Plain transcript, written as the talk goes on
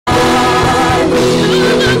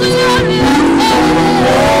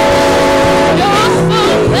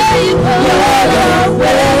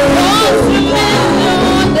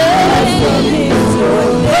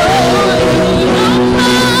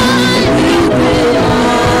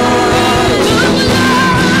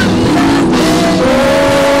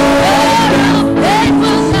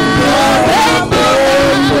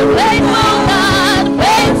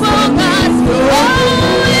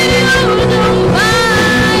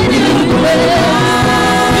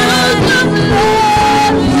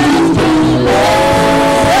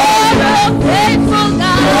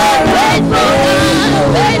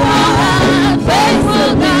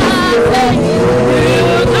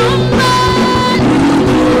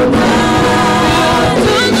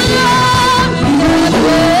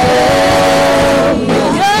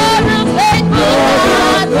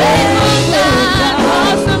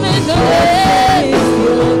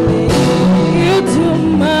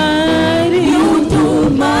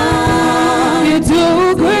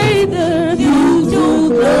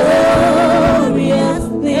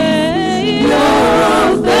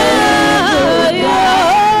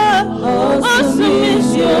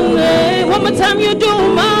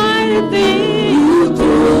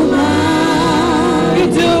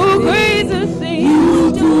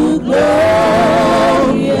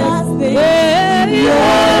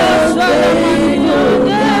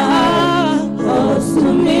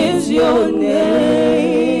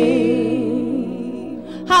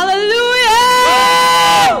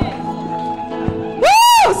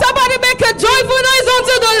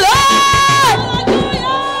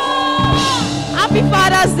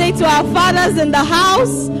To our fathers in the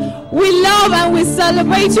house, we love and we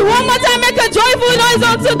celebrate you. One more time, make a joyful noise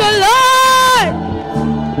unto the Lord.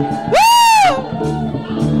 Woo!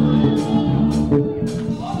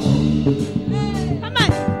 Come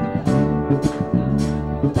on.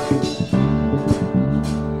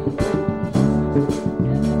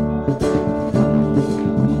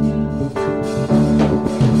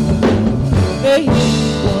 Hey.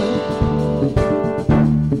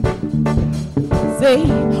 Say,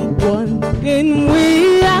 one thing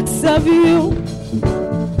we ask of you,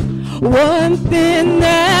 one thing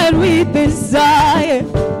that we desire,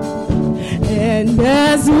 and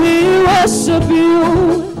as we worship you,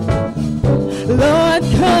 Lord,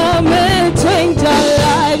 come and change our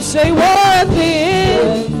lives. Say, one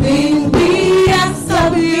thing we ask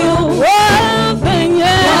of you, one thing,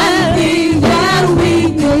 yeah, one thing that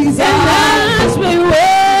we desire,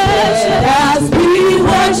 and as we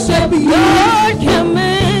worship you, Lord, come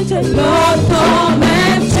and change. Lord, come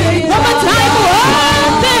and change. One more time.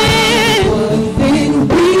 One thing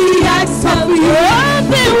we ask of you. One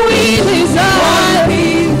thing we desire. One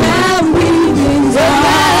thing that we desire.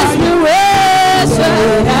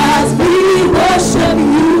 As we worship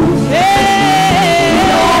you, hey,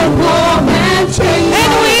 Lord, come and change.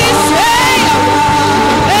 And we say,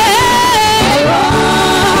 hey,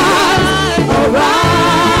 all right.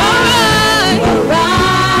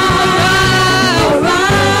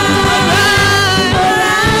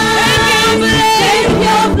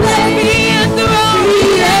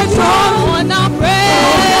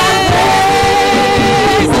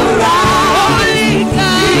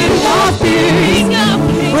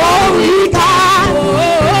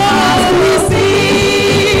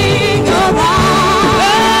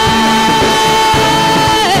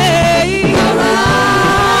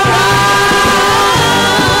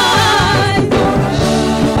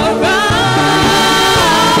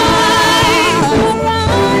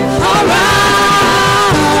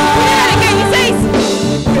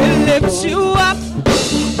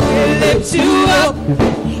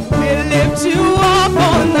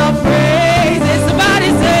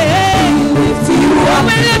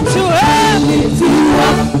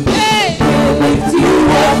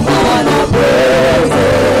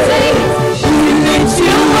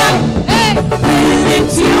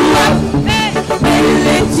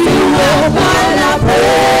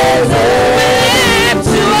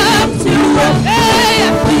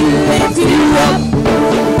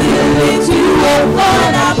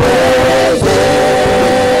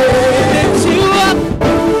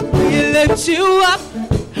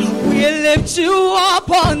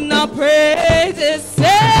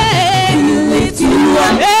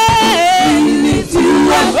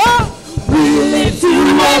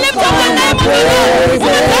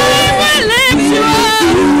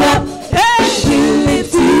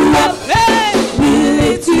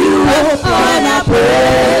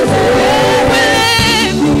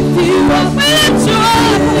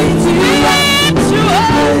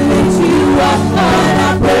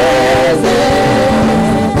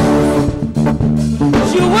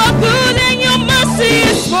 You are good and your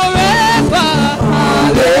mercies forever.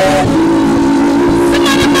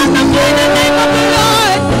 Somebody magnify the name of the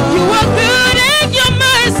Lord. You are good and your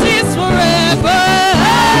mercies forever.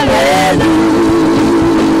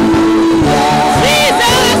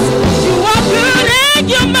 Jesus, you are good and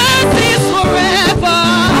your mercies forever.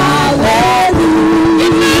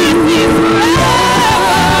 Your mercies forever.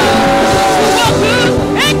 You are good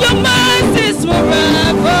and your mercies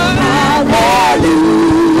forever.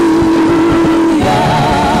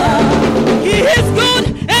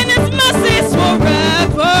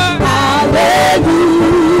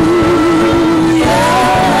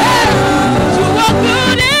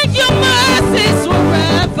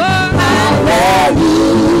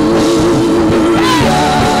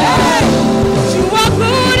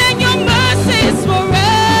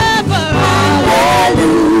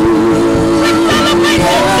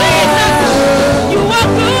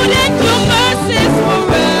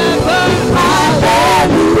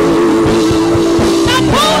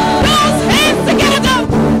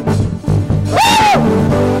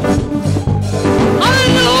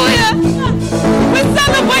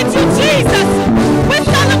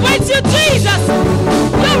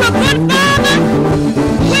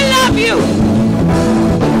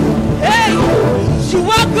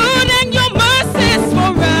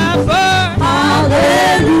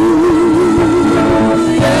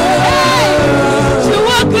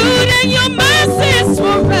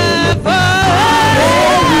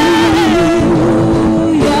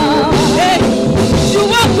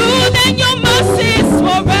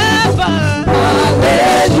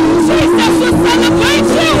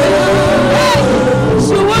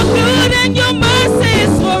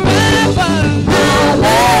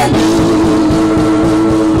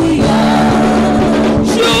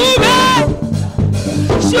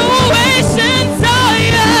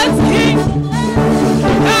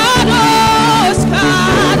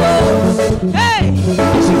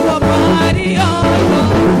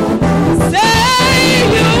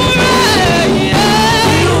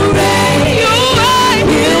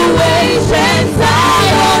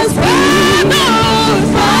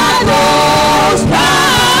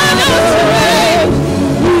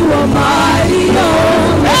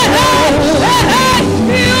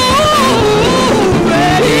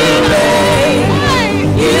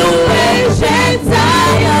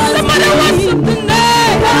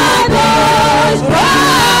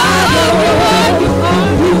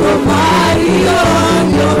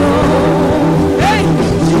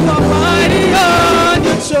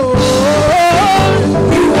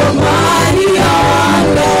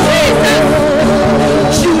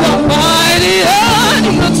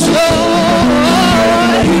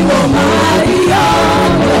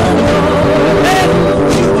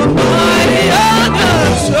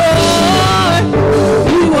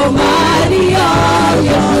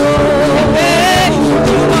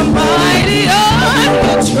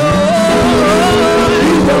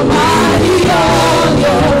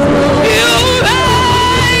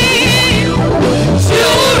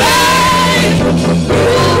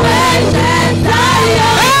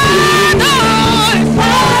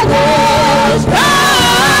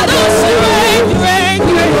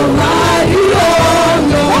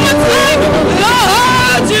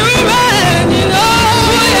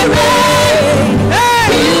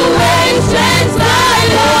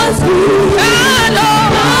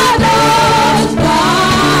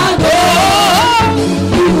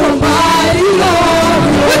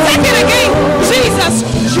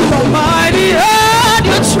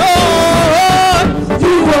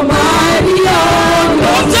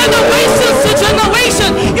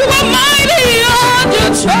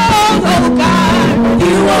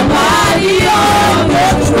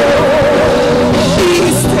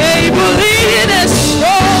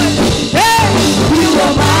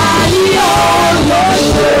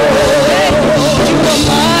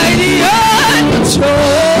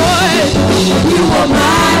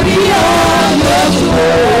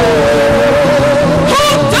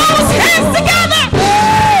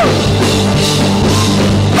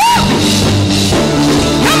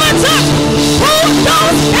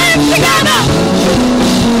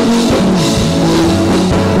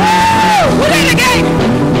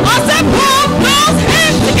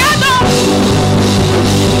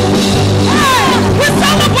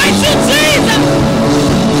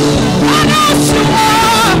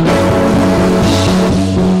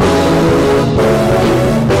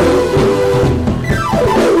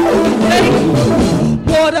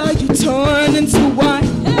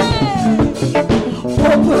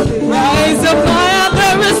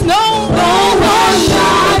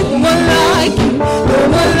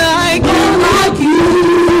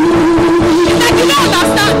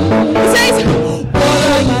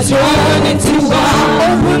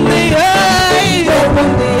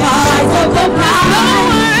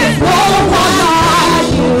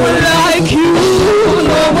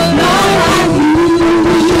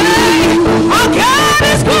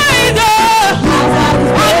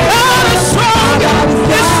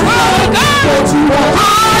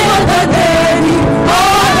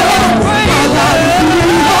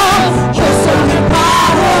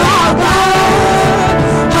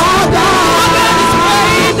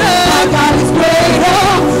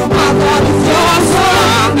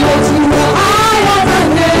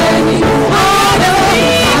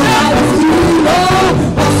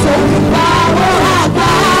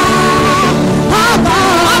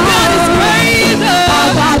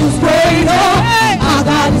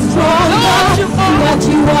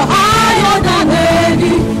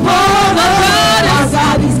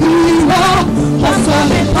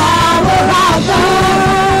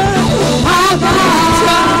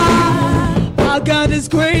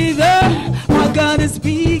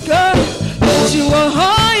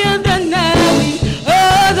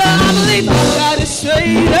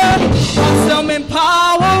 Consuming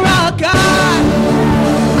power, our God.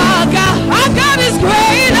 Our God is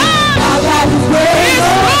greater. Our God is greater. He's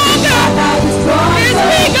stronger. He's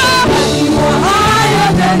bigger. You are higher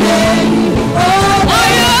than any. Oh,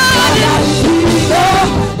 God is bigger.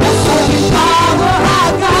 Consuming power,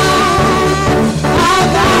 our God. Our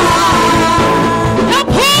God. Now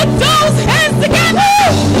put those hands together.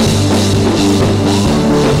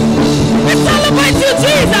 We celebrate you,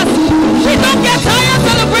 Jesus. We don't get tired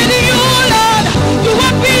celebrating you, Lord. You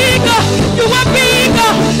are bigger. You are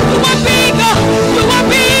bigger. You are bigger. You are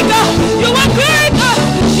bigger. You are greater.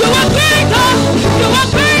 You are greater. You are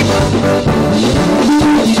greater.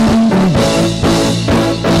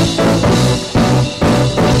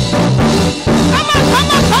 Come on, come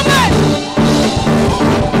on, come on.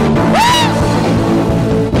 Woo!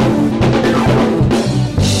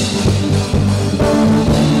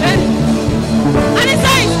 And it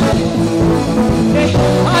says,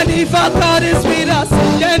 and if our God is with us,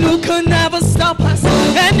 then who could never stop us?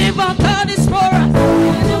 And if our God is for us,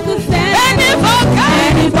 then who could stand? And if our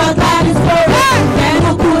God is for us, then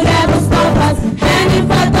who could ever stop us? And if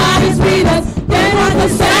our God is with us, then who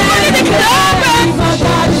could stand? And if our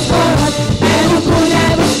God is for us, then who could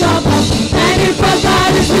ever stop us? And if our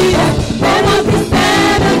God is with us, then who could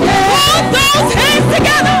stand again? Hold those hands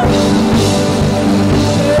together.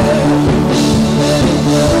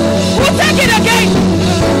 We'll take it again.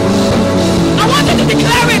 I want you to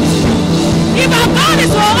declare it. If our God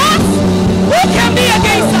is for us, who can be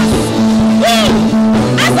against us? Who?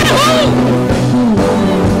 I said who?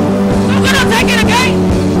 I'm gonna take it again.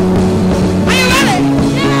 Are you ready?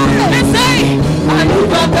 Yeah. And say, and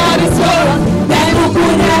if our God is for us, then who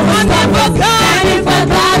could ever stop us? And if our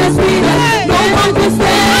God is with us, no one can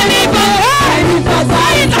stand. And if our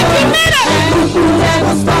God is like you made it, then who could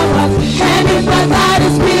ever stop us? And if our God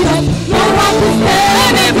is with us, no one can stand.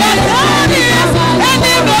 And if our God is, and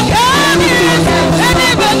if our God is, and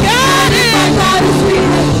if our God is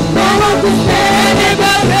with us, no one can stand. And if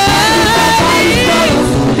our God is,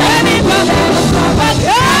 and if our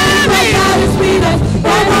God is with us,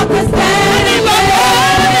 no one can stand. And if our God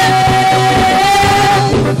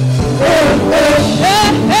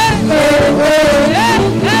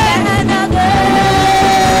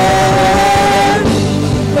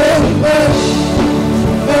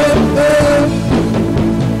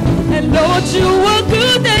and Lord, you are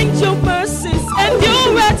good and your mercies and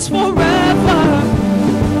your rights forever.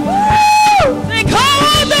 They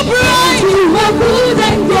call the bride. You are good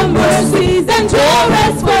and your mercies and your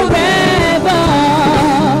rights forever.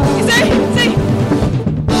 Say.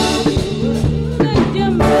 And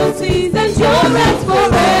your mercies and your rights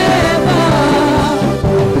forever.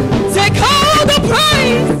 Take all the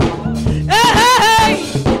praise. Hey,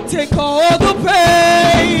 take all the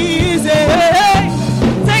praise. Hey.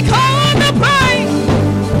 Take all the praise.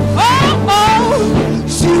 Oh,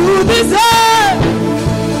 you deserve.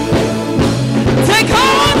 Take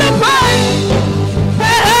all the praise.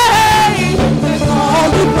 Hey, take all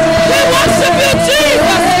the praise. We worship you,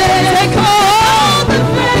 Jesus. Take all the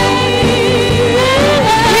praise.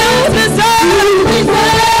 You deserve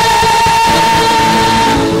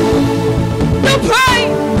the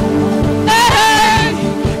praise. Hey,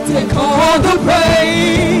 take all the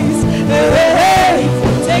praise. Hey,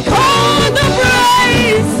 take all the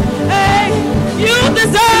praise. Hey, you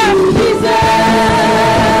deserve.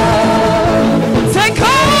 Take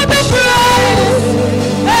all the praise.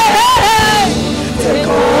 Hey, take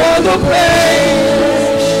all the praise.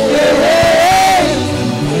 Hey,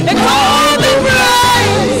 take all the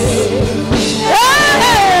praise. Hey,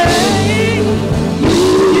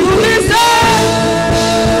 you deserve.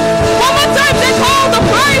 One more time, take all the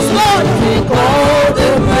praise, Lord. Take all the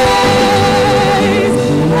praise.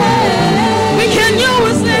 We can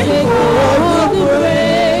use it. Take all the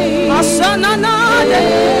praise.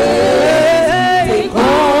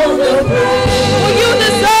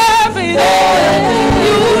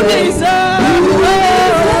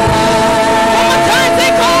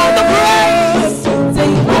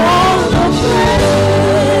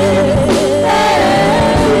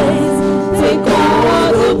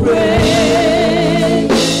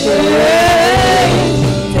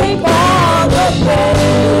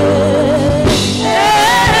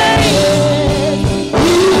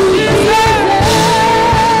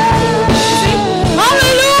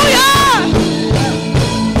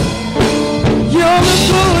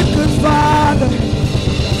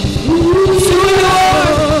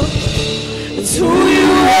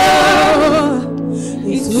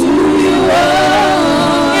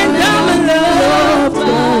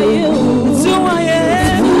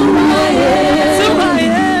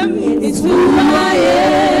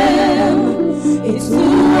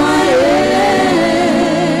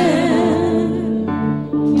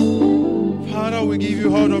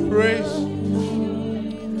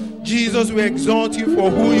 Jesus, we exalt you for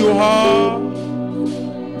who you are.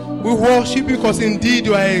 We worship you because indeed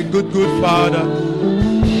you are a good, good Father.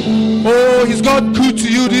 Oh, He's God good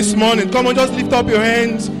to you this morning. Come on, just lift up your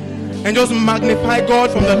hands and just magnify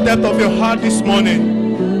God from the depth of your heart this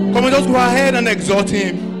morning. Come on, just go ahead and exalt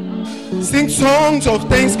Him. Sing songs of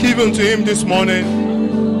thanksgiving to Him this morning.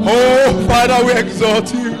 Oh, Father, we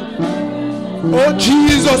exalt you. Oh,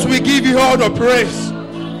 Jesus, we give you all the praise.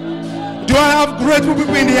 Do I have grateful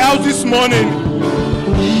people in the house this morning?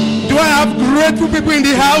 Do I have grateful people in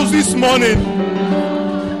the house this morning?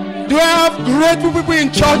 Do I have grateful people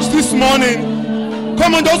in church this morning?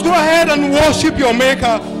 Come on, just go ahead and worship your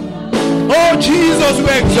Maker. Oh, Jesus,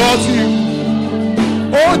 we exalt you.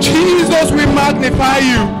 Oh, Jesus, we magnify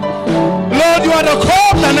you. Lord, you are the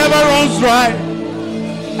cup that never runs dry.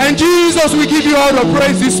 And Jesus, we give you all the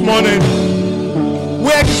praise this morning.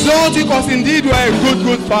 We exalt you because indeed you are a good,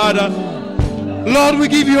 good Father. Lord, we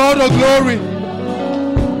give you all the glory.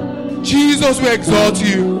 Jesus, we exalt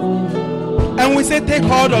you. And we say, take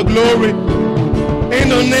all the glory. In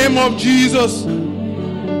the name of Jesus.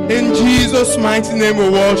 In Jesus' mighty name we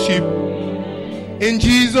worship. In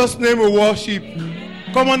Jesus' name we worship.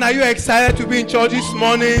 Come on, are you excited to be in church this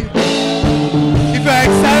morning? If you're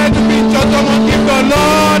excited to be in church, come on, give the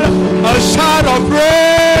Lord a shout of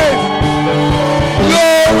praise.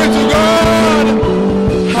 Glory to God.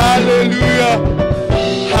 Hallelujah.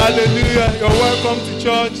 Hallelujah. You're welcome to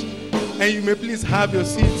church. And you may please have your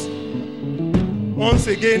seats. Once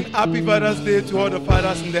again, happy Father's Day to all the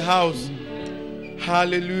fathers in the house.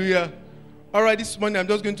 Hallelujah. All right, this morning I'm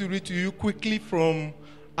just going to read to you quickly from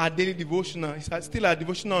our daily devotional. It's still our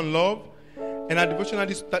devotional on love. And our devotional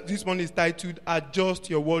this morning is titled, Adjust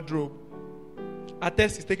Your Wardrobe. Our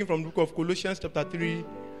text is taken from the book of Colossians chapter 3.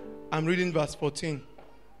 I'm reading verse 14.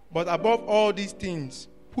 But above all these things,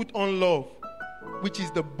 put on love, which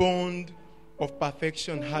is the bond of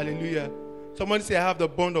perfection. Hallelujah. Somebody say, I have the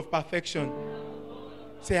bond of perfection.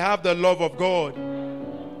 Say, I have the love of God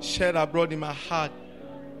shed abroad in my heart.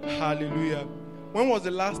 Hallelujah. When was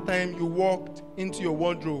the last time you walked into your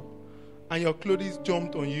wardrobe and your clothes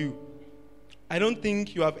jumped on you? I don't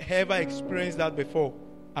think you have ever experienced that before.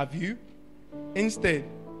 Have you? Instead,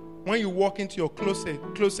 when you walk into your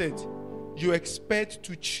closet, you expect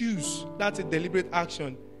to choose, that's a deliberate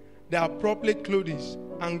action, the appropriate clothes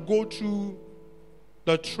and go through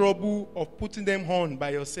the trouble of putting them on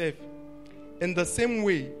by yourself. In the same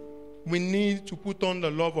way, we need to put on the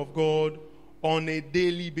love of God on a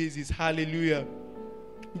daily basis. Hallelujah.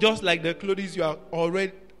 Just like the clothes that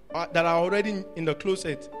are already in the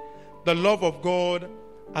closet, the love of God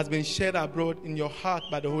has been shed abroad in your heart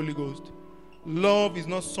by the Holy Ghost. Love is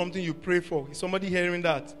not something you pray for. Is somebody hearing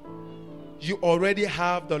that? You already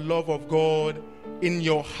have the love of God in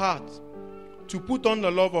your heart. To put on the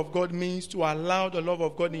love of God means to allow the love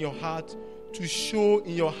of God in your heart to show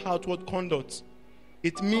in your outward conduct.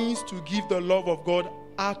 It means to give the love of God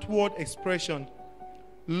outward expression.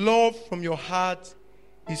 Love from your heart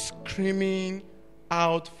is screaming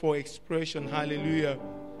out for expression. Hallelujah.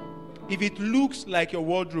 If it looks like your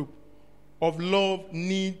wardrobe of love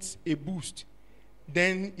needs a boost,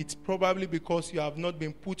 then it's probably because you have not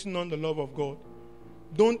been putting on the love of God.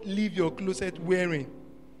 Don't leave your closet wearing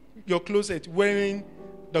the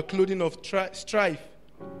clothing of strife,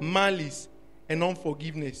 malice, and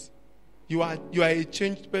unforgiveness. You are a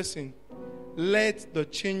changed person. Let the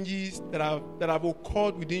changes that have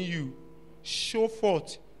occurred within you show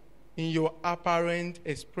forth in your apparent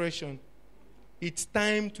expression. It's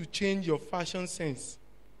time to change your fashion sense.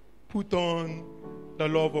 Put on the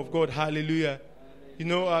love of God. Hallelujah. You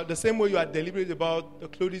know, the same way you are deliberate about the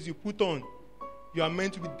clothes you put on, you are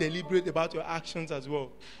meant to be deliberate about your actions as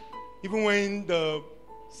well. Even when the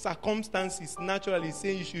circumstances naturally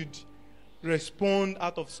say you should respond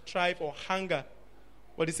out of strife or hunger.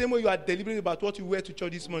 But the same way you are deliberate about what you wear to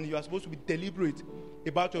church this morning, you are supposed to be deliberate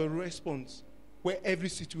about your response where every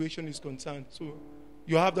situation is concerned. So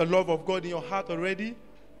you have the love of God in your heart already.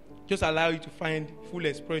 Just allow you to find full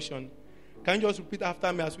expression. Can you just repeat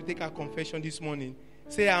after me as we take our confession this morning?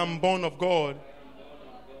 Say, I am born of God.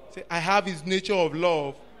 Say, I have His nature of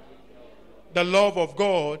love. The love of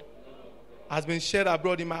God has been shed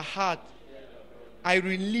abroad in my heart. I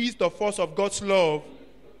release the force of God's love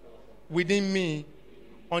within me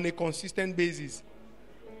on a consistent basis.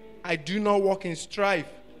 I do not walk in strife.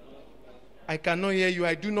 I cannot hear you.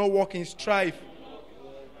 I do not walk in strife.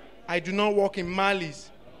 I do not walk in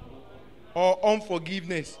malice or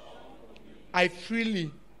unforgiveness. I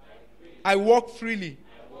walk freely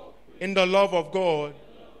in the love of God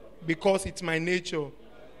because it's my nature.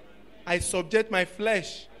 I subject my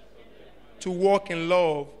flesh to walk in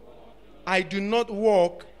love I do not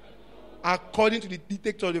walk according to the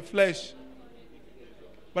dictates of the flesh,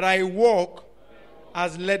 but I walk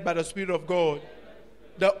as led by the Spirit of God.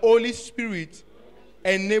 The Holy Spirit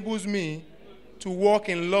enables me to walk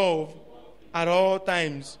in love at all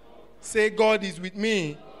times. Say, God is with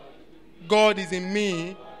me, God is in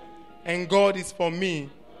me, and God is for me,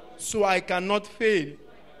 so I cannot fail.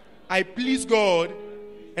 I please God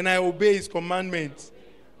and I obey His commandments.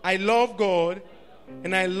 I love God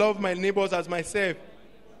and I love my neighbors as myself.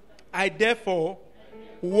 I therefore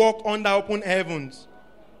walk under open heavens.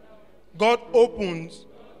 God opens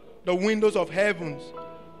the windows of heavens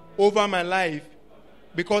over my life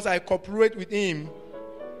because I cooperate with Him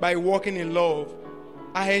by walking in love.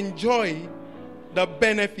 I enjoy the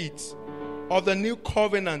benefits of the new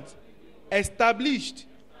covenant established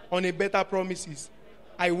on a better promises.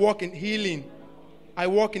 I walk in healing. I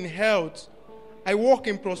walk in health. I walk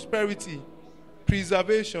in prosperity,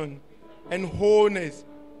 preservation, and wholeness.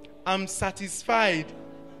 I'm satisfied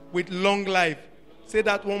with long life. Say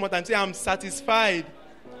that one more time. Say, I'm satisfied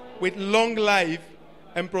with long life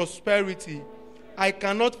and prosperity. I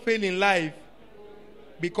cannot fail in life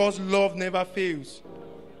because love never fails.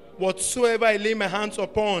 Whatsoever I lay my hands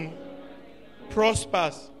upon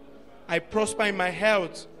prospers. I prosper in my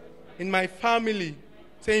health, in my family,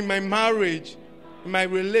 say in my marriage, in my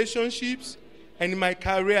relationships, and in my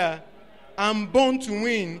career. I'm born to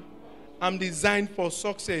win. I'm designed for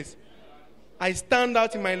success. I stand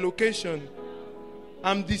out in my location.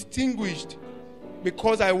 I'm distinguished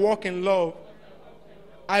because I walk in love.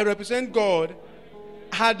 I represent God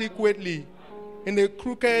adequately in a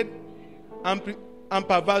crooked and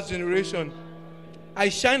perverse generation. I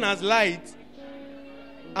shine as light.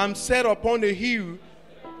 I'm set upon a hill.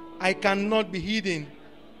 I cannot be hidden.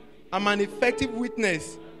 I'm an effective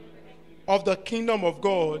witness of the kingdom of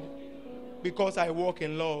God because I walk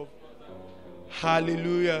in love.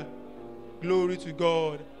 Hallelujah. Glory to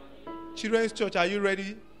God. Children's Church, are you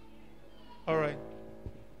ready? All right.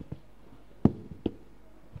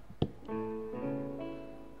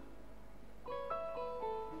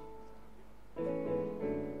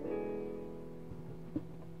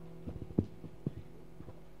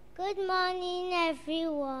 Good morning,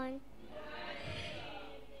 everyone.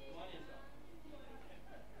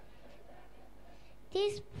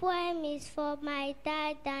 This poem is for my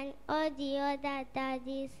dad and all the other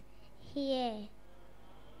daddies here.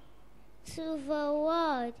 To the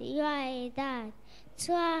world, you are a dad.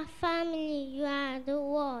 To our family, you are the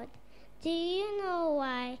world. Do you know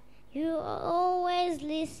why? You always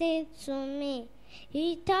listen to me.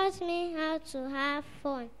 You taught me how to have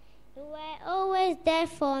fun. You were always there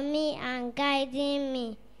for me and guiding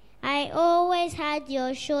me. I always had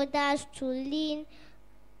your shoulders to lean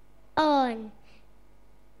on.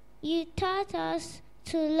 You taught us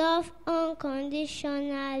to love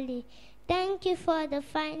unconditionally. Thank you for the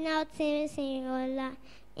final things in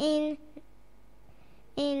your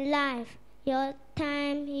in life, your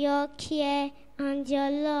time, your care, and your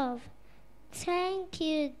love. Thank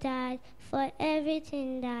you, Dad, for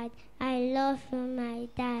everything, Dad. I love you, my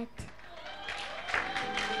dad.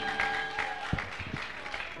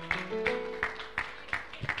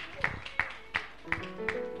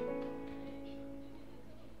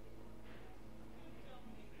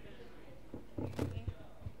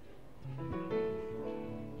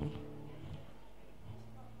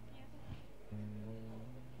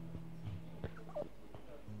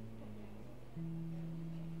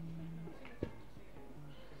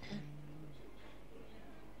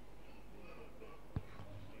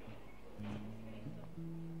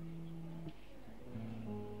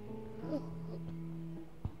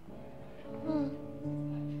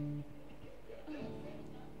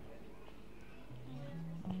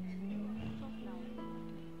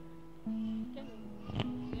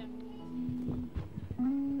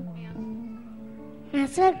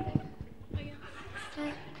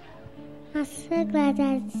 I'm so glad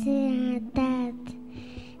I see her dad.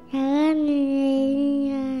 I run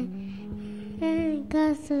in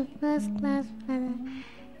got to first class father.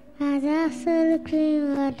 I was also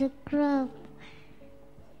looking at the crop.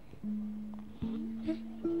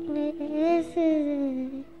 This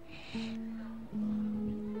is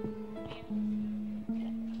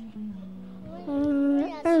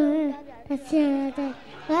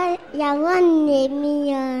I want a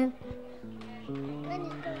million.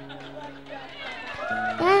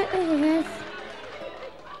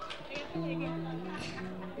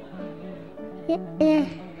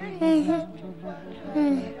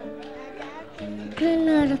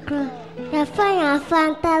 The fire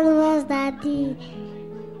Fanta was daddy.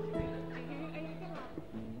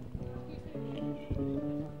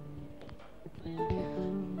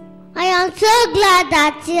 So glad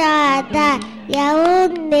that you are there. Your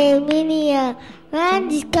own name in here. When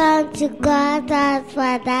you come to God's house,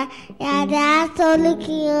 Father, you are there also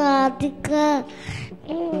looking at the girl.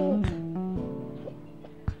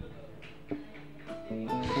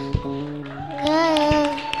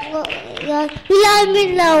 Let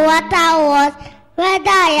me know what I was, whether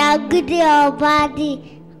I am good or bad.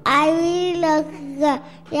 I will look good.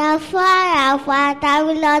 Your father, I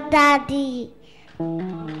will love Daddy.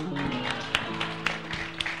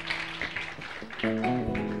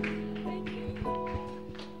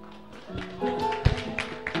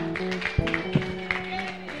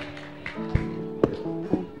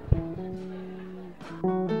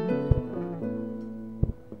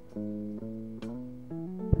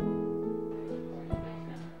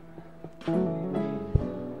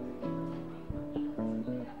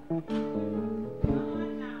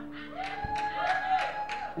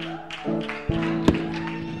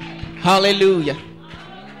 Hallelujah.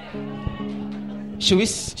 Should we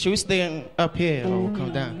stay up here or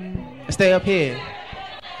come down? Stay up here.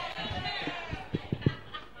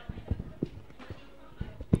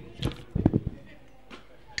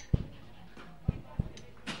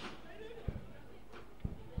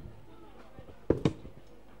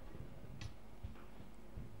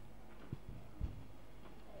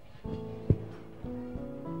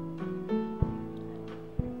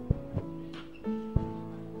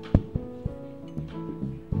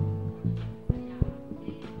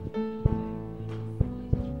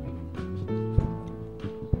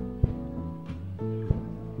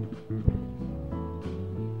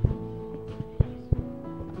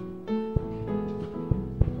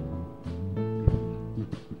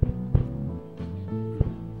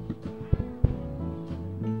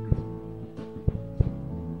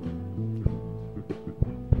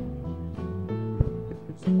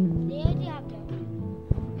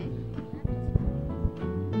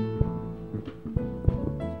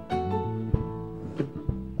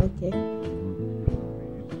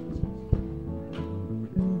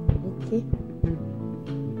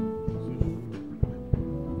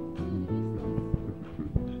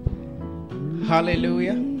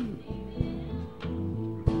 Hallelujah.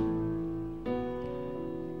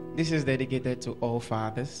 This is dedicated to all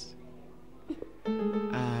fathers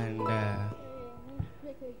and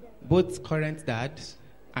both current dads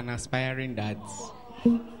and aspiring dads.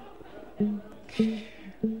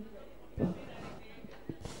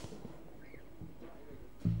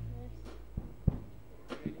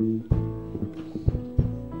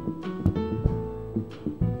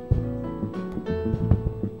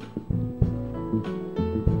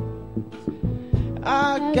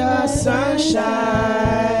 I got sunshine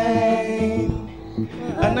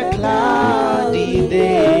on a cloudy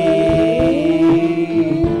day.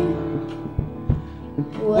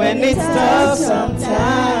 When it's tough sometimes,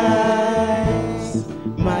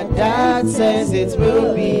 my dad says it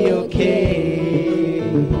will be okay.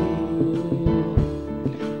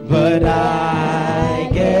 But I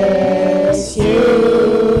guess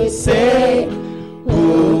you say,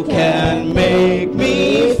 who can make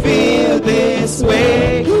me feel this way?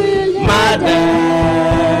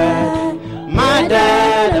 My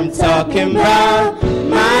dad, I'm talking about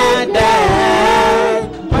my dad.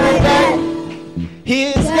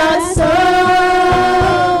 He's got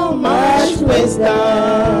so much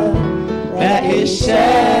wisdom that he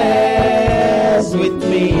shares with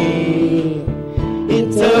me. He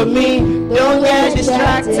told me, don't get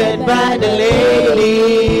distracted by the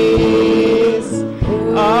ladies.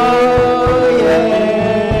 Oh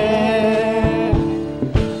yeah.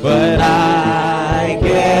 But I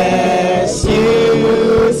guess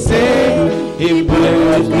you say it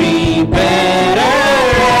would be better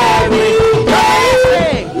every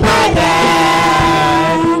day. My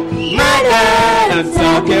dad, I'm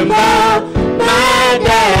talking about my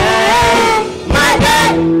dad.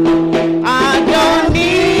 I don't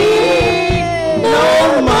need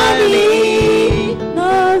no money,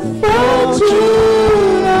 no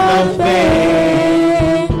fortune, no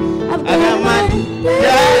fame. I got my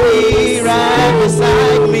daddy right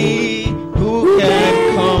beside me, who can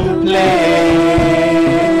complain?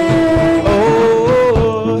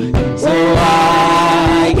 Oh, so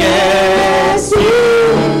I guess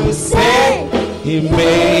you say he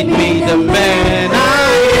made me the man I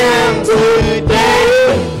am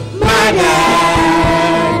today. My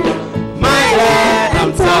dad,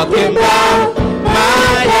 I'm talking about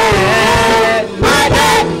my dad.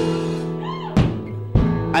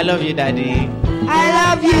 I love you, Daddy. I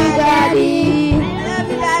love you, Daddy. I love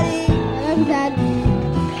you, Daddy. I love you, Daddy.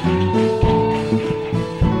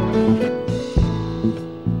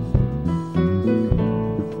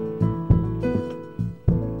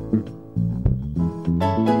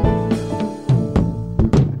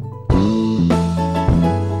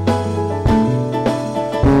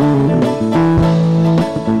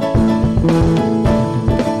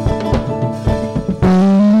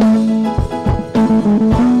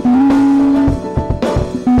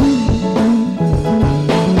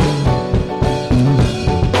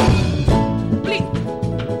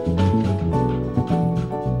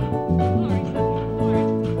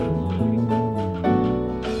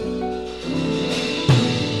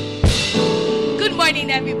 morning,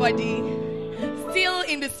 everybody. Still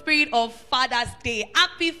in the spirit of Father's Day.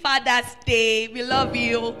 Happy Father's Day. We love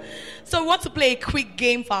you. So we want to play a quick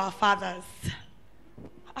game for our fathers.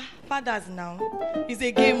 Fathers now. It's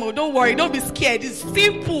a game. Oh, don't worry. Don't be scared. It's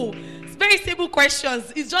simple. It's very simple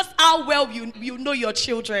questions. It's just how well you know your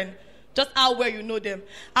children. Just how well you know them.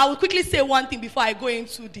 I will quickly say one thing before I go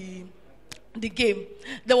into the game.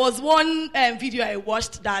 There was one video I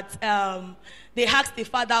watched that they asked the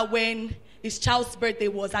father when his child's birthday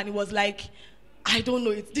was, and he was like, I don't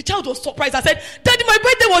know. The child was surprised. I said, Daddy, my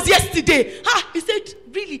birthday was yesterday. He said,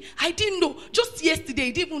 really? I didn't know. Just yesterday.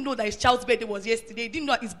 He didn't even know that his child's birthday was yesterday. He didn't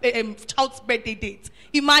know his child's birthday date.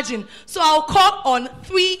 Imagine. So I'll call on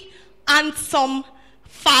 3 handsome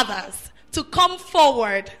fathers to come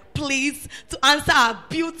forward, please, to answer our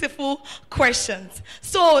beautiful questions.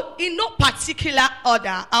 So in no particular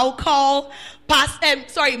order, I'll call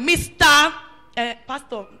Mr.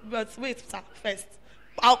 Pastor. But wait, sir, first.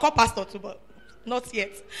 I'll call Pastor too, but not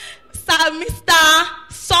yet. Sir, Mr.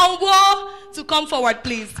 Sonwo to come forward,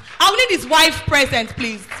 please. I'll need his wife present,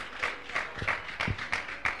 please.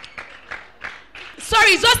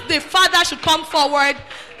 Sorry, just the father should come forward.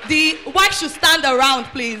 The wife should stand around,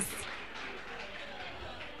 please.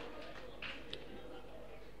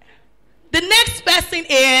 The next person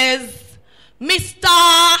is Mr.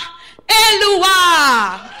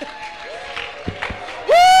 Elua.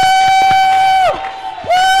 Woo!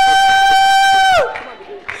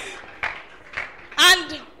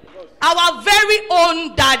 And our very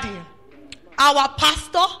own daddy, our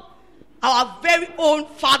pastor, our very own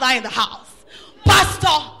father in the house, Pastor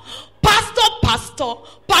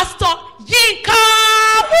Yinka.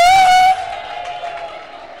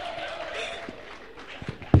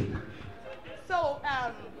 So,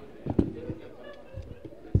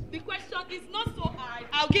 the question is not so hard.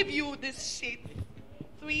 I'll give you this sheet,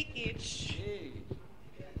 3 each.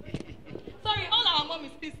 Sorry, all our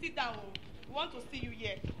mommies, please sit down. We want to see you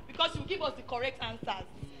here because you give us the correct answers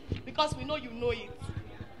because we know you know it.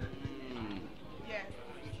 Yes.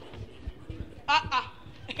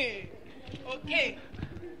 Okay.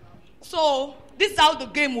 So this is how the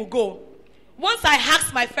game will go. Once I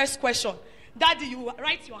ask my first question, Daddy, you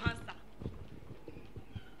write your answer.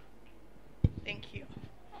 Thank you.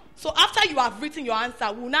 So after you have written your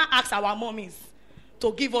answer, we'll now ask our mommies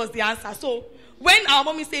to give us the answer. So when our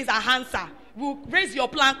mommy says her answer, we'll raise your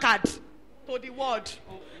placard to the word.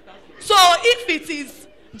 So if it is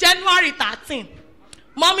January 13,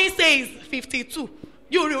 mommy says 52,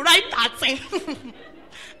 you will write 13.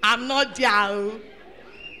 I'm not there.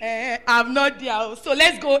 I'm not there. So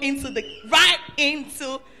let's go right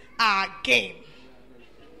into our game.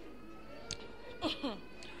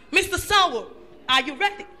 Mr. Sawo, are you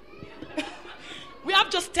ready? We have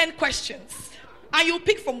just 10 questions. And you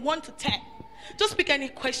pick from 1 to 10. Just pick any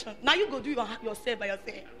question. Now you go do yourself by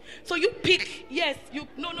yourself. So you pick, yes,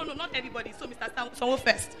 no, not everybody. So Mr. Sawo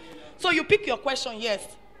first. So you pick your question, yes.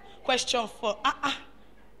 Question 4.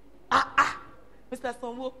 Mr.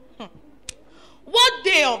 Sawo. What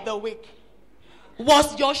day of the week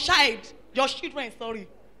was your children,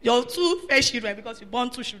 your 2 first children, because you born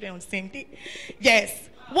 2 children on the same day. Yes.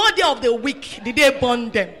 What day of the week did they born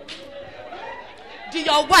them? Did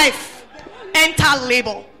your wife enter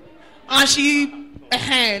labor? And she,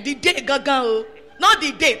 the date, not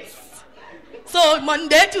the dates. So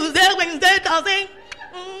Monday, Tuesday, Wednesday, Thursday.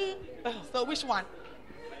 So which one?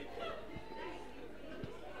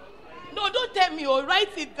 No, don't tell me.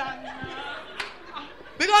 Write it down.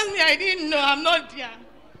 Because me, I didn't know. I'm not there.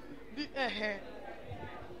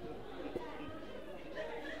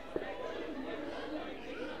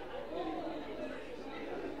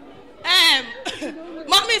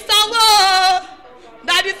 Mommy Sawo,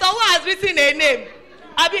 Daddy Sawo has written a name.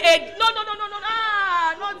 No,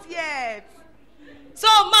 not yet. So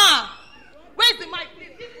Ma, where's the mic?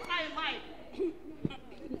 Please give my mic.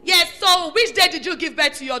 Yes. So which day did you give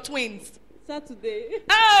birth to your twins? Saturday.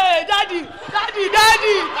 Hey, Daddy,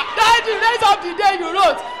 raise up the day you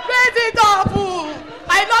wrote. Raise it up.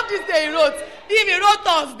 I love this day you wrote. If you wrote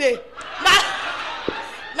Thursday,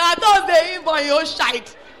 now Thursday, you boy, you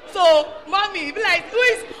shite. So, mommy, be like, who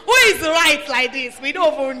is right like this? We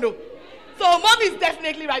don't even know. So, mommy is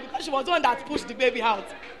definitely right because she was the one that pushed the baby out.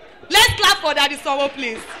 Let's clap for Daddy Sawo,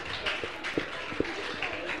 please.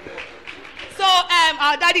 So,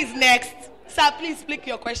 our daddy is next. Sir, please pick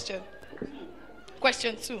your question.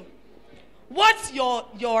 Question 2. What's your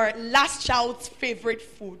last child's favorite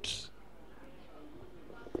food?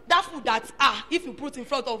 That food that, if you put in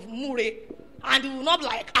front of Mure, and he will not be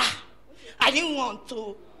like, I didn't want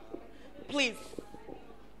to. Please.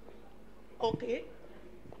 Okay.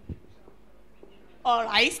 or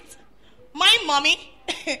rice? My mommy.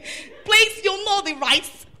 Please, you know the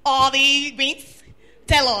rice or the beans?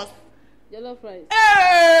 Tell us. Yellow rice.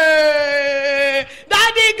 Hey!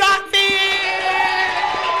 Daddy got it!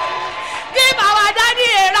 Give our daddy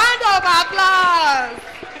a round of applause.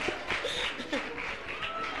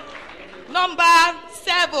 Number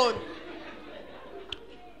 7.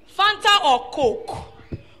 Fanta or Coke?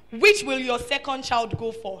 Which will your second child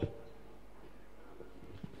go for?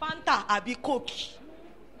 Fanta or be Coke?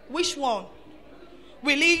 Which one?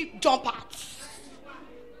 Will he jump out?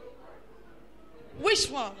 Which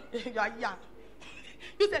one? Yeah.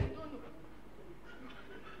 You said you don't know.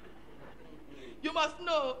 You must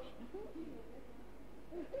know.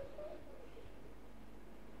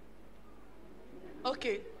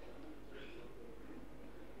 Okay.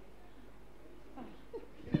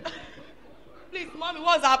 Please, mommy,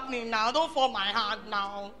 what's happening now? Don't fall my hand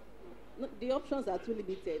now. No, the options are too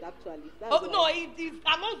limited, actually. That's Oh, no, it is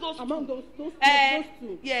among those two. Among those two.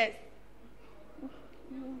 Yes.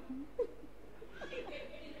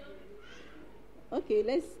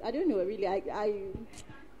 Okay, I don't know, really.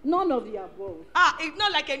 None of the above. It's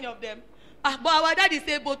not like any of them. But our daddy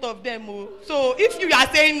say both of them. Oh. So if you are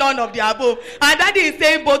saying none of the above, our daddy is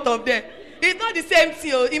saying both of them. It's not the same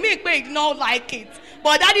thing. Oh. It may not like it.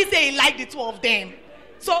 But daddy say he liked the 2 of them.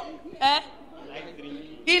 So,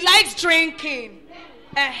 he likes drinking.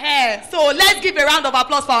 So let's give a round of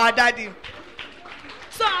applause for our daddy.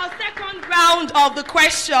 So our second round of the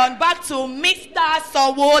question, back to Mr.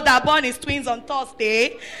 Sawo that born his twins on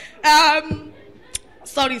Thursday.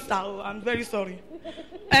 Sorry, Sawo, I'm very sorry.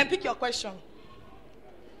 Pick your question.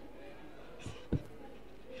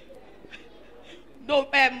 No,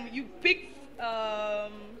 you picked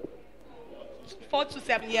 4 to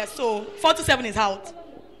 7. Yes, so 4 to 7 is out.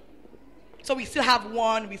 So we still have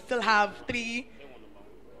 1. We still have 3.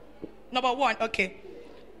 Number 1, okay.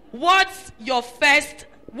 What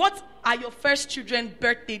are your first children's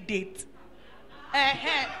birthday date?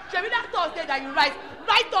 Shall we that Thursday that you write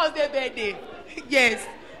Thursday birthday? Yes.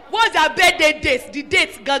 What's their birthday dates? The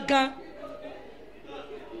dates, gaga.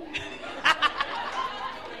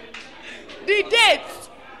 The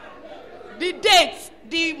dates,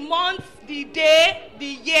 the month, the day, the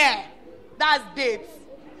year. That's dates.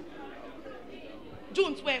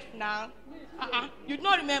 June 12th now. You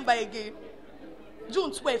don't remember again.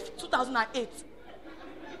 June 12th, 2008.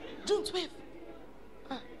 June 12th.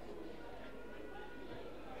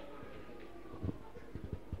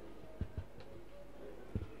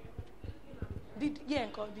 The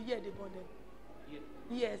year they born them.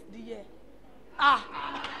 Yes, the year. How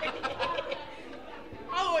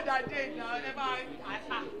old are they now?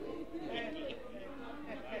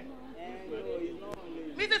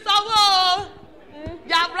 Mrs. Sawo,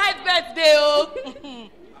 you have right birthday.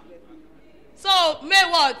 So, May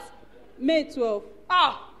what? May 12.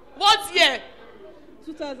 What year?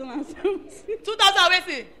 2017.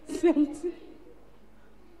 2017.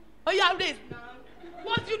 Oh, you have this now.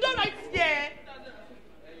 What? You don't write here.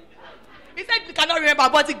 He said he cannot remember,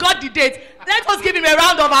 but he got the date. Let us give him a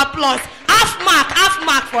round of applause. Half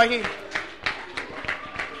mark for him.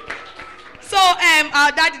 So,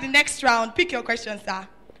 our daddy, the next round, pick your question, sir.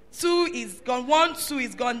 2 is gone. 1, 2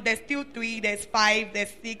 is gone. There's still 3. There's 5.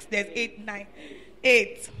 There's 6. There's 8, 9,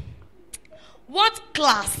 8. What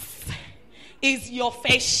class is your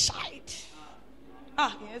first child?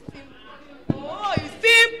 Yes, simple. Oh, it's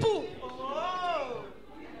simple. Oh.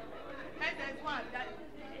 And there's 1.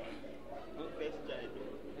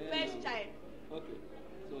 First child. Okay.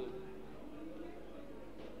 So.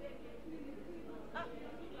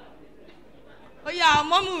 Oh yeah,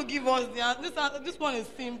 mommy will give us the answer. This one is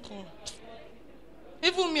simple.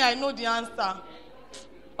 Even me, I know the answer.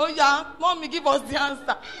 Oh yeah, mommy, give us the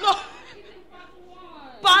answer. No.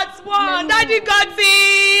 Part 1. Daddy got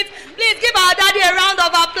it. Please give our daddy a round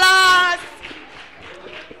of applause.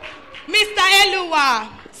 Mr. Eluwa.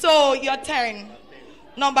 So your turn.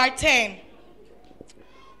 Number 10.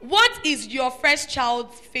 What is your first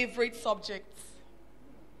child's favorite subject?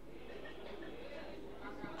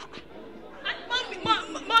 Mom,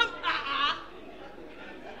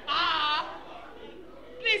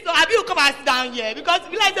 please, so have you come and sit down here? Because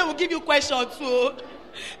we like we'll give you questions too.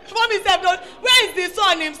 Mommy said, where is the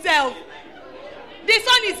son himself? The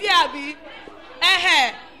son is here, Abi.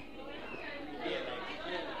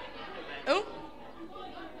 Oh?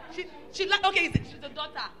 She like okay, she's a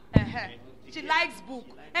daughter. She likes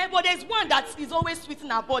book. But there's one that is always sweet in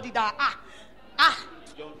her body that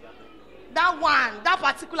that one, that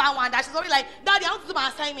particular one that she's always like, Daddy, I want to do my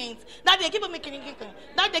assignments. Daddy, give me making.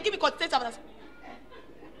 Daddy, give me quantitative.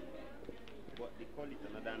 What they call it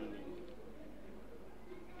another name.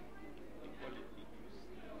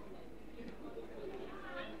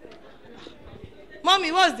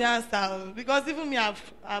 Mommy, what's the answer? Because even me, I've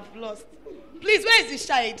lost. Please, where is the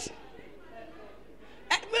child?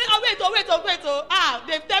 Wait.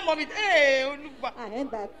 They've told Mommy. Hey, I heard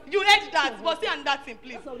that. you heard that. But say another thing,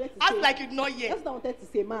 please. Act like you know yet. That's not what I wanted to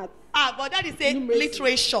say, math. But that is a Numeracy.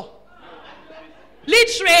 literature.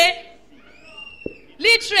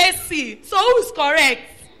 Literacy. So who's correct?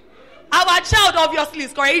 Our child obviously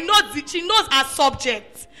is correct. She knows her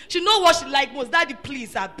subject. She knows what she likes most. Daddy,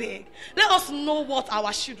 please, I beg. Let us know what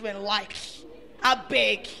our children like. I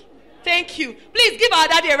beg. Thank you. Please give our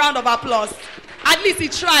daddy a round of applause. At least he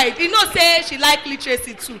tried. He not say she likes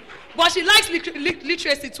literacy too. But she likes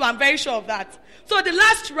literacy too. I'm very sure of that. So the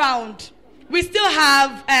last round, we still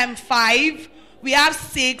have 5. We have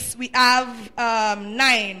 6. We have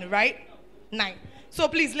 9, right? 9. So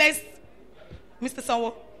please, let's... Mr.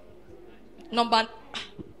 Sanwo. Number...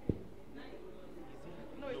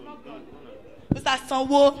 No, it's not gone. Mr.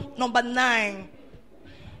 Sanwo, number 9.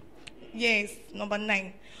 Yes, number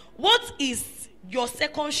 9. What is your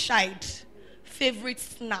second child's favorite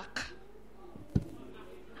snack?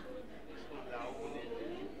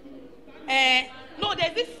 No,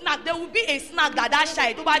 there's this snack. There will be a snack that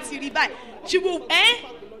child over Tiribai. She will,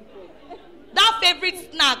 that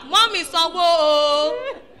favorite snack. Mommy, Sanwo.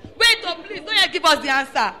 Wait, please, don't you give us the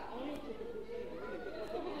answer.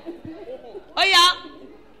 Oh, yeah.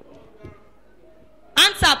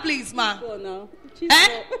 Answer, please, ma.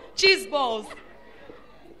 Cheese balls.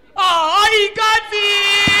 Oh, he got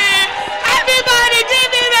it! Everybody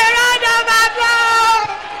give him a round of applause!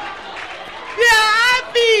 We are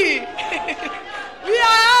happy!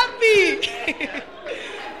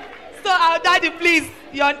 So, our daddy, please,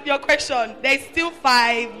 your question. There's still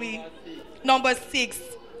 5. Number 6.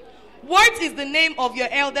 What is the name of your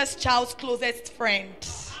eldest child's closest friend?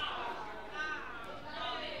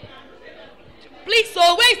 Please,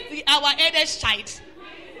 so where's our eldest child?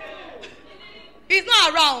 He's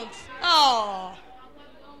not around. Oh.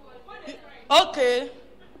 Okay.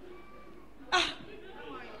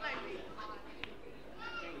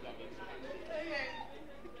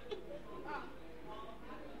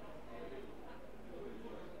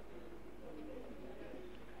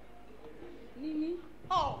 Nini?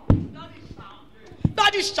 Oh,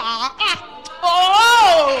 Daddy Sha.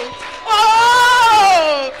 Oh,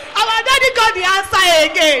 our daddy got the answer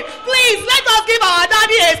again. Please, let us give our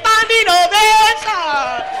daddy a standing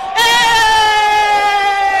ovation. Hey!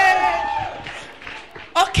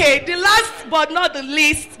 Okay, the last but not the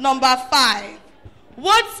least, number 5.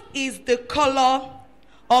 What is the color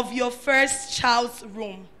of your first child's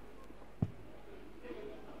room?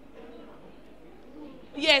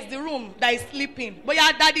 Yes, the room that is sleeping. But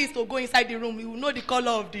your daddy is to go inside the room. You will know the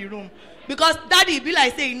color of the room. Because daddy be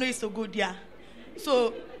like say you know it's so good there.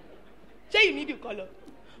 So, say you need the color.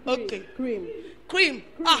 Okay. Cream. Cream.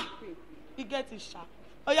 You get it sharp.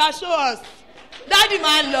 Oh yeah, show us. Daddy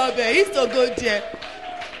man love it. He's so good there.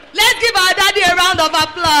 Let's give our daddy a round of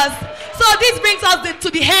applause. So this brings us to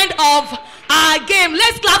the end of our game.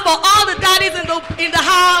 Let's clap for all the daddies in the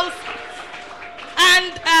house.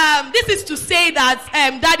 And this is to say that,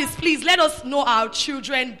 daddies, please let us know our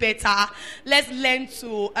children better. Let's learn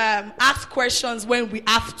to ask questions when we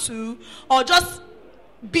have to, or just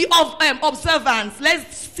be observant.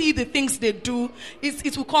 Let's see the things they do.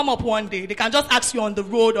 It will come up one day. They can just ask you on the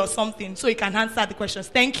road or something, so you can answer the questions.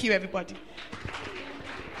 Thank you, everybody.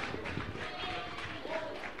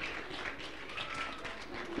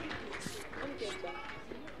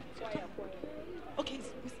 Okay.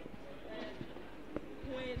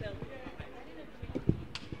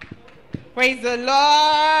 Praise the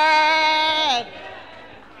Lord.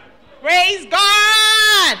 Praise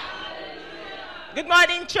God. Good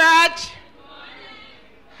morning, church.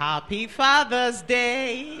 Happy Father's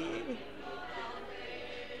Day.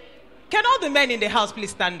 Can all the men in the house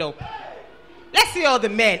please stand up? Let's see all the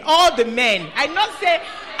men. All the men. I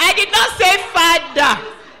did not say father.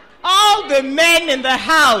 All the men in the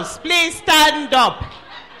house, please stand up.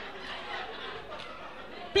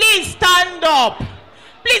 Please stand up.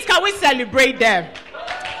 Please, can we celebrate them?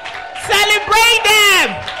 Celebrate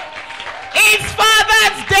them. It's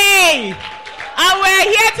Father's Day. And we're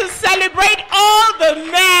here to celebrate all the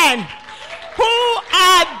men who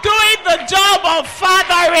are doing the job of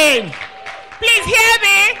fathering. Please hear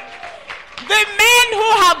me. The men who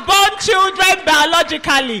have born children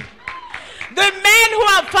biologically. The men who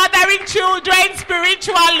are fathering children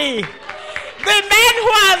spiritually. The men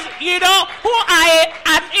who are, who are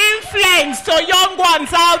an influence to young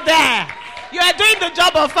ones out there. You are doing the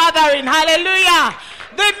job of fathering. Hallelujah.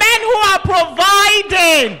 The men who are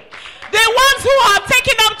providing. The ones who are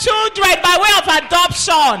taking up children by way of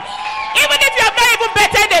adoption. Even if you have not even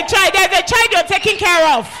bettered a child, there's a child you're taking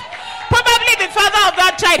care of. Probably the father of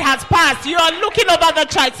that child has passed. You are looking over the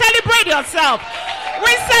child. Celebrate yourself.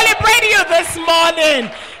 We celebrate you this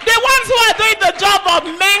morning. The ones who are doing the job of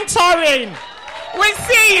mentoring. We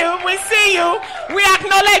see you. We see you. We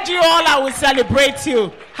acknowledge you all and we celebrate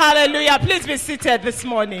you. Hallelujah. Please be seated this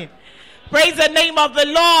morning. Praise the name of the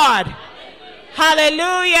Lord.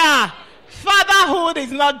 Hallelujah. Fatherhood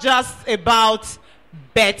is not just about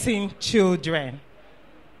birthing children.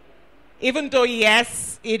 Even though,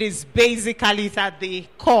 yes, it is basically it's at the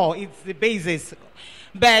core, it's the basis.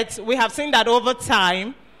 But we have seen that over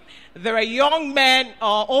time, there are young men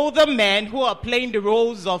or older men who are playing the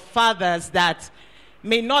roles of fathers that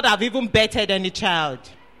may not have even birthed any child.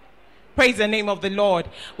 Praise the name of the Lord.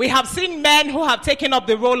 We have seen men who have taken up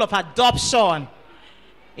the role of adoption.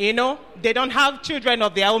 You know, they don't have children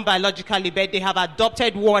of their own biologically, but they have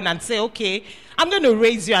adopted one and say, okay, I'm going to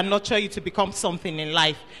raise you and nurture you to become something in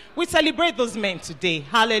life. We celebrate those men today.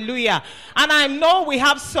 Hallelujah. And I know we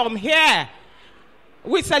have some here.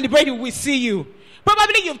 We celebrate you. We see you.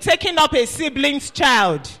 Probably you've taken up a sibling's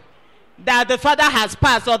child that the father has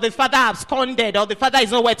passed or the father has squandered or the father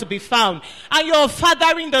is nowhere to be found. And you're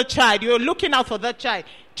fathering the child. You're looking out for the child,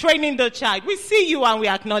 training the child. We see you and we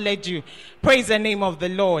acknowledge you. Praise the name of the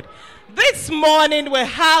Lord. This morning we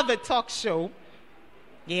have a talk show.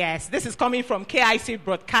 Yes, this is coming from KIC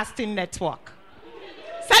Broadcasting Network.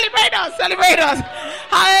 Celebrate us, celebrate us.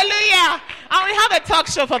 Hallelujah. And we have a talk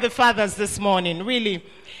show for the fathers this morning. Really,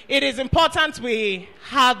 it is important we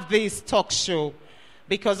have this talk show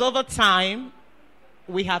because over time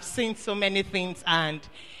we have seen so many things and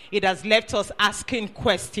it has left us asking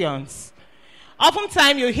questions.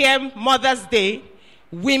 Oftentimes you hear Mother's Day,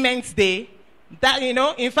 Women's Day, that, you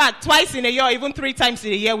know, in fact, twice in a year, even 3 times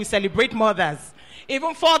in a year, we celebrate mothers.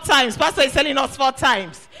 Even 4 times. Pastor is telling us 4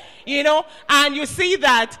 times. You know, and you see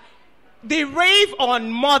that the rave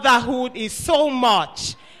on motherhood is so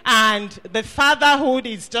much, and the fatherhood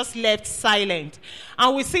is just left silent.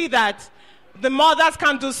 And we see that the mothers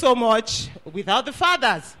can't do so much without the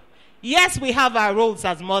fathers. Yes, we have our roles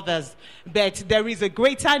as mothers, but there is a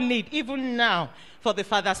greater need, even now, for the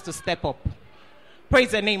fathers to step up.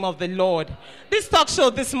 Praise the name of the Lord. This talk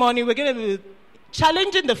show this morning, we're going to be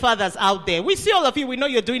challenging the fathers out there. We see all of you, we know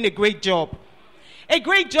you're doing a great job. A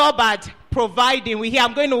great job at providing. We hear,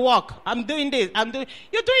 I'm going to work. I'm doing this.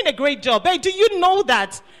 You're doing a great job. Hey, do you know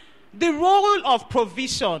that the role of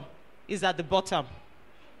provision is at the bottom?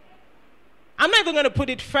 I'm not even going to put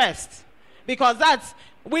it first because that's,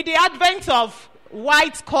 with the advent of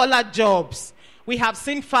white-collar jobs, we have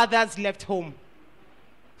seen fathers left home.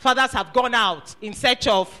 Fathers have gone out in search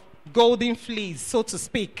of golden fleas, so to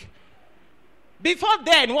speak. Before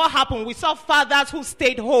then, what happened? We saw fathers who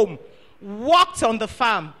stayed home, worked on the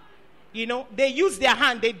farm. You know, they used their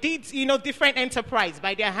hand. They did, you know, different enterprise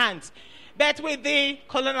by their hands. But with the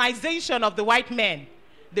colonization of the white men,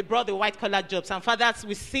 they brought the white-collar jobs. And fathers,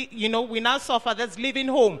 we see, you know, we now saw fathers living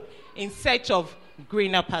home in search of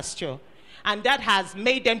greener pasture. And that has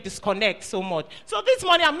made them disconnect so much. So this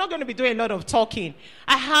morning, I'm not going to be doing a lot of talking.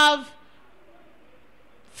 I have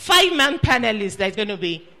 5-man panelists that's going to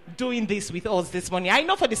be doing this with us this morning. I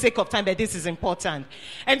know for the sake of time that this is important.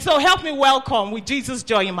 And so help me welcome with Jesus'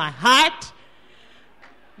 joy in my heart.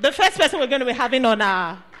 The first person we're going to be having on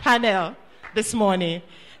our panel this morning,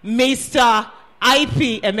 Mr.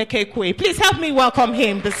 IP Emekekwe. Please help me welcome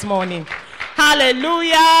him this morning.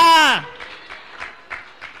 Hallelujah.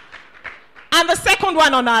 And the second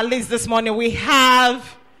one on our list this morning, we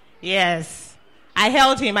have, yes, I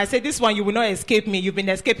held him. I said, this one, you will not escape me. You've been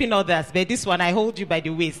escaping others. But this one, I hold you by the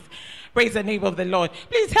waist. Praise the name of the Lord.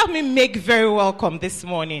 Please help me make very welcome this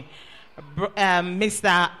morning,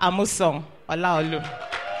 Mr. Amuson Olaolu.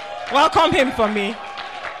 Welcome him for me.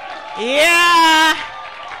 Yeah.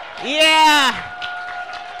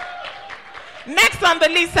 Next on the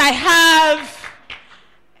list, I have,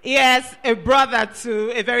 yes, a brother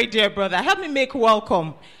too, a very dear brother. Help me make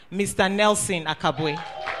welcome, Mr. Nelson Akabwe.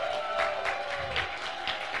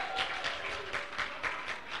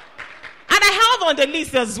 On the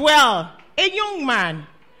list as well, a young man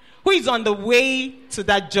who is on the way to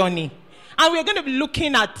that journey. And we're going to be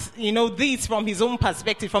looking at, you know, this from his own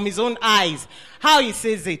perspective, from his own eyes, how he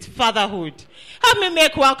sees it, fatherhood. Help me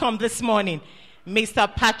make welcome this morning,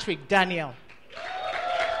 Mr. Patrick Daniel.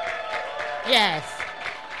 Yes.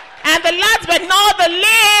 And the last but not the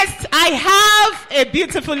least, I have a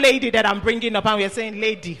beautiful lady that I'm bringing up, and we're saying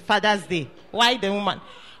lady, Father's Day. Why the woman?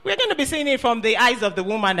 We're going to be seeing it from the eyes of the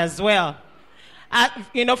woman as well.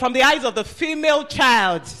 You know, from the eyes of the female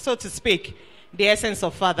child, so to speak. the essence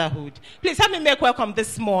of fatherhood. Please help me make welcome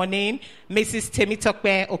this morning Mrs.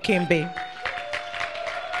 Temitope Okembe.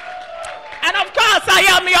 And of course, I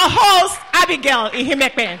am your host, Abigail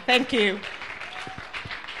Ihimekpe. Thank you.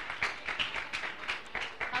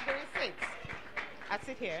 How do we sit? I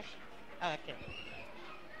sit here. Oh, okay.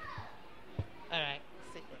 All right.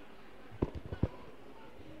 Sit here.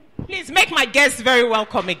 Please make my guests very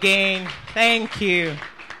welcome again. Thank you.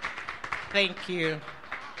 Thank you.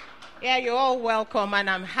 Yeah, you're all welcome, and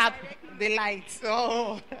I'm happy. The lights.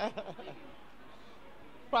 Oh.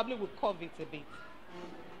 Probably will cover it a bit.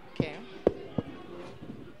 Okay.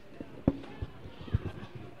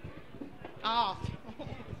 Oh.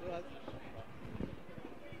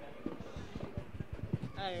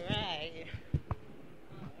 All right.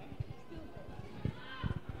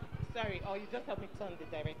 Sorry. Oh, you just help me turn the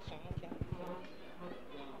direction. Okay.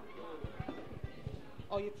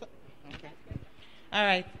 Oh, you okay. All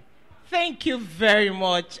right. Thank you very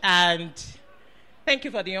much, and thank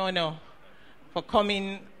you for the honor for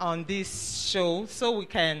coming on this show so we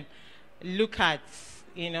can look at,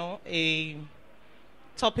 a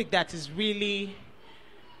topic that is really,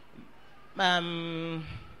 at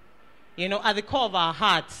the core of our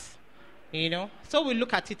hearts, So we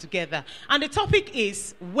look at it together. And the topic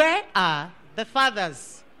is, where are the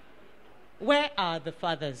fathers? Where are the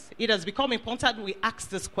fathers? It has become important we ask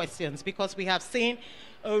these questions because we have seen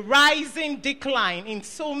a rising decline in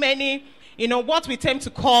so many, what we tend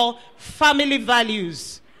to call family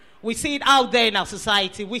values. We see it out there in our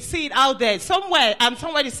society. We see it out there somewhere. And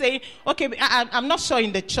somebody saying, okay, I'm not sure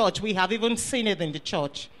in the church. We have even seen it in the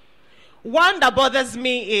church. One that bothers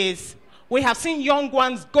me is we have seen young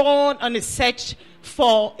ones gone on a search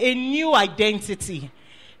for a new identity.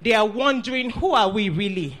 They are wondering, who are we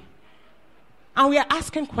really? And we are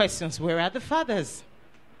asking questions, where are the fathers?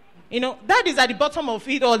 That is at the bottom of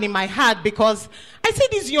it all in my heart because I see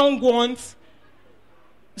these young ones.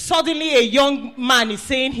 Suddenly a young man is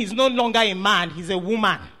saying he's no longer a man, he's a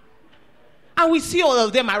woman. And we see all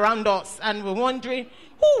of them around us and we're wondering,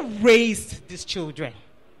 who raised these children?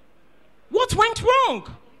 What went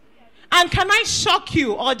wrong? And can I shock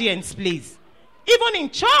you, audience, please? Even in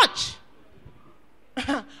church,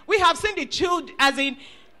 we have seen the children, as in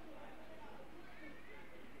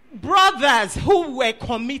brothers who are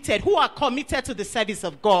committed to the service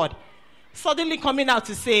of God, suddenly coming out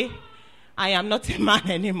to say, I am not a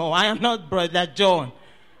man anymore. I am not Brother John.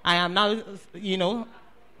 I am now,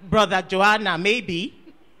 Brother Joanna, maybe,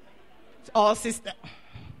 or sister.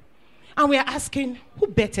 And we are asking, who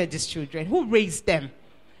bettered these children? Who raised them?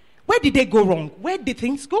 Where did they go wrong? Where did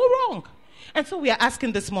things go wrong? And so we are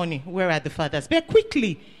asking this morning, where are the fathers? But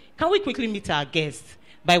quickly, can we quickly meet our guests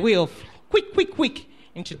by way of quick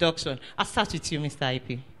introduction? I'll start with you, Mr.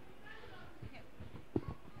 IP.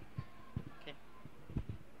 Okay.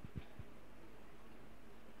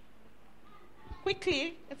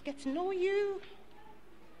 Quickly, let's get to know you.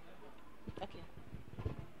 Okay.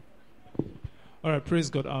 All right, praise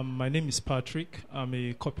God. My name is Patrick. I'm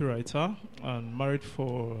a copywriter. I'm married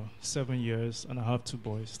for 7 years, and I have 2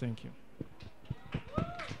 boys. Thank you.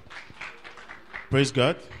 Praise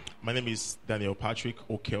God. My name is Daniel Patrick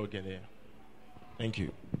Okeogene. Thank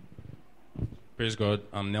you. Praise God.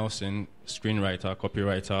 I'm Nelson, screenwriter,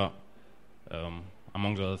 copywriter,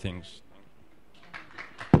 amongst other things.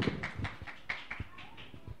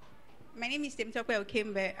 My name is Temitope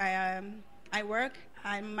Okembe. I work.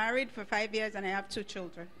 I'm married for 5 years and I have 2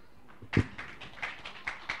 children.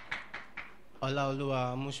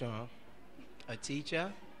 Olaoluwa Amusan, a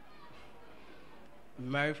teacher.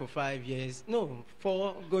 Married for 5 years. No,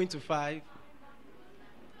 4, going to 5.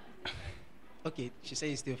 Okay, she says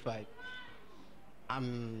it's still 5.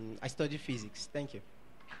 I study physics. Thank you.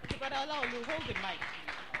 Brother Olaolu, hold the mic.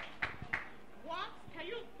 Can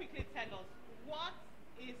you quickly tell us, what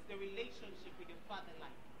is the relationship with your father like?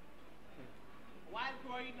 While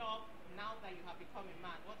growing up, now that you have become a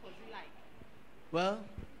man, what was it like? Well,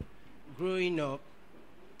 growing up,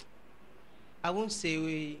 I won't say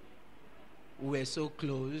we were so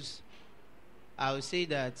close. I would say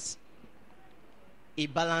that he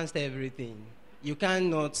balanced everything. You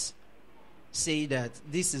cannot say that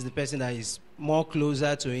this is the person that is more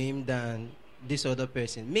closer to him than this other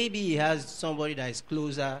person. Maybe he has somebody that is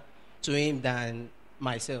closer to him than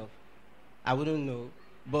myself. I wouldn't know.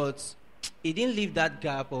 But he didn't leave that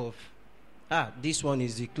gap of, this one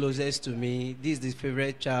is the closest to me, this is the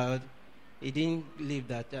favorite child. He didn't leave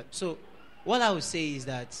that. So what I would say is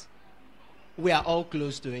that we are all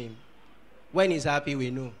close to him. When he's happy,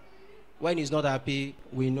 we know. When he's not happy,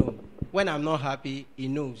 we know. When I'm not happy, he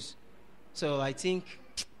knows. So I think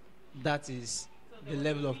that is the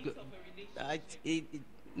level of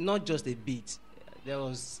not just a bit. There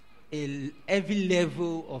was a heavy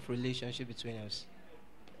level of relationship between us.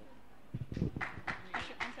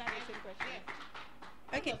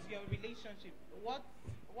 Okay. What was your relationship? What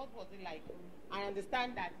was it like? I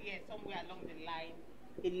understand that, somewhere along the line,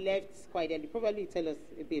 he left quite early. Probably tell us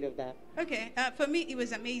a bit of that. Okay. For me, it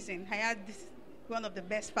was amazing. I had one of the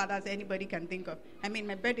best fathers anybody can think of. I mean,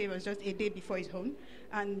 my birthday was just a day before his own.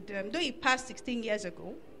 And though he passed 16 years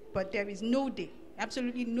ago, but there is no day,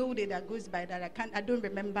 absolutely no day that goes by that I don't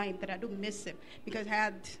remember him, that I don't miss him. Because I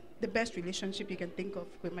had the best relationship you can think of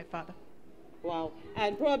with my father. Wow.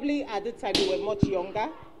 And probably at the time you were much younger.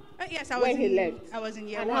 Yes, I was when he left. I was in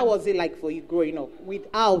year and 1. how was it like for you growing up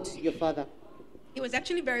without your father? It was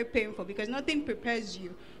actually very painful because nothing prepares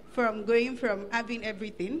you from going from having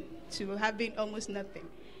everything to having almost nothing.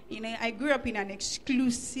 I grew up in an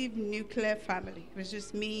exclusive nuclear family. It was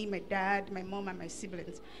just me, my dad, my mom, and my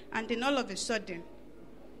siblings. And then all of a sudden,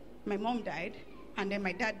 my mom died, and then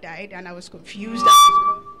my dad died, and I was confused.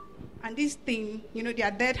 And this thing,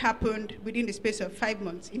 their death happened within the space of 5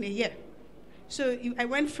 months, in a year. So I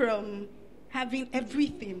went from having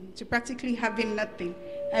everything to practically having nothing.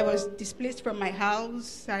 I was displaced from my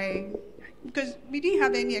house. Because we didn't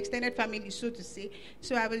have any extended family, so to say.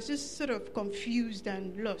 So I was just sort of confused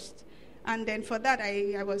and lost. And then for that,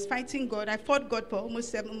 I was fighting God. I fought God for almost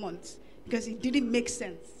 7 months because it didn't make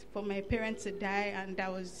sense for my parents to die, and I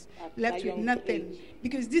was left with nothing.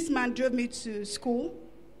 Because this man drove me to school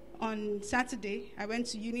on Saturday. I went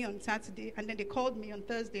to uni on Saturday, and then they called me on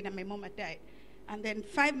Thursday that my mom had died. And then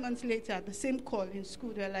 5 months later, the same call in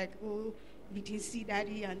school, they're like, oh, we didn't see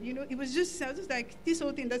daddy. And, it was just, I was just like, this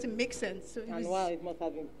whole thing doesn't make sense. So it must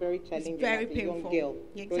have been very challenging. It's very as a painful. Young girl,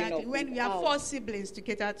 exactly. When you have 4 siblings to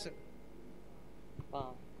cater to.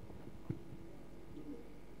 Wow.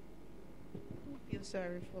 Feel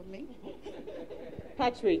sorry for me.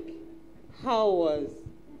 Patrick, how was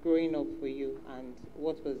growing up for you, and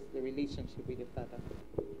what was the relationship with your father?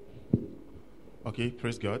 Okay,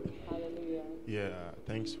 praise God. Hallelujah. Yeah,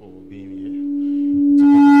 thanks for being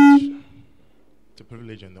here. It's a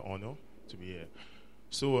privilege and an honor to be here.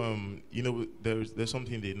 So, there's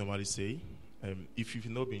something they normally say. If you've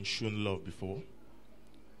not been shown love before,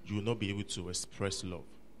 you will not be able to express love.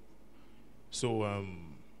 So,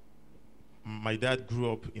 my dad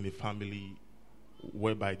grew up in a family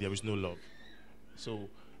whereby there was no love. So,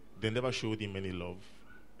 they never showed him any love,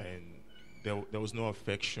 and there was no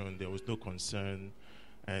affection, there was no concern,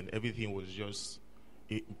 and everything was just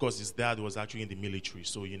because his dad was actually in the military.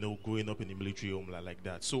 So, growing up in the military home like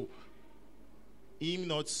that. So, him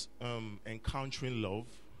not encountering love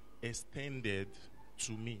extended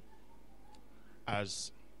to me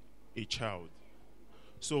as a child.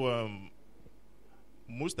 So,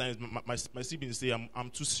 most times my siblings say I'm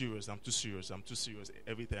too serious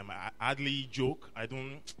every time. I hardly joke. I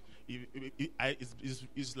don't.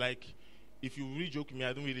 It's like if you really joke with me,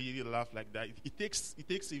 I don't really laugh like that. It takes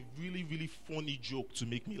a really, really funny joke to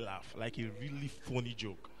make me laugh, like a really funny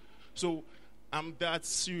joke. So I'm that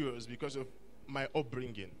serious because of my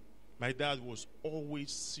upbringing. My dad was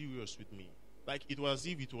always serious with me, like it was as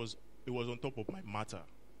if it was on top of my matter.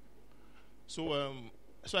 So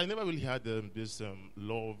so I never really had this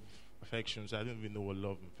love, affection. So I didn't even know what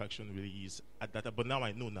love and affection really is at that time. But now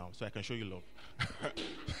I know now, so I can show you love.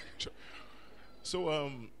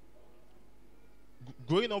 So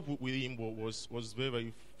growing up with him was very,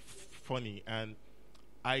 very funny, and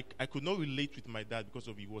I could not relate with my dad because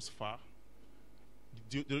of he was far.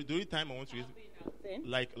 The only time I want to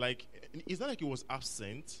like it's not like he was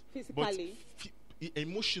absent physically, but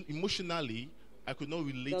emotionally I could not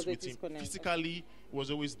relate with him. Physically, he was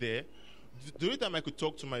always there. The only time I could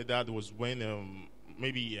talk to my dad was when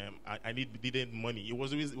I needed money. It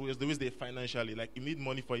was always there financially. Like, you need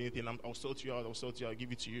money for anything, I'll sort you out, I'll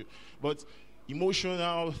give it to you. But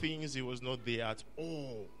emotional things, it was not there at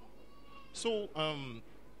all. So,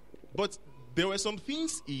 but there were some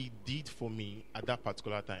things he did for me at that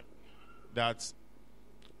particular time that,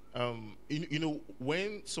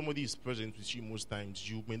 when somebody is present with you, most times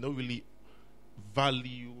you may not really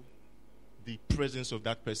value the presence of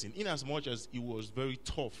that person, in as much as he was very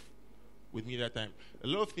tough with me that time. A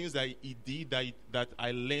lot of things that he did that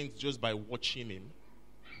I learned just by watching him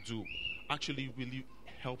do actually really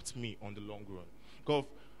helped me on the long run. Because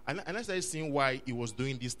and I started seeing why he was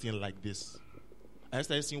doing this thing like this. I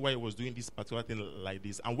started seeing why he was doing this particular thing like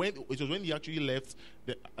this. And when he actually left,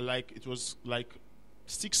 it was like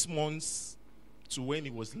 6 months to when he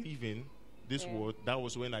was leaving this world, that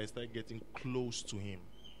was when I started getting close to him.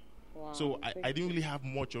 Wow. So I didn't really have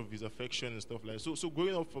much of his affection and stuff like that. So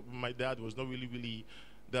growing up, my dad was not really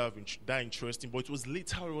that interesting, but it was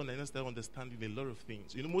later on I started understanding a lot of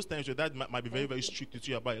things. You know, most times your dad might be very, very strict with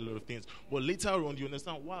you about a lot of things, but later on you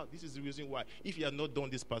understand, wow, this is the reason why. If you had not done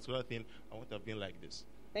this particular thing, I wouldn't have been like this.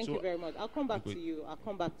 Thank you very much. I'll come back to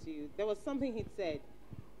you. There was something he said.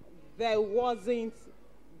 There wasn't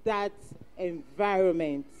that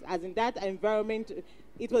environment. As in that environment,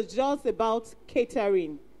 it was just about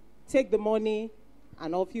catering. Take the money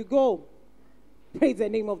and off you go. Praise the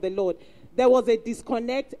name of the Lord. There was a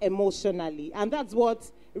disconnect emotionally. And that's what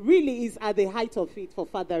really is at the height of it for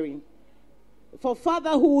fathering. For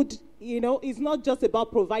fatherhood, it's not just about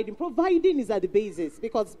providing. Providing is at the basis.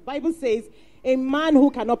 Because Bible says a man who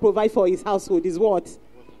cannot provide for his household is what?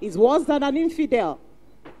 Is worse than an infidel.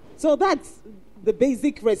 So that's the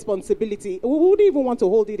basic responsibility. We wouldn't even want to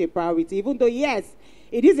hold it a priority. Even though, yes,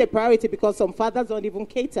 it is a priority because some fathers don't even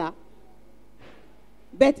cater.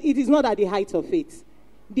 But it is not at the height of it.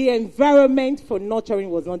 The environment for nurturing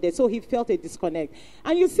was not there. So he felt a disconnect.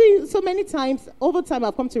 And you see, so many times, over time,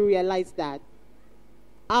 I've come to realize that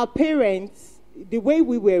our parents, the way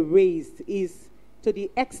we were raised is to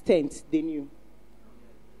the extent they knew.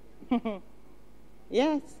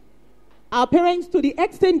 Yes. Our parents, to the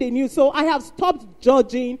extent they knew. So I have stopped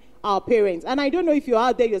judging our parents. And I don't know if you're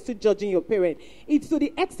out there, you're still judging your parents. It's to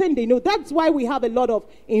the extent they know. That's why we have a lot of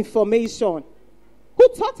information. Who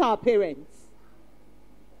taught our parents?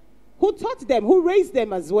 Who taught them? Who raised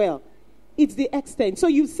them as well? It's the extent. So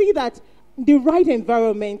you see that the right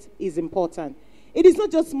environment is important. It is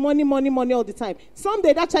not just money, money, money all the time.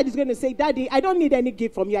 Someday that child is going to say, Daddy, I don't need any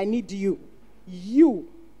gift from you. I need you. You.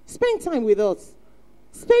 Spend time with us.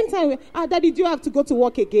 Spend time with... Daddy, do you have to go to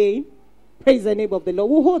work again? Praise the name of the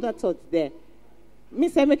Lord. We'll hold that thought there.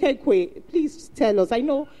 Miss Emeka Ikwe, please tell us. I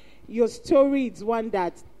know your story is one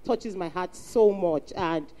that touches my heart so much.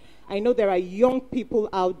 And I know there are young people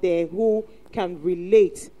out there who can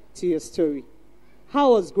relate to your story.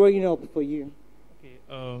 How was growing up for you?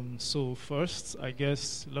 So first, I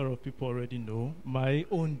guess a lot of people already know, my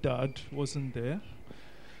own dad wasn't there.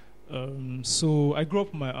 So I grew up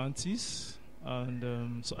with my aunties,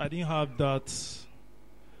 and so I didn't have that,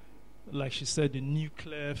 like she said, the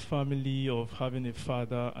nuclear family of having a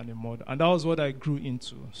father and a mother. And that was what I grew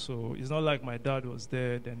into. So it's not like my dad was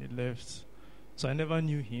there, then he left. So I never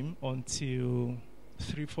knew him until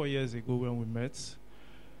 3-4 years ago when we met.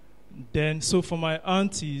 Then, so for my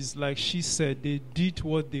aunties, like she said, they did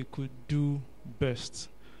what they could do best.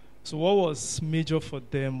 So what was major for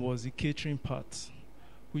them was the catering part,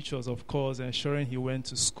 which was, of course, ensuring he went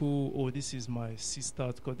to school. Oh, this is my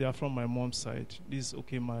sister, because they are from my mom's side. This is,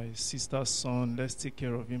 okay, my sister's son, let's take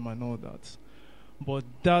care of him and all that. But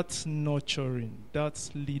that nurturing, that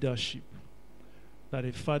leadership that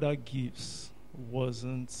a father gives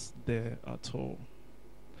wasn't there at all.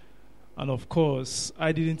 And of course,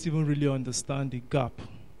 I didn't even really understand the gap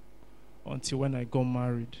until when I got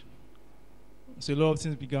married. So a lot of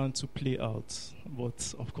things began to play out.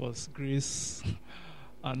 But of course, grace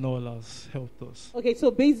and all has helped us. Okay,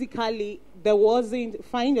 so basically,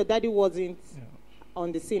 finding your daddy wasn't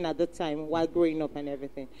on the scene at the time while growing up and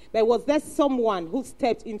everything. But was there someone who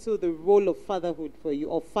stepped into the role of fatherhood for you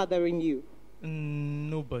or fathering you?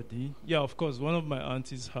 Nobody. Yeah, of course, one of my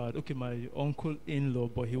aunties had, my uncle-in-law,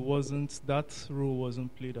 but that role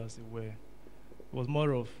wasn't played as it were. It was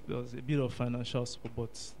there was a bit of financial support,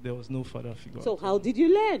 but there was no father figure. So how did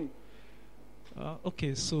you learn?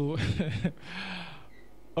 So,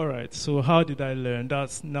 all right, so how did I learn?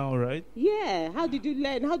 That's now, right? Yeah, how did you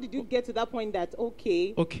learn? How did you get to that point that,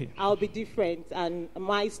 I'll be different and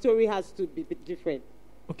my story has to be different?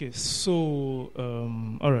 Okay, so,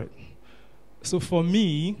 all right. So for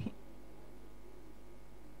me,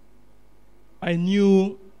 I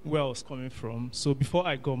knew where I was coming from. So before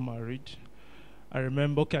I got married, I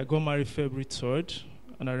remember, I got married February 3rd,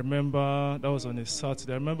 and I remember that was on a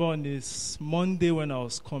Saturday. I remember on this Monday when I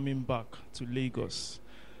was coming back to Lagos.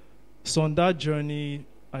 So on that journey,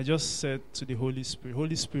 I just said to the Holy Spirit,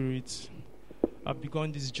 Holy Spirit, I've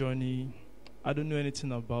begun this journey. I don't know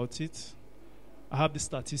anything about it. I have the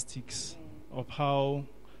statistics of how,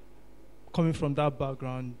 coming from that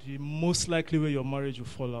background, the most likely way your marriage will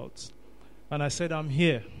fall out. And I said, I'm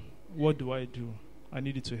here. What do? I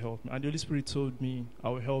need you to help me. And the Holy Spirit told me, I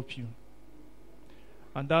will help you.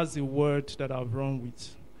 And that's the word that I've run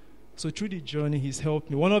with. So through the journey, he's helped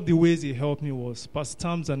me. One of the ways he helped me was Pastor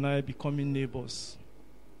Tams and I becoming neighbors.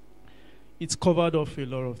 It's covered up a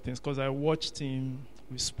lot of things because I watched him.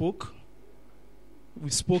 We spoke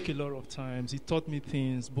a lot of times. He taught me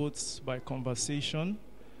things both by conversation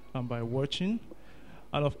and by watching.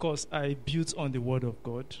 And of course, I built on the word of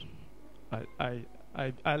God.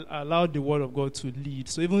 I allowed the word of God to lead.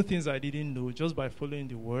 So even things I didn't know, just by following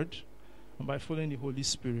the word and by following the Holy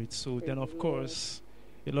Spirit. So then, of course,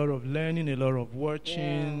 a lot of learning, a lot of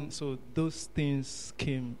watching. Yeah. So those things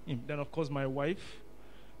came in. Then, of course, my wife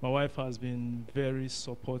has been very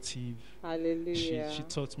supportive. Hallelujah. She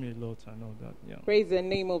taught me a lot and all that. Yeah. Praise the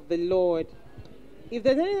name of the Lord. If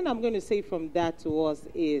there's anything I'm going to say from that to us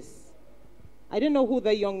is, I don't know who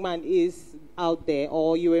the young man is out there,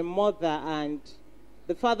 or you're a mother and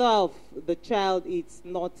the father of the child is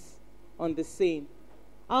not on the scene.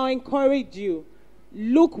 I'll encourage you,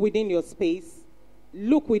 look within your space,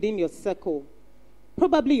 look within your circle,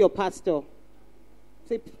 probably your pastor.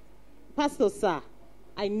 Say, Pastor, sir,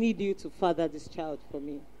 I need you to father this child for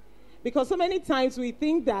me. Because so many times we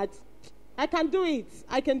think that I can do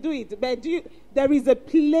it. But there is a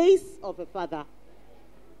place of a father.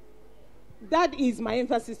 That is my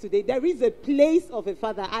emphasis today. There is a place of a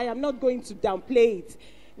father. I am not going to downplay it.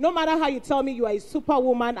 No matter how you tell me you are a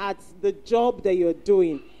superwoman at the job that you're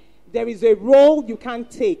doing, there is a role you can't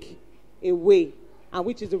take away, and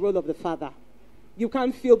which is the role of the father. You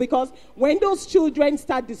can't feel, because when those children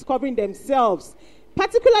start discovering themselves,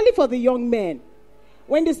 particularly for the young men,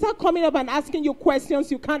 when they start coming up and asking you questions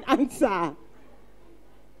you can't answer,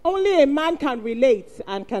 only a man can relate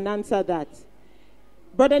and can answer that.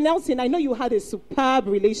 Brother Nelson, I know you had a superb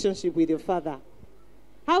relationship with your father.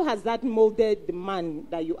 How has that molded the man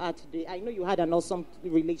that you are today? I know you had an awesome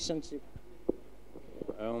relationship.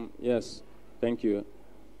 Yes, thank you.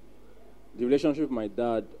 The relationship with my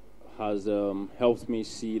dad has helped me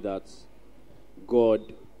see that God,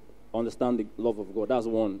 understand the love of God. That's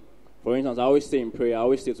one. For instance, I always say in prayer, I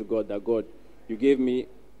always say to God that, God, you gave me,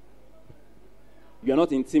 you're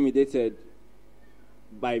not intimidated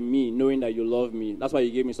by me, knowing that you love me. That's why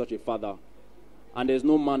you gave me such a father. And there's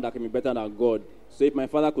no man that can be better than God. So if my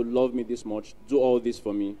father could love me this much, do all this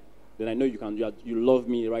for me, then I know you can. You love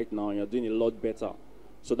me right now, and you're doing a lot better.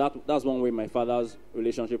 So that's one way my father's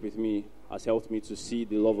relationship with me has helped me to see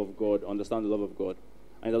the love of God, understand the love of God.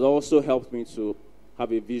 And it has also helped me to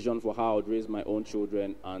have a vision for how I would raise my own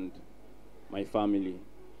children and my family.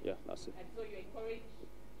 Yeah, that's it. And so are you encouraging?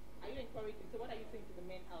 So what are you saying to the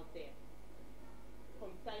men out there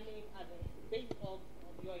concerning and based on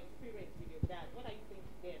your experience with your dad? What are you saying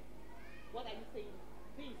to them? What are you saying?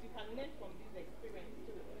 Things you can learn from this experience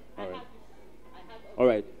too. All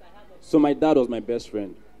right. So my dad was my best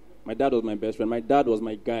friend. My dad was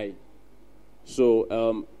my guy.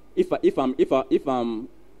 So if I'm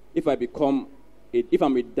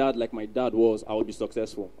a dad like my dad was, I will be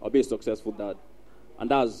successful. I'll be a successful dad. And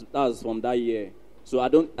that's from that year. So I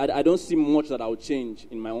don't see much that I will change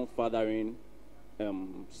in my own fathering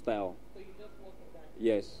style. So you just work in that?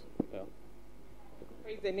 Yes. Yeah.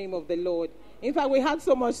 Praise the name of the Lord. In fact, we had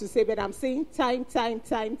so much to say, but I'm saying time.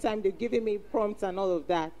 They're giving me prompts and all of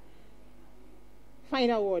that.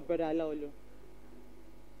 Final word, Brother Alaolu.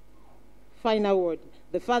 Final word.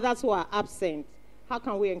 The fathers who are absent, how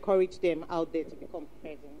can we encourage them out there to become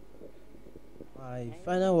present? My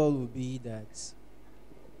final word would be that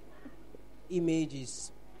image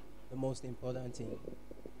is the most important thing.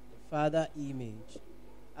 The father image.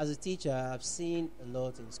 As a teacher, I've seen a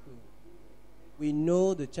lot in school. We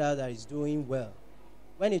know the child that is doing well.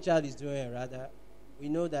 When a child is doing well, rather, we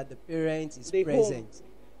know that the parent is present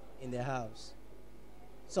in the house.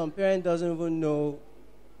 Some parent doesn't even know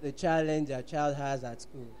the challenge their child has at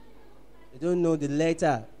school. They don't know the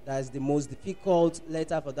letter that is the most difficult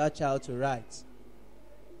letter for that child to write.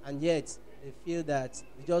 And yet, they feel that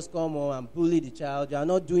they just come home and bully the child. You are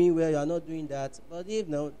not doing well, you are not doing that. But they've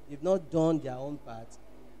not done their own part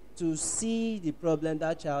to see the problem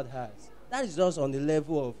that child has. That is just on the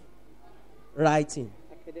level of writing.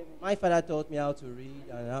 My father taught me how to read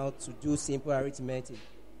and how to do simple arithmetic.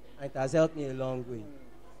 And it has helped me a long way.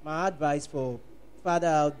 My advice for father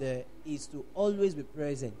out there is to always be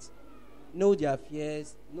present. Know their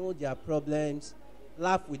fears, know their problems,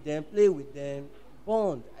 laugh with them, play with them,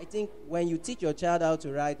 bond. I think when you teach your child how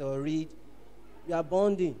to write or read, you are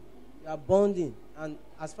bonding. And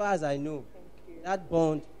as far as I know, that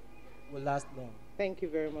bond will last long. Thank you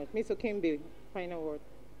very much. Ms. Okembe, final word.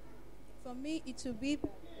 For me, it will be...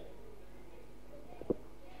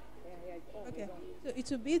 Okay. So it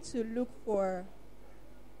will be to look for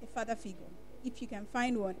a father figure, if you can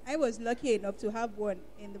find one. I was lucky enough to have one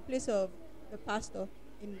in the place of the pastor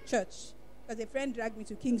in church, because a friend dragged me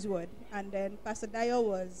to Kingswood, and then Pastor Dio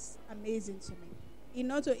was amazing to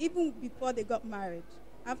me. So even before they got married,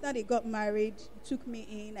 after they got married, he took me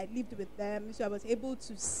in, I lived with them, so I was able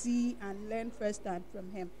to see and learn firsthand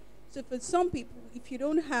from him. So for some people, if you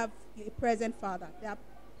don't have a present father, there are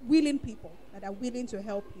willing people that are willing to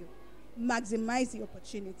help you. Maximize the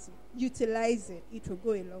opportunity. Utilize it. It will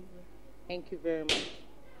go a long way. Thank you very much.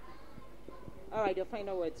 All right, your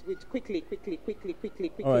final words. Quickly.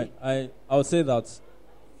 All right, I would say that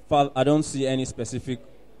I don't see any specific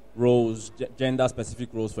roles, gender-specific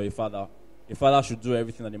roles for a father. A father should do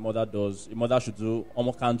everything that a mother does. A mother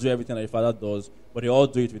can do everything that a father does, but they all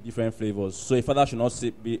do it with different flavors. So a father should not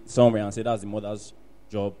be somewhere and say that's the mother's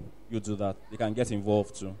job. You do that. They can get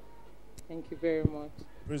involved too. Thank you very much.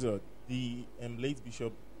 Praise God. The late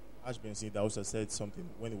Bishop Ashbenson also said something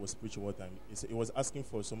when he was preaching one time. He was asking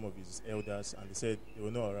for some of his elders, and they said they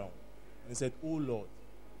were not around. And he said, "Oh Lord,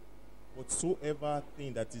 whatsoever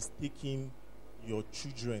thing that is taking your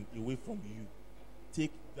children away from you,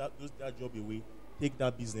 take that job away, take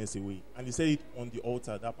that business away." And he said it on the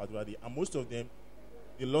altar that particular day. And most of them,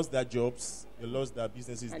 they lost their jobs, they lost their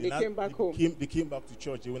businesses. And they came back home. They came back to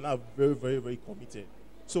church. They were now very, very, very committed.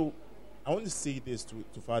 So I want to say this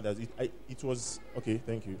to fathers. It was, okay,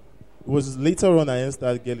 thank you. It was later on I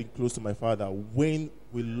started getting close to my father when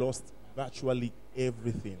we lost virtually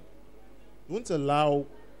everything. Don't allow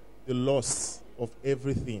the loss of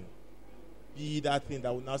everything be that thing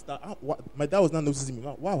that will now start. My dad was not noticing me.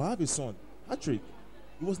 Wow, I have a son, Patrick.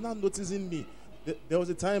 He was not noticing me. There was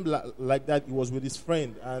a time like that. He was with his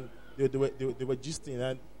friend, and they were gisting.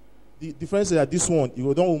 And the friend said that this one,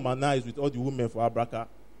 you don't womanize with all the women for Abraka.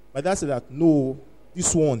 My dad said that no,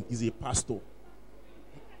 this one is a pastor.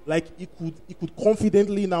 Like he could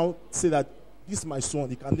confidently now say that this is my son.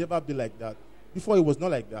 He can never be like that. Before it was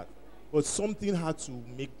not like that, but something had to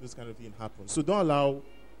make this kind of thing happen. So don't allow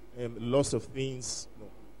loss of things. No,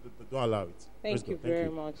 don't allow it. Thank you very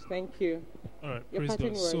much. Thank you. All right, your praise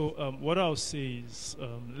God. So what I'll say is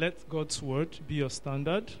let God's word be your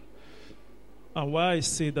standard. And why I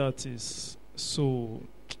say that is, so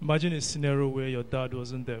imagine a scenario where your dad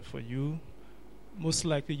wasn't there for you. Most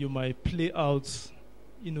likely you might play out,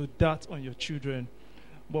 that on your children.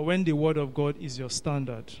 But when the word of God is your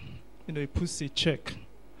standard, it puts a check.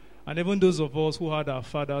 And even those of us who had our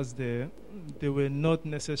fathers there, they were not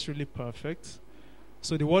necessarily perfect.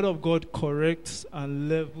 So the word of God corrects and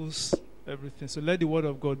levels everything. So let the word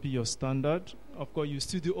of God be your standard. Of course, you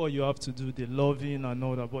still do all you have to do, the loving and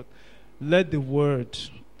all that, but let the word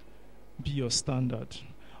be your standard.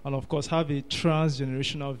 And of course, have a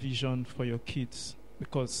transgenerational vision for your kids,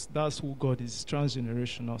 because that's who God is,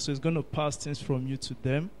 transgenerational. So it's going to pass things from you to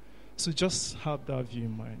them. So just have that view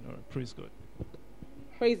in mind. All right, praise God.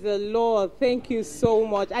 Praise the Lord. Thank you so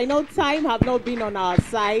much. I know time have not been on our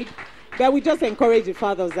side, but we just encourage the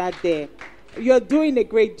fathers out there. You're doing a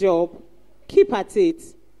great job. Keep at it.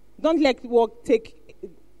 Don't let work take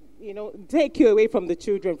you away from the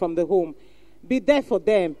children, from the home. Be there for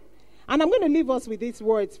them. And I'm going to leave us with these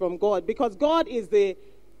words from God, because God is the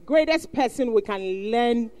greatest person we can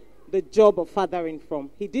learn the job of fathering from.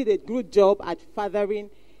 He did a good job at fathering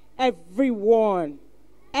everyone,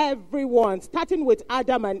 starting with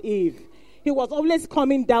Adam and Eve. He was always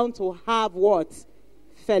coming down to have what?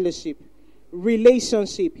 Fellowship,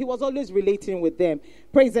 relationship. He was always relating with them.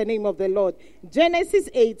 Praise the name of the Lord. Genesis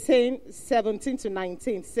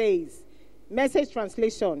 18:17-19 says, Message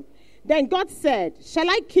translation, "Then God said, shall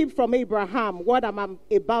I keep from Abraham what I'm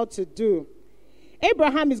about to do?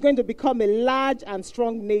 Abraham is going to become a large and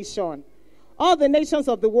strong nation. All the nations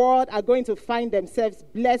of the world are going to find themselves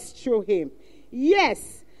blessed through him.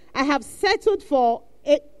 Yes, I have settled for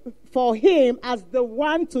him as the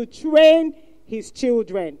one to train his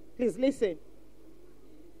children." Please listen.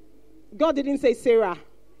 God didn't say Sarah.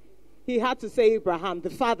 He had to say Abraham, the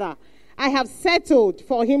father. I have settled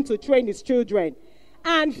for him to train his children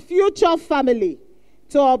and future family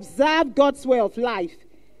to observe God's way of life,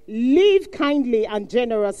 live kindly and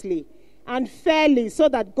generously and fairly, so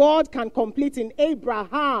that God can complete in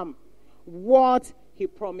Abraham what he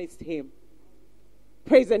promised him.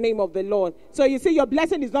 Praise the name of the Lord. So you see, your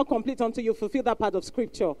blessing is not complete until you fulfill that part of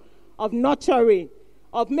scripture, of nurturing,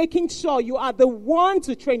 of making sure you are the one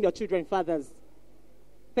to train your children, fathers.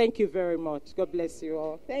 Thank you very much. God bless you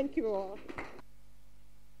all. Thank you all.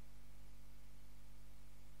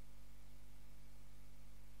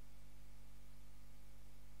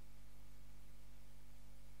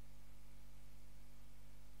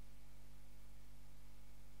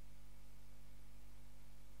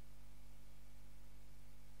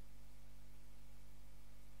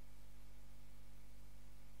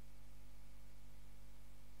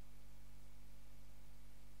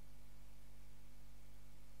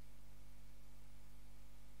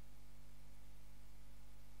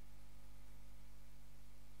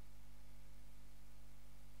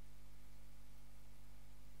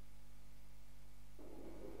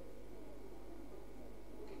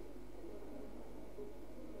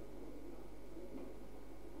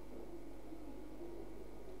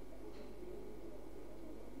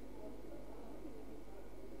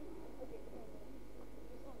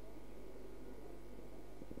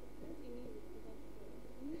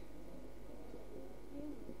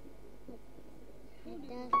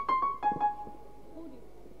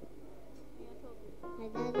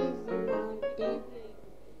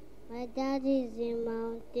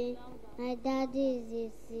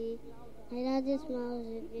 is a sea. My daddy smiles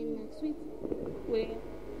again like sweet.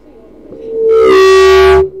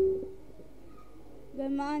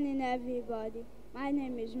 Good morning, everybody. My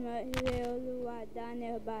name is Marioluwa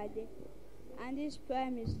Daniel Bade, and this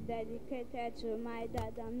poem is dedicated to my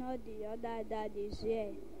dad and all the other daddies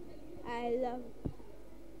here. I love.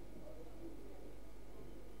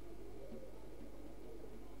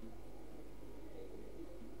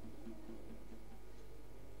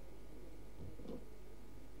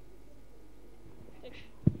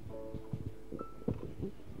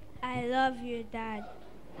 I love you, Dad.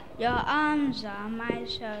 Your arms are my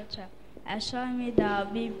shelter. Assure me that I'll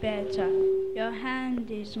be better. Your hand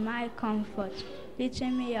is my comfort,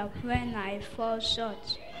 lifting me up when I fall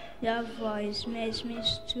short. Your voice makes me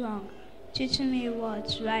strong, teaching me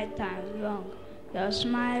what's right and wrong. Your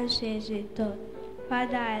smile says it all.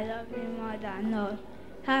 Father, I love you more than all.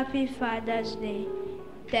 Happy Father's Day.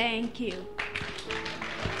 Thank you.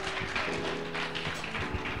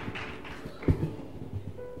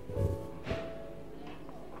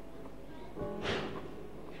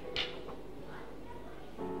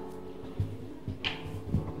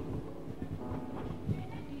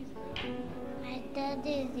 My dad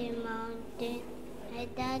is a mountain. My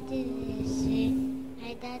dad is a sea.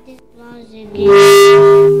 My dad is smiles again.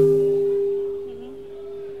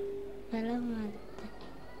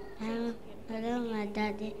 I love my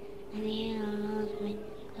daddy, and he loves me.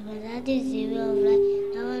 My daddy is the way of life.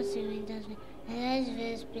 No one surrenders me. My dad is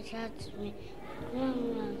very special to me.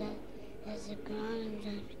 My dad is a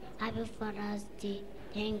grand. Happy Father's Day.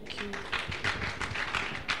 Thank you.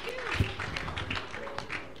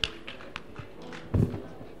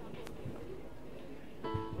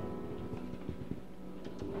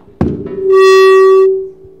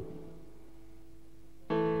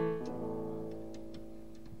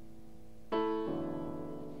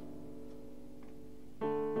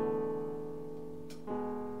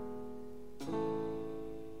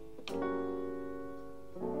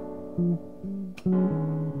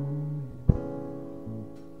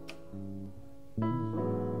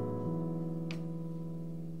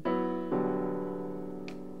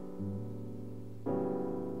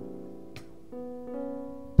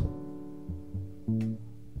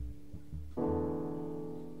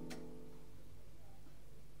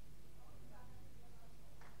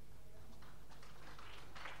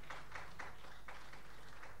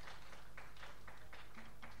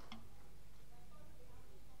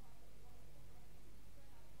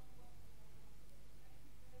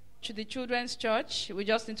 To the Children's Church, we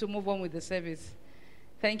just need to move on with the service.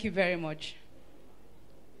 Thank you very much.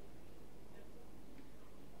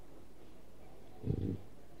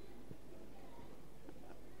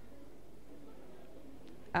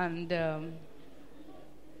 And can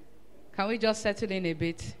we just settle in a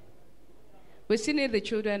bit? We still need the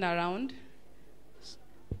children around.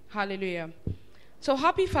 Hallelujah. So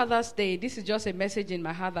happy Father's Day. This is just a message in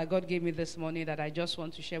my heart that God gave me this morning that I just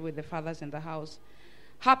want to share with the fathers in the house.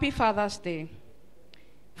 Happy Father's Day.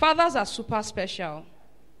 Fathers are super special.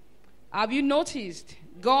 Have you noticed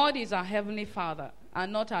God is our heavenly Father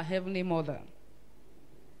and not our heavenly mother?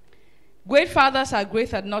 Great fathers are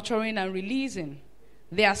great at nurturing and releasing.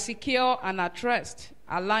 They are secure and at rest,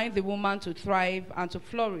 allowing the woman to thrive and to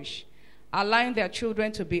flourish, allowing their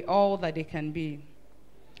children to be all that they can be.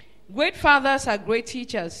 Great fathers are great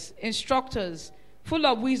teachers, instructors, full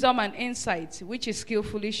of wisdom and insight, which is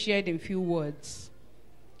skillfully shared in few words.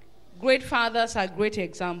 Great fathers are great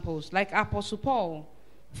examples, like Apostle Paul.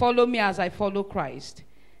 Follow me as I follow Christ.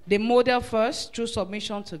 They model first through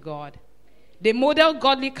submission to God. They model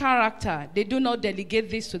godly character. They do not delegate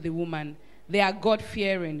this to the woman. They are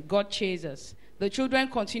God-fearing, God-chasers. The children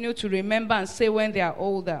continue to remember and say when they are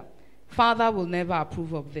older, Father will never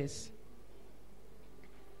approve of this.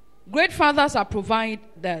 Great fathers are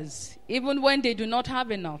providers, even when they do not have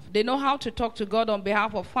enough. They know how to talk to God on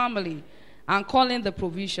behalf of family and call in the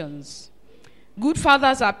provisions. Good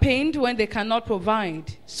fathers are pained when they cannot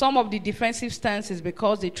provide. Some of the defensive stance is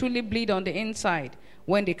because they truly bleed on the inside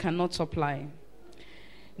when they cannot supply.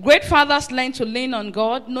 Great fathers learn to lean on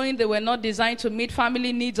God, knowing they were not designed to meet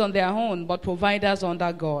family needs on their own, but providers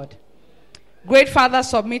under God. Great fathers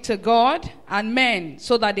submit to God and men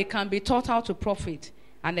so that they can be taught how to profit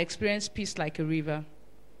and experience peace like a river.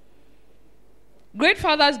 Great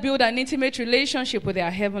fathers build an intimate relationship with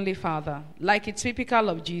their heavenly Father, like it's typical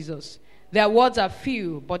of Jesus. Their words are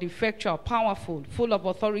few, but effectual, powerful, full of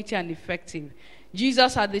authority and effective.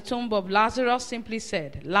 Jesus at the tomb of Lazarus simply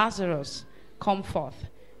said, Lazarus, come forth.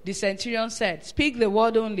 The centurion said, speak the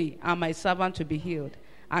word only, and my servant will be healed,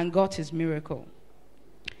 and got his miracle.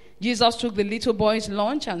 Jesus took the little boy's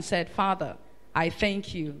lunch and said, Father, I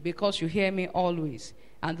thank you because you hear me always,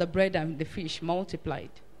 and the bread and the fish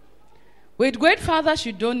multiplied. With great fathers,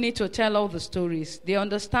 you don't need to tell all the stories. They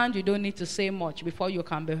understand you don't need to say much before you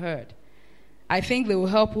can be heard. I think they will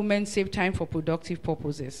help women save time for productive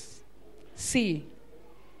purposes. See,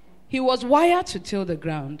 he was wired to till the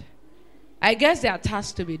ground. I guess there are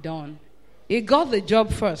tasks to be done. He got the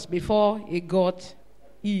job first before he got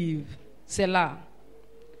Eve, Selah.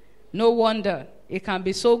 No wonder it can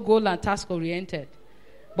be so goal and task-oriented.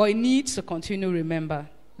 But it needs to continue to remember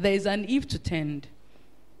there is an Eve to tend.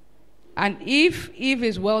 And if Eve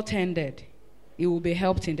is well tended, it will be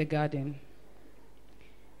helped in the garden.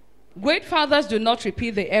 Great fathers do not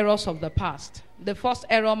repeat the errors of the past. The first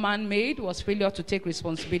error man made was failure to take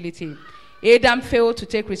responsibility. Adam failed to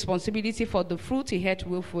take responsibility for the fruit he ate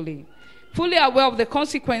willfully, fully aware of the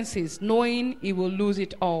consequences, knowing he will lose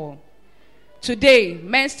it all. Today,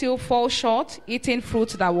 men still fall short, eating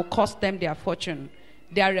fruits that will cost them their fortune,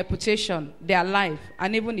 their reputation, their life,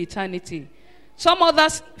 and even eternity. Some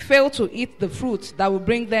others fail to eat the fruits that will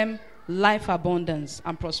bring them life abundance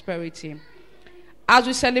and prosperity. As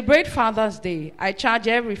we celebrate Father's Day, I charge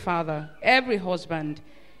every father, every husband,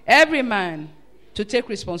 every man to take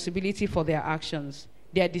responsibility for their actions,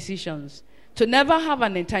 their decisions, to never have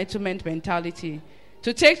an entitlement mentality,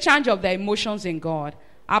 to take charge of their emotions in God.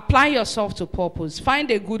 Apply yourself to purpose. Find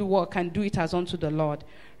a good work and do it as unto the Lord.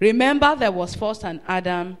 Remember, there was first an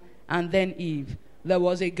Adam and then Eve. There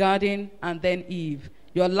was a garden and then Eve.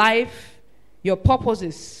 Your life, your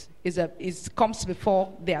purpose comes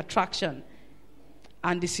before the attraction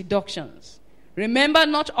and the seductions. Remember,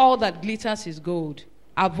 not all that glitters is gold.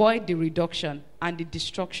 Avoid the reduction and the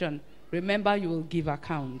destruction. Remember, you will give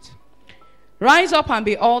account. Rise up and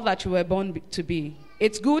be all that you were born to be.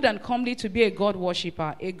 It's good and comely to be a God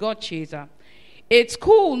worshiper, a God chaser. It's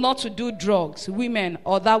cool not to do drugs, women,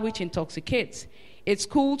 or that which intoxicates. It's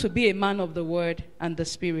cool to be a man of the word and the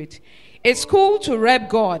spirit. It's cool to rep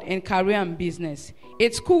God in career and business.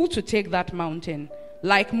 It's cool to take that mountain.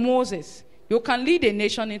 Like Moses, you can lead a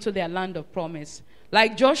nation into their land of promise.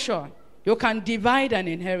 Like Joshua, you can divide an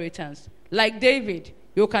inheritance. Like David,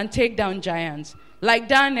 you can take down giants. Like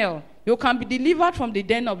Daniel, you can be delivered from the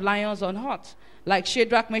den of lions unhurt. Like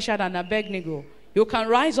Shadrach, Meshach, and Abednego, you can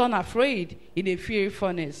rise unafraid in a fiery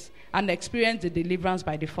furnace and experience the deliverance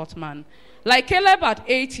by the fourth man. Like Caleb at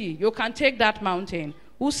 80, you can take that mountain.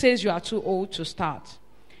 Who says you are too old to start?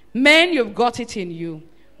 Men, you've got it in you.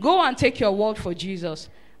 Go and take your word for Jesus.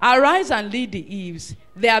 Arise and lead the Eves.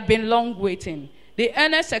 They have been long waiting. The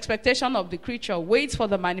earnest expectation of the creature waits for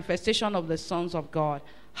the manifestation of the sons of God.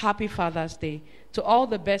 Happy Father's Day. To all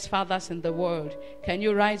the best fathers in the world, can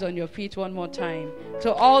you rise on your feet one more time?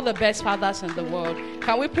 To all the best fathers in the world,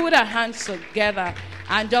 can we put our hands together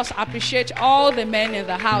and just appreciate all the men in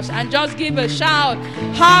the house and just give a shout,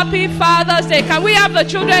 Happy Father's Day. Can we have the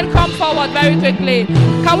children come forward very quickly?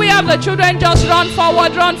 Can we have the children just run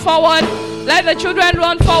forward, run forward? Let the children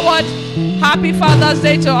run forward. Happy Father's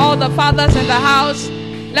Day to all the fathers in the house.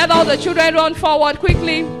 Let all the children run forward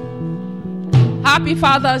quickly. Happy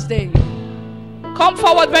Father's Day. Come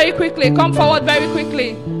forward very quickly. Come forward very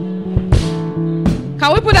quickly.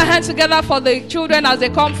 Can we put our hands together for the children as they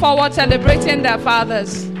come forward celebrating their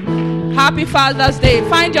fathers? Happy Father's Day.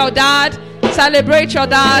 Find your dad. Celebrate your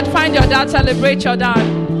dad. Find your dad. Celebrate your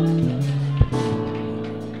dad.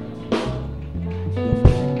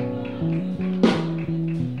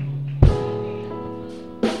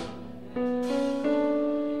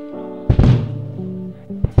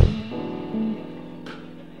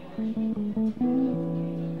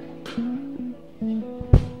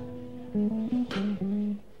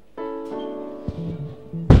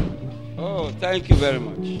 Thank you very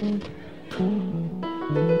much.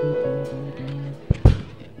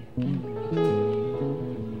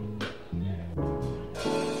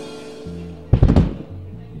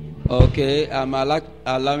 Okay, I'm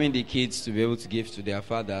allowing the kids to be able to give to their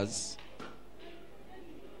fathers.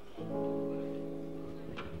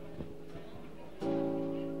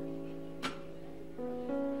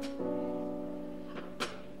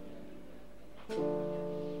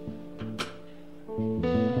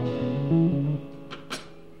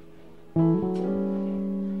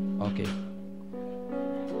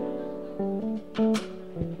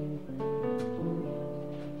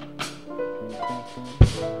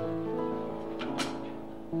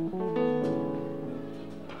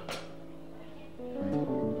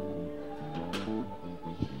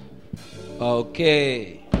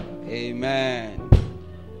 Okay. Amen.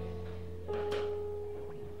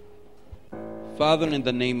 Father, in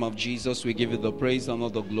the name of Jesus, we give you the praise and all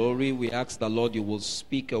the glory. We ask that, Lord, you will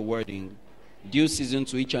speak a word due season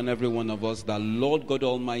to each and every one of us, that Lord God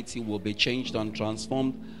Almighty will be changed and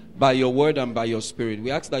transformed by your word and by your spirit.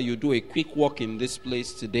 We ask that you do a quick walk in this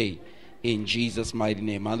place today in Jesus' mighty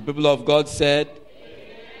name. And the people of God said,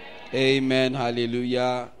 Amen.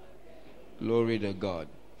 Hallelujah. Glory to God.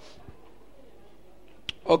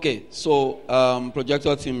 Okay, so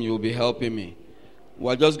projector team, you'll be helping me.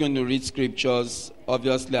 We're just going to read scriptures.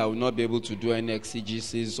 Obviously, I will not be able to do any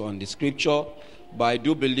exegesis on the scripture, but I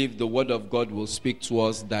do believe the word of God will speak to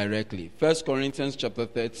us directly. 1 Corinthians chapter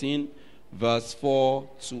 13, verse 4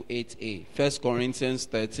 to 8a. 1 Corinthians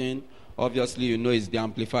 13, obviously you know it's the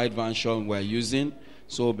Amplified version we're using.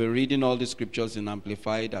 So we'll be reading all the scriptures in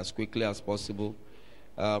Amplified as quickly as possible.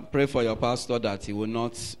 Pray for your pastor that he will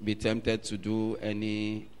not be tempted to do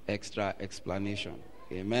any extra explanation.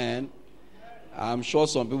 Amen. I'm sure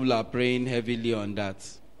some people are praying heavily on that.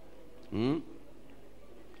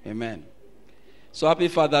 Amen. So happy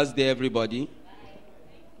Father's Day, everybody.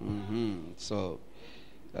 So,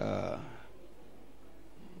 it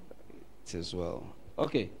is well.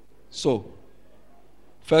 Okay. So,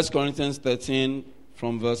 1 Corinthians 13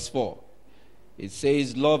 from verse 4. It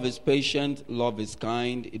says, love is patient, love is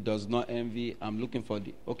kind, it does not envy. I'm looking for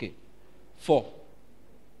the... Okay. 4.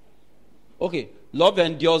 Okay. Love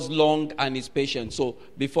endures long and is patient. So,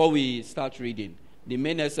 before we start reading, the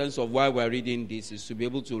main essence of why we're reading this is to be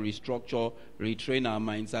able to restructure, retrain our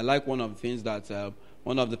minds. I like one of the things that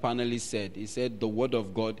one of the panelists said. He said, the word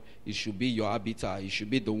of God, it should be your habitat. It should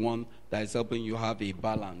be the one that is helping you have a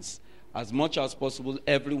balance. As much as possible,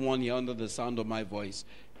 everyone here under the sound of my voice,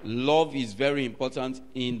 love is very important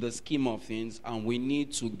in the scheme of things, and we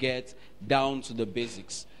need to get down to the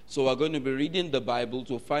basics. So we're going to be reading the Bible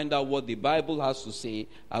to find out what the Bible has to say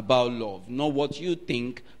about love. Not what you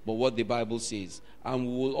think, but what the Bible says. And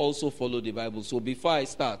we will also follow the Bible. So before I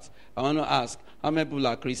start, I want to ask, how many people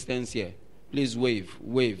are Christians here? Please wave.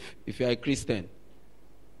 Wave. If you are a Christian.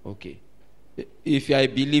 Okay. If you are a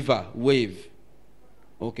believer, wave.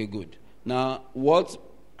 Okay, good. Now, what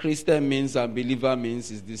Christian means and believer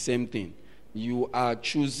means is the same thing. You are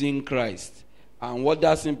choosing Christ. And what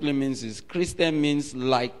that simply means is Christian means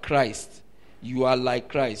like Christ. You are like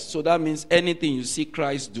Christ. So that means anything you see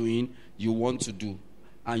Christ doing, you want to do.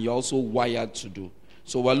 And you're also wired to do.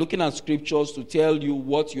 So we're looking at scriptures to tell you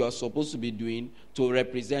what you are supposed to be doing to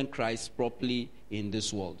represent Christ properly in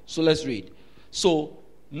this world. So let's read. So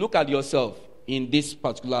look at yourself in this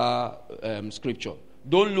particular scripture.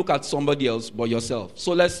 Don't look at somebody else but yourself.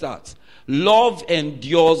 So let's start. Love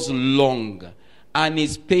endures long and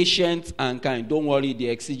is patient and kind. Don't worry, the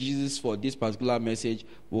exegesis for this particular message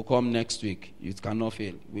will come next week. It cannot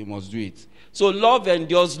fail. We must do it. So love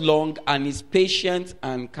endures long and is patient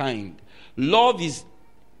and kind. Love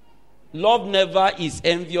never is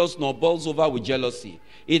envious nor boils over with jealousy.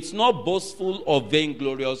 It's not boastful or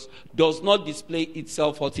vainglorious, does not display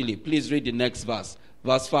itself haughtily. Please read the next verse.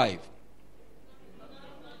 Verse 5.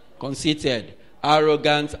 Conceited,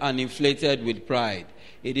 arrogant, and inflated with pride.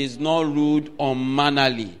 It is not rude,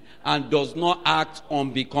 unmannerly, and does not act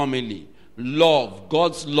unbecomingly. Love,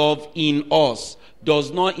 God's love in us,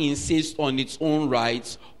 does not insist on its own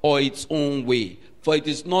rights or its own way. For it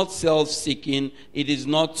is not self-seeking, it is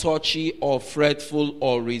not touchy or fretful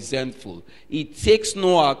or resentful. It takes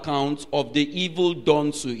no account of the evil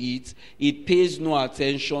done to it. It pays no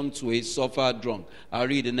attention to a suffered wrong. I'll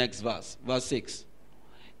read the next verse. Verse 6.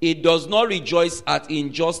 It does not rejoice at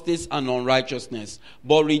injustice and unrighteousness,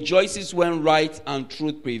 but rejoices when right and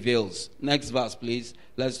truth prevails. Next verse, please.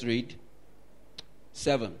 Let's read.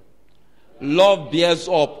 7. Love bears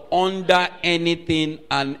up under anything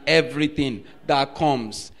and everything that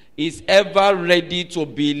comes. Is ever ready to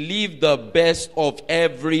believe the best of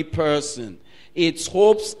every person. Its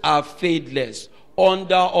hopes are faithless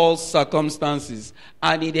under all circumstances,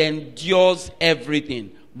 and it endures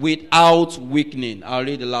everything without weakening. I'll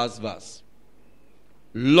read the last verse.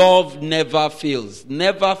 Love never fails,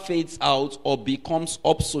 never fades out or becomes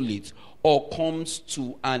obsolete or comes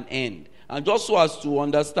to an end. And just so as to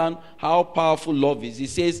understand how powerful love is, he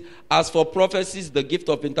says, as for prophecies, the gift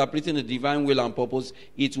of interpreting the divine will and purpose,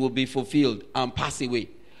 it will be fulfilled and pass away.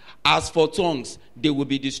 As for tongues, they will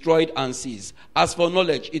be destroyed and cease. As for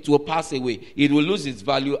knowledge, it will pass away. It will lose its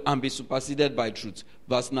value and be superseded by truth.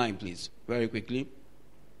 Verse 9, please, very quickly.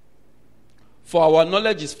 For our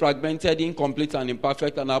knowledge is fragmented, incomplete, and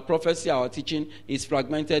imperfect, and our prophecy, our teaching, is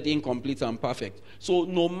fragmented, incomplete, and perfect. So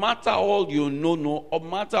no matter all you know, no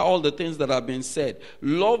matter all the things that have been said,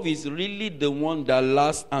 love is really the one that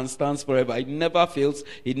lasts and stands forever. It never fails.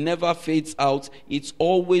 It never fades out. It's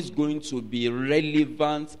always going to be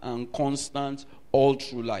relevant and constant all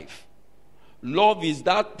through life. Love is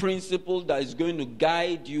that principle that is going to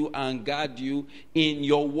guide you and guard you in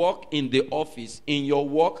your work in the office, in your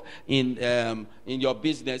work in your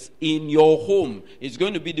business, in your home. It's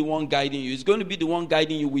going to be the one guiding you. It's going to be the one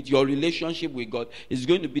guiding you with your relationship with God. It's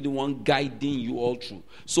going to be the one guiding you all through.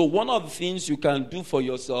 So one of the things you can do for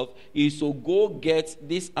yourself is to go get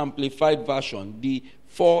this amplified version, the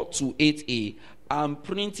 4 to 8a, and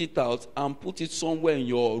print it out and put it somewhere in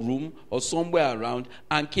your room or somewhere around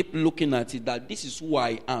and keep looking at it, that this is who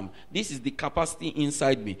I am. This is the capacity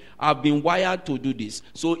inside me. I've been wired to do this.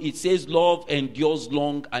 So it says love endures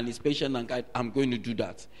long and is patient and kind. I'm going to do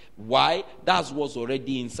that. Why? That's what's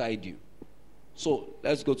already inside you. So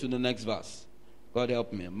let's go to the next verse. God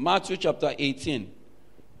help me. Matthew chapter 18.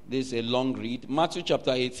 This is a long read. Matthew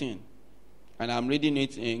chapter 18. And I'm reading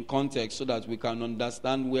it in context so that we can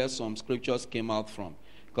understand where some scriptures came out from.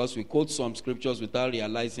 Because we quote some scriptures without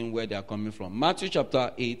realizing where they are coming from. Matthew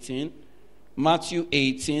chapter 18. Matthew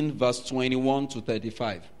 18 verse 21 to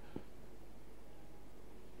 35.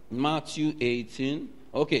 Matthew 18.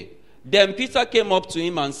 Okay. Then Peter came up to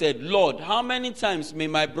him and said, Lord, how many times may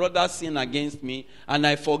my brother sin against me and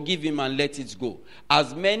I forgive him and let it go?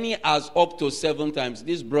 As many as up to 7 times.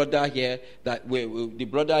 This brother here, the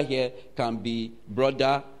brother here can be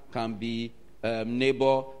brother, can be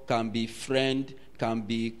neighbor, can be friend, can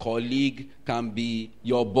be colleague, can be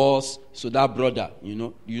your boss. So that brother, you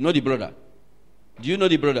know the brother. Do you know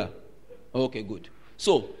the brother? Okay, good.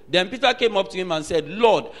 So then Peter came up to him and said,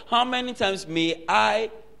 Lord, how many times may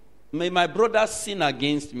my brother sin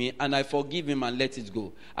against me and I forgive him and let it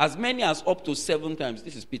go? As many as up to 7 times.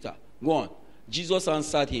 This is Peter. Go on. Jesus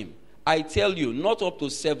answered him, I tell you, not up to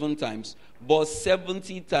 7 times, but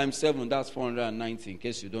 70 times 7. That's 490, in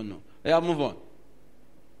case you don't know. Yeah, move on.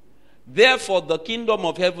 Therefore, the kingdom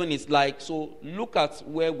of heaven is like, so look at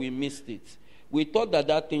where we missed it. We thought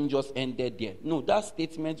that thing just ended there. No, that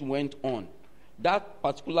statement went on. That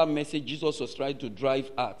particular message Jesus was trying to drive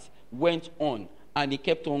at went on. And he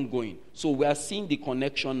kept on going. So we are seeing the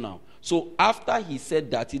connection now. So after he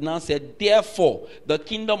said that, he now said, therefore, the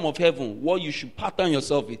kingdom of heaven, what you should pattern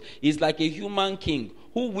yourself with, is like a human king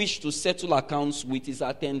who wished to settle accounts with his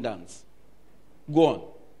attendants. Go on.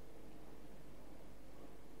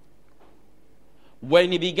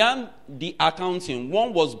 When he began the accounting,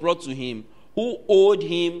 one was brought to him who owed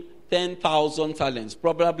him 10,000 talents,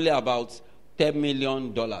 probably about $10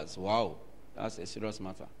 million. Wow, that's a serious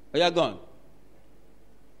matter. Oh, yeah, go on.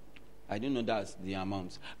 I didn't know that's the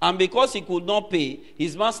amount. And because he could not pay,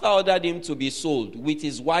 his master ordered him to be sold with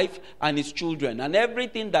his wife and his children and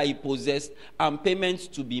everything that he possessed, and payments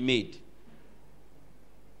to be made.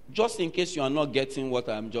 Just in case you are not getting what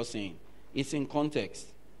I'm just saying, it's in context,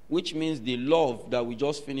 which means the love that we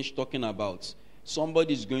just finished talking about,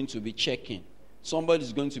 somebody is going to be checking, somebody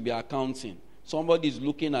is going to be accounting, somebody is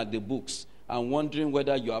looking at the books and wondering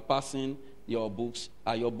whether you are passing your books,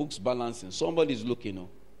 are your books balancing? Somebody is looking.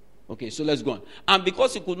 Okay, so let's go on. And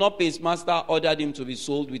because he could not pay, his master ordered him to be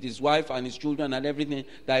sold with his wife and his children and everything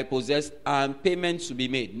that he possessed, and payments to be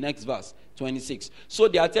made. Next verse, 26. So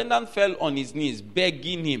the attendant fell on his knees,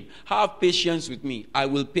 begging him, have patience with me, I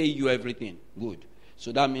will pay you everything. Good.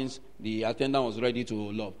 So that means the attendant was ready to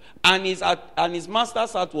love. And his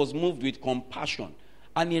master's heart was moved with compassion,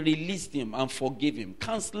 and he released him and forgave him,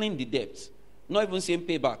 cancelling the debts. Not even saying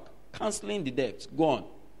pay back, cancelling the debts. Go on.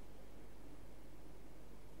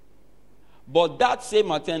 But that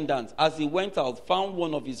same attendant, as he went out, found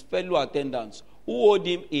one of his fellow attendants who owed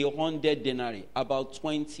him 100 denarii, about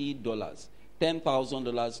 $20. $10,000,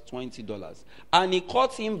 $20. And he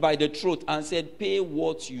caught him by the throat and said, pay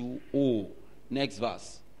what you owe. Next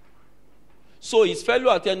verse. So his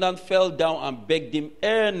fellow attendant fell down and begged him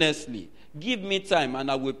earnestly, give me time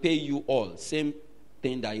and I will pay you all. Same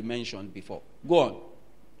thing that he mentioned before. Go on.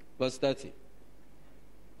 Verse 30.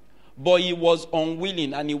 But he was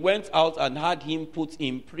unwilling, and he went out and had him put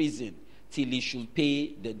in prison till he should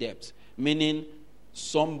pay the debt. Meaning,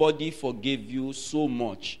 somebody forgave you so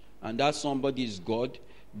much, and that somebody is God,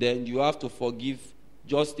 then you have to forgive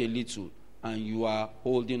just a little, and you are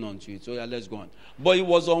holding on to it. So yeah, let's go on. But he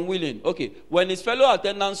was unwilling. Okay, when his fellow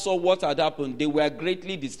attendants saw what had happened, they were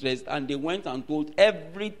greatly distressed, and they went and told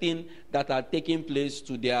everything that had taken place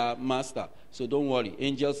to their master. So don't worry,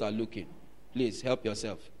 angels are looking. Please help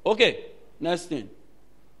yourself. Okay, next thing.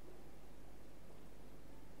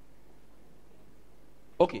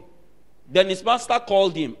 Okay. Then his master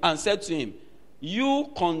called him and said to him,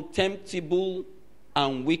 you contemptible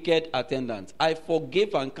and wicked attendant, I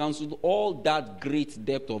forgave and cancelled all that great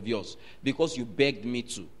debt of yours because you begged me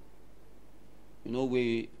to.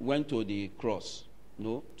 We went to the cross,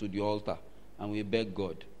 to the altar, and we begged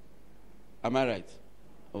God. Am I right?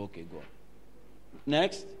 Okay, go on.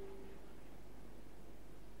 Next.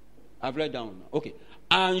 I've read down. Okay.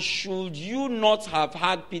 And should you not have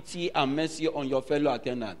had pity and mercy on your fellow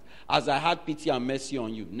attendant, as I had pity and mercy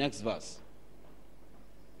on you? Next verse.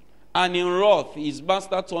 And in wrath, his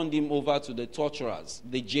master turned him over to the torturers,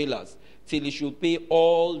 the jailers, till he should pay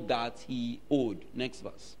all that he owed. Next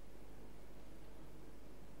verse.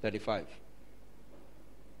 35.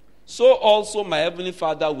 So also my heavenly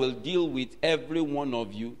Father will deal with every one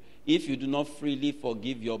of you if you do not freely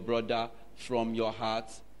forgive your brother from your heart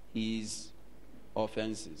his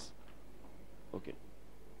offenses. Okay.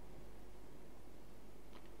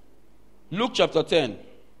 Luke chapter 10.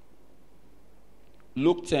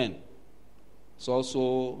 Luke 10. It's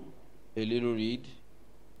also a little read.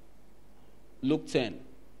 Luke 10,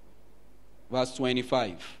 verse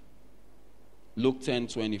 25. Luke 10,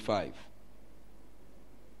 25.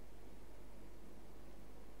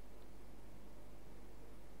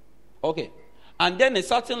 Okay. And then a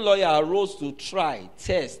certain lawyer arose to try,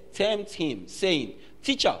 test, tempt him, saying,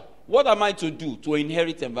 Teacher, what am I to do to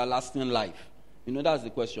inherit everlasting life? You know, that's the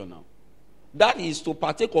question now. That is to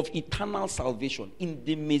partake of eternal salvation in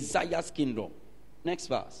the Messiah's kingdom. Next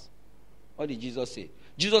verse. What did Jesus say?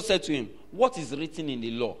 Jesus said to him, what is written in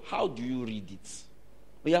the law? How do you read it?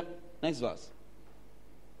 Oh yeah, next verse.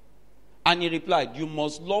 And he replied, you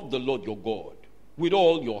must love the Lord your God with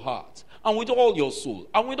all your heart, and with all your soul,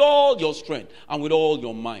 and with all your strength, and with all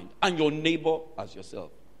your mind, and your neighbor as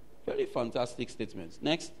yourself. Very fantastic statements.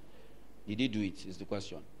 Next. Did he do it? Is the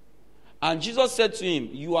question. And Jesus said to him,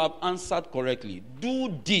 you have answered correctly.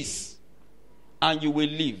 Do this, and you will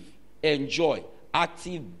live, enjoy,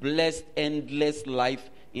 active, blessed, endless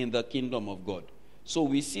life in the kingdom of God. So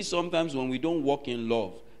we see sometimes when we don't walk in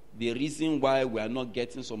love, the reason why we are not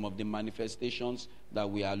getting some of the manifestations that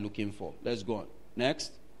we are looking for. Let's go on.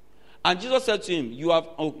 Next. And Jesus said to him, you have...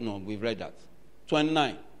 Oh, no, we've read that.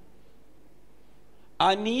 29.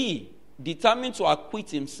 And he, determined to acquit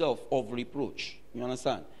himself of reproach, you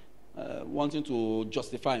understand? Wanting to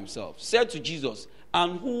justify himself, said to Jesus,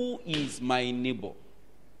 and who is my neighbor?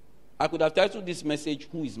 I could have titled this message,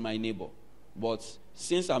 who is my neighbor? But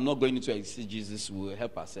since I'm not going into exegesis, we'll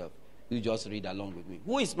help ourselves. You just read along with me.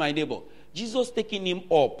 Who is my neighbor? Jesus taking him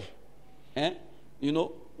up. You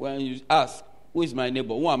know, when you ask, who is my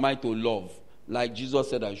neighbor? Who am I to love? Like Jesus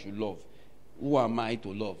said I should love. Who am I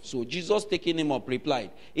to love? So Jesus taking him up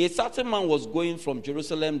replied, a certain man was going from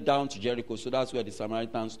Jerusalem down to Jericho. So that's where the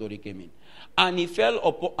Samaritan story came in. And he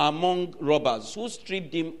fell among robbers who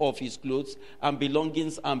stripped him of his clothes and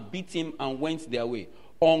belongings and beat him and went their way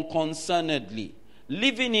unconcernedly,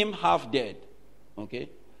 leaving him half dead. Okay?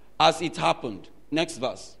 As it happened. Next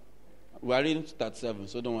verse. We are reading 37,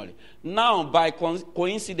 so don't worry. Now, by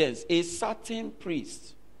coincidence, a certain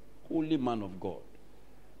priest, holy man of God,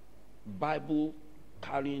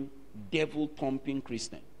 Bible-carrying, devil-thumping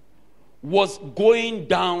Christian, was going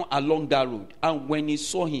down along that road. And when he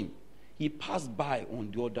saw him, he passed by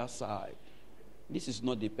on the other side. This is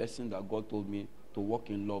not the person that God told me to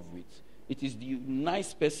walk in love with. It is the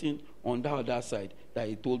nice person on the other side that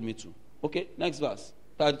he told me to. Okay, next verse.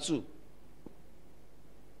 32.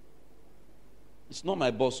 It's not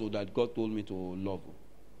my boss that God told me to love.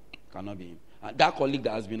 Cannot be him. And that colleague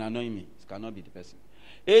that has been annoying me, it cannot be the person.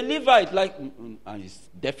 A Levite, and it's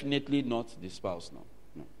definitely not the spouse now.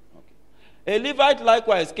 No. Okay. A Levite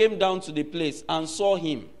likewise came down to the place and saw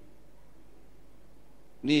him.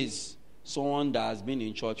 This is someone that has been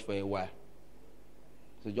in church for a while.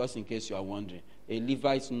 So just in case you are wondering, a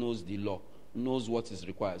Levite knows the law, knows what is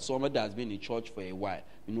required. Someone that has been in church for a while,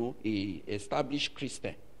 a established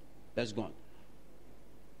Christian. Let's go on.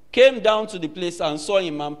 Came down to the place and saw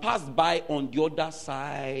him and passed by on the other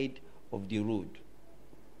side of the road.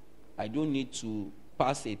 I don't need to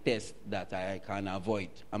pass a test that I can avoid.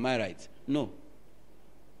 Am I right? No.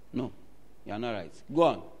 No. You are not right. Go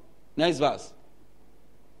on. Next verse.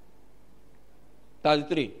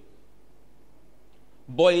 33.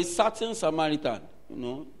 But a certain Samaritan,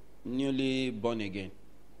 newly born again,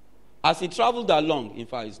 as he traveled along, in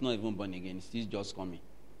fact, he's not even born again, he's just coming.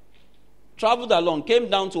 Traveled along, came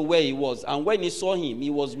down to where he was, and when he saw him, he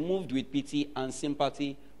was moved with pity and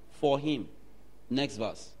sympathy for him. Next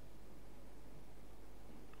verse.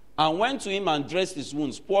 And went to him and dressed his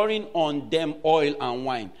wounds, pouring on them oil and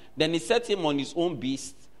wine. Then he set him on his own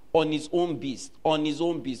beast,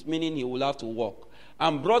 meaning he will have to walk,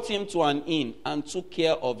 and brought him to an inn and took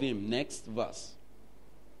care of him. Next verse.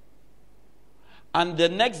 And the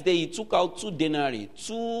next day he took out 2 denarii,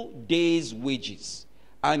 2 days' wages,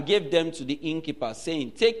 and gave them to the innkeeper,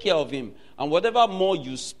 saying, take care of him, and whatever more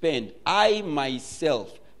you spend, I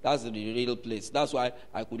myself That's the real place. That's why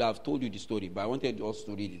I could have told you the story, but I wanted us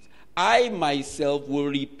to read it. I myself will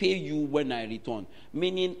repay you when I return.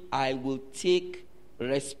 Meaning, I will take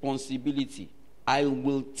responsibility. I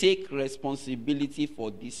will take responsibility for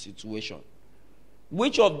this situation.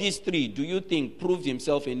 Which of these three do you think proved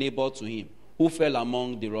himself a neighbor to him who fell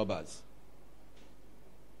among the robbers?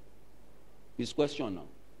 His question now.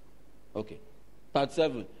 Okay.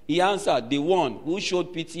 37. He answered, the one who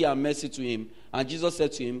showed pity and mercy to him. And Jesus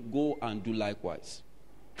said to him, go and do likewise.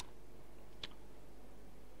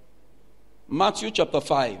 Matthew chapter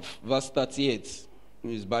 5, verse 38.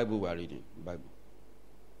 This Bible we are reading. Bible.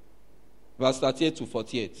 Verse 38 to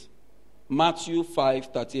 48. Matthew 5,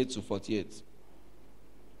 38 to 48.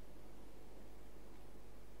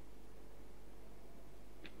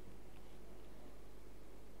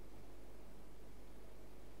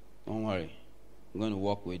 Don't worry. I'm going to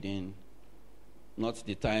walk within not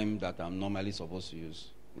the time that I'm normally supposed to use,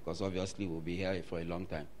 because obviously we'll be here for a long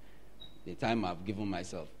time. The time I've given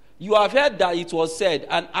myself. You have heard that it was said,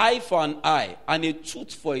 an eye for an eye and a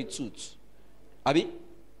tooth for a tooth. Abi?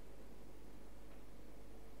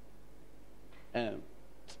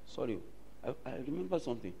 Sorry, I remember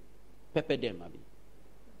something. Pepper them, Abi.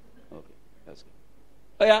 Okay, that's good.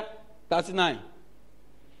 Oh yeah, 39.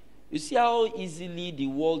 You see how easily the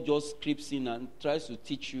world just creeps in and tries to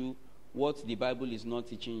teach you what the Bible is not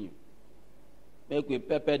teaching you. Make we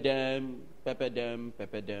pepper them, pepper them,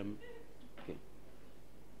 pepper them. Okay.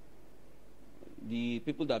 The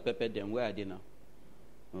people that peppered them, where are they now?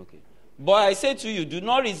 Okay. But I say to you, do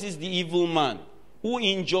not resist the evil man who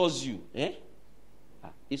injures you.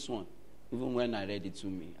 This one. Even when I read it to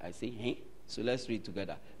me, I say, So let's read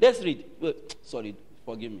together. Let's read. Sorry,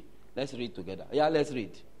 forgive me. Let's read together. Yeah, let's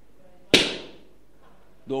read.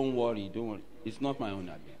 Don't worry. It's not my own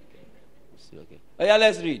idea. Okay. Oh yeah,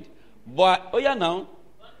 let's read. But now,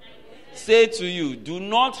 say to you, do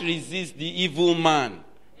not resist the evil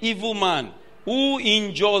man who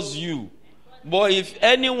injures you. But if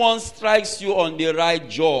anyone strikes you on the right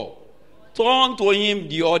jaw, turn to him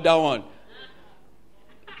the other one.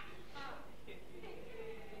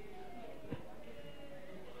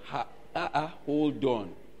 Hold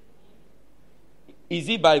on. Is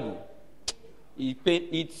it Bible?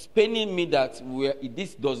 It's paining me that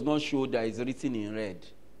this does not show that it's written in red.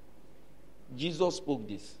 Jesus spoke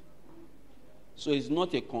this. So it's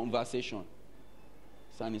not a conversation.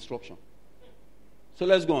 It's an instruction. So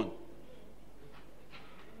let's go on.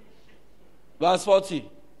 Verse 40.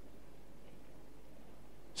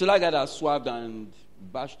 So that guy that swabbed and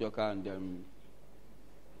bashed your car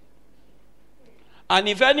and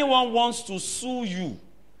if anyone wants to sue you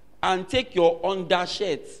and take your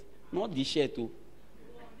undershirt, not the shirt too,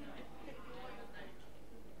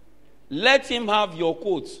 let him have your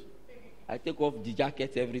coat. I take off the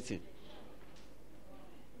jacket, everything.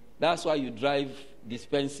 That's why you drive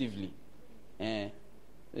dispensively. Carry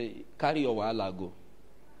your wahala go.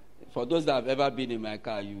 For those that have ever been in my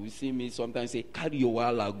car, you will see me sometimes say, carry your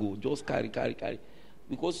wahala go. Just carry.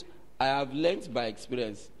 Because I have learned by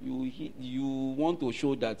experience. You want to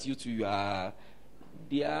show that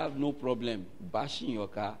they have no problem bashing your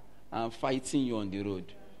car and fighting you on the road.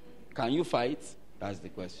 Can you fight? That's the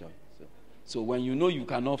question. So when you know you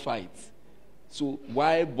cannot fight, so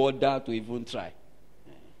why bother to even try?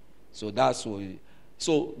 So that's what.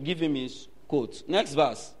 So give him his coat. Next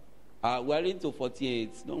verse. We're into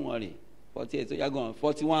 48. Don't worry. 48. So you're going.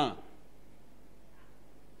 41.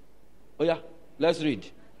 Oh yeah. Let's read.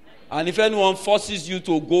 And if anyone forces you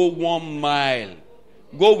to go 1 mile,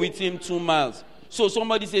 go with him 2 miles. So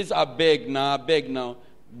somebody says, I beg now.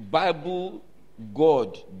 Bible,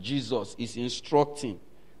 God, Jesus is instructing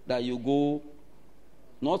that you go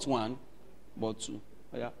not 1, but 2.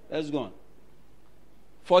 Oh yeah, let's go on.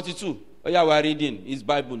 42. Oh yeah, we're reading. It's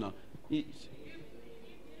Bible now.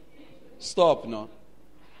 Stop now.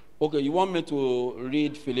 Okay, you want me to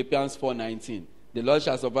read Philippians 4:19? The Lord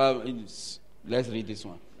shall survive. Let's read this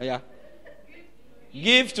one. Oh yeah.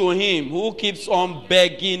 Give to him who keeps on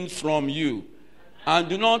begging from you. And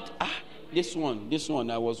do not, this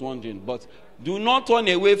one I was wondering, but do not turn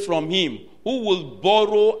away from him who will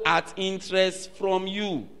borrow at interest from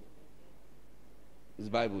you. It's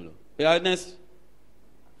Bible. Next,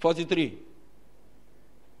 43.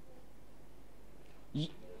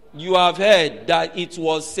 You have heard that it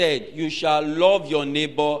was said, you shall love your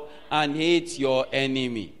neighbor and hate your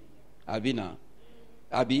enemy.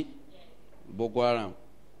 Abi? Boko Haram.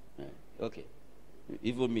 Okay.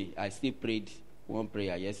 Even me, I still prayed one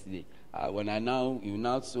prayer yesterday. You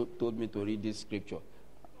now told me to read this scripture.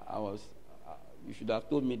 You should have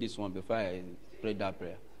told me this one before I prayed that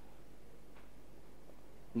prayer.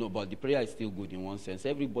 No, but the prayer is still good in one sense.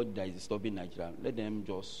 Everybody that is disturbing Nigeria, let them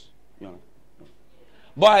just,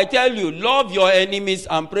 But I tell you, love your enemies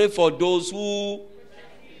and pray for those who...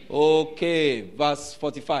 Okay, verse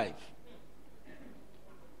 45.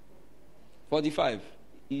 45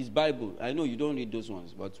 is Bible. I know you don't read those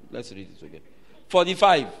ones, but let's read it again.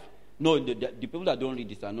 45. No, the people that don't read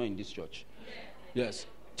this are not in this church. Yes.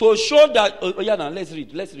 To show that... now, let's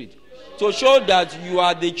read. To show that you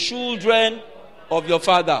are the children of your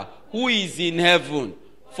Father who is in heaven.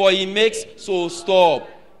 For he makes... So stop.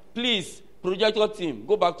 Please, projector team,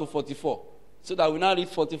 go back to 44. So that we now read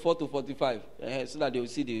 44 to 45. So that they will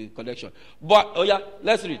see the connection. But,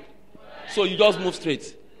 let's read. So you just move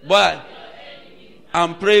straight. But,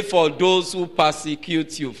 and pray for those who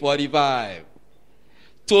persecute you. 45.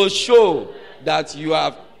 To show that you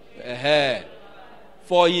have...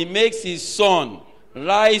 For he makes his sun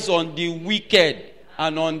rise on the wicked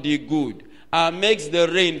and on the good, and makes the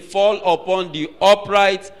rain fall upon the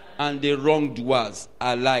upright and the wrongdoers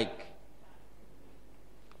alike.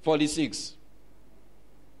 46.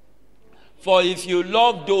 For if you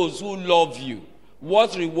love those who love you,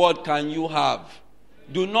 what reward can you have?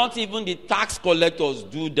 Do not even the tax collectors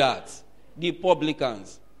do that? The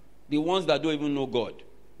publicans, the ones that don't even know God.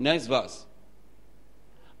 Next verse.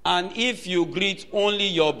 And if you greet only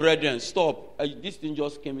your brethren, stop. This thing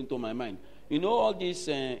just came into my mind. You know all these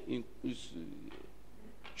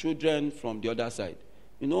children from the other side.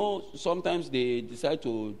 You know, sometimes they decide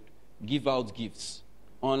to give out gifts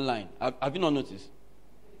online. Have you not noticed?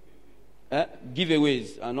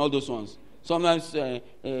 Giveaways and all those ones. Sometimes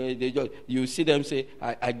you see them say,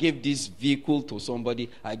 I gave this vehicle to somebody.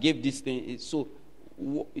 I gave this thing. So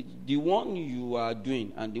the one you are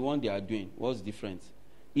doing and the one they are doing, what's different?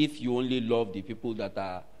 If you only love the people that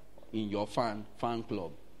are in your fan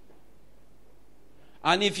club.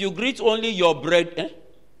 And if you greet only your brethren,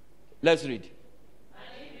 let's read. And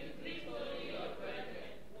if you greet only your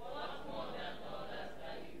brethren, what more than others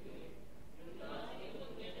are you doing? Do not even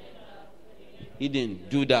get them. He didn't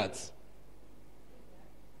do that.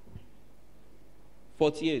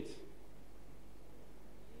 48.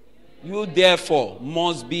 You therefore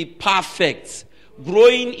must be perfect,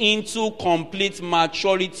 growing into complete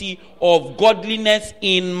maturity of godliness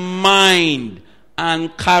in mind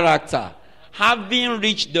and character, having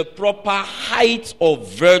reached the proper height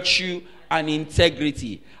of virtue and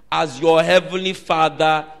integrity, as your heavenly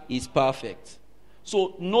Father is perfect.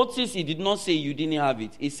 So notice he did not say you didn't have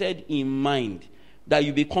it. He said in mind, that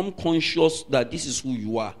you become conscious that this is who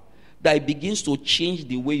you are. That it begins to change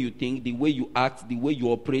the way you think, the way you act, the way you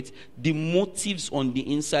operate. The motives on the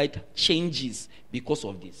inside changes because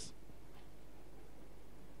of this.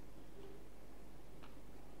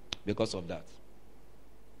 Because of that.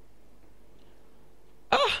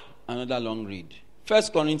 Another long read. 1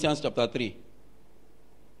 Corinthians chapter 3. You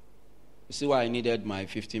see why I needed my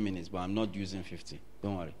 15 minutes, but I'm not using 50.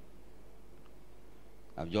 Don't worry.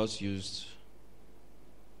 I've just used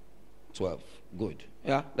 12. Good.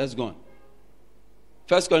 Yeah, let's go on.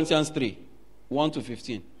 1 Corinthians 3, 1 to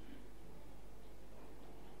 15.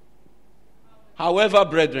 However,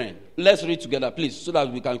 brethren, let's read together, please, so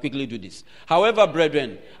that we can quickly do this. However,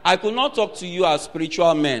 brethren, I could not talk to you as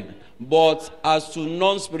spiritual men, but as to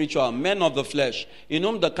non-spiritual men of the flesh, in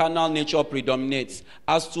whom the carnal nature predominates,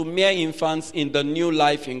 as to mere infants in the new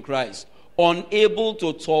life in Christ, unable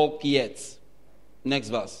to talk yet. Next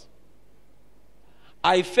verse.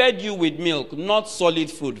 I fed you with milk, not solid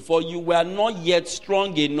food, for you were not yet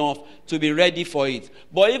strong enough to be ready for it.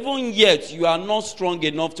 But even yet, you are not strong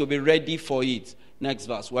enough to be ready for it. Next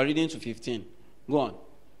verse. We're reading to 15. Go on.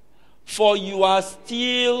 For you are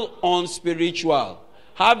still unspiritual,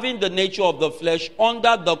 having the nature of the flesh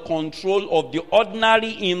under the control of the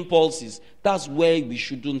ordinary impulses. That's where we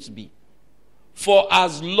shouldn't be. For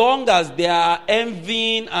as long as there are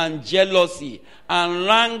envying and jealousy and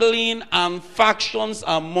wrangling and factions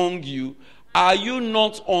among you, are you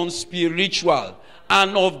not unspiritual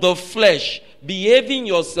and of the flesh, behaving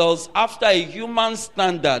yourselves after a human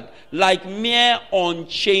standard like mere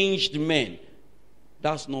unchanged men?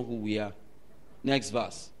 That's not who we are. Next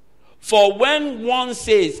verse. For when one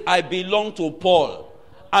says, I belong to Paul,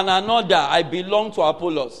 and another, I belong to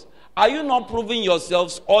Apollos, are you not proving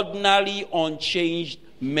yourselves ordinary, unchanged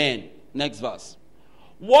men? Next verse.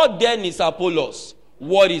 What then is Apollos?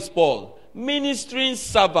 What is Paul? Ministering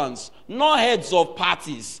servants, not heads of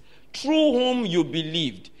parties, through whom you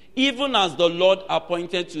believed, even as the Lord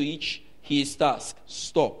appointed to each his task.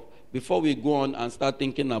 Stop. Before we go on and start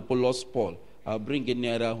thinking Apollos, Paul, I'll bring it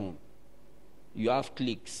nearer home. You have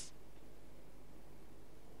cliques.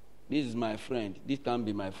 This is my friend. This can't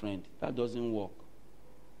be my friend. That doesn't work.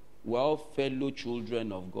 we're all fellow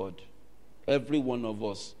children of God. Every one of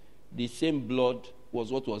us. The same blood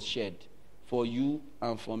was what was shed for you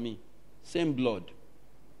and for me. Same blood.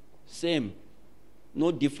 Same.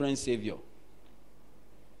 No different Savior.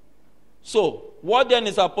 So, what then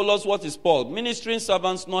is Apollos? What is Paul? Ministering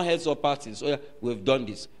servants, not heads or parties. Oh yeah, we've done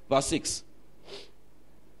this. Verse 6.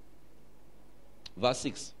 Verse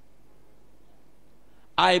 6.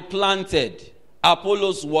 I planted,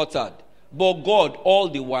 Apollos watered, but God all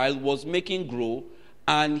the while was making grow,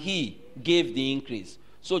 and he gave the increase.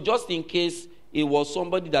 So just in case it was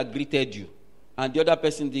somebody that greeted you, and the other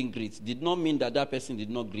person didn't greet, did not mean that that person did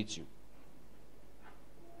not greet you.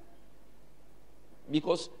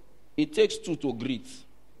 Because it takes two to greet.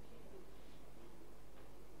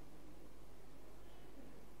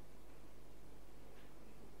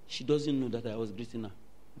 She doesn't know that I was greeting her.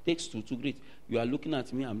 It takes two to greet. You are looking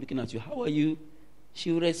at me, I'm looking at you. How are you?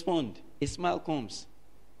 She will respond. A smile comes.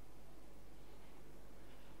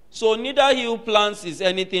 So neither he who plants is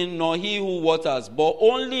anything, nor he who waters, but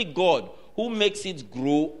only God who makes it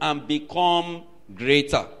grow and become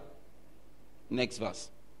greater. Next verse.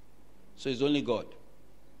 So it's only God.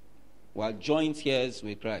 We are joint heirs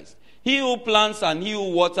with Christ. He who plants and he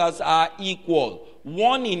who waters are equal,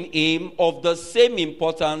 one in aim, of the same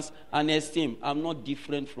importance and esteem. I'm not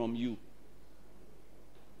different from you.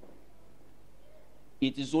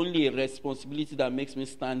 It is only a responsibility that makes me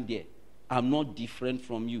stand there. I'm not different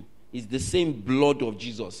from you. It's the same blood of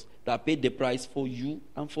Jesus that paid the price for you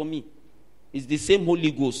and for me. It's the same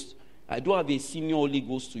Holy Ghost. I don't have a senior Holy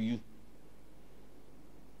Ghost to you.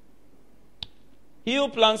 He who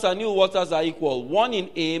plants and he who waters are equal, one in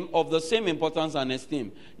aim, of the same importance and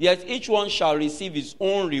esteem. Yet each one shall receive his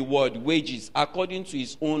own reward, wages, according to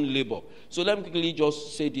his own labor. So let me quickly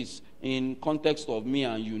just say this in context of me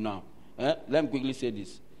and you now. Let me quickly say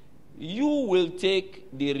this. You will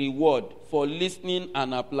take the reward for listening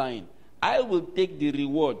and applying. I will take the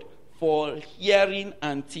reward for hearing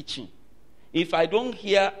and teaching. If I don't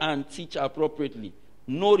hear and teach appropriately,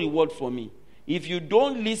 no reward for me. If you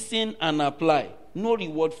don't listen and apply, no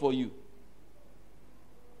reward for you.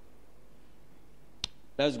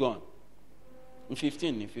 Let's go on. In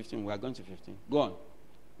 15, we are going to 15. Go on.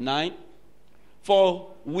 9. For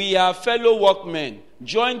we are fellow workmen,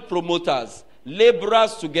 joint promoters,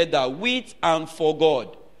 laborers together with and for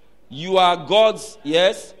God. You are God's,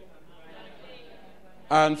 yes,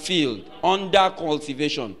 and field, under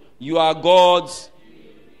cultivation. You are God's.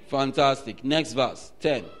 Fantastic. Next verse,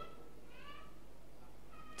 10.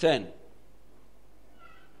 10.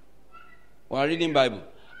 We are reading Bible.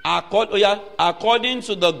 According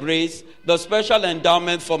to the grace, the special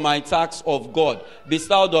endowment for my task of God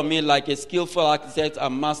bestowed on me like a skillful architect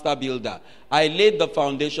and master builder. I laid the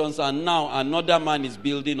foundations, and now another man is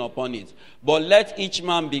building upon it. But let each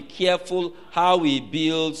man be careful how he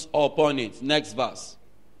builds upon it. Next verse.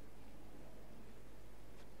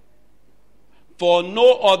 For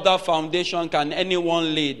no other foundation can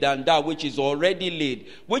anyone lay than that which is already laid,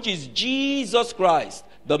 which is Jesus Christ,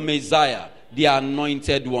 the Messiah, the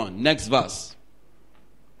anointed one. Next verse.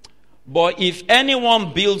 But if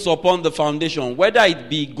anyone builds upon the foundation, whether it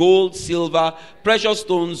be gold, silver, precious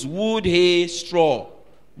stones, wood, hay, straw.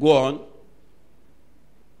 Go on.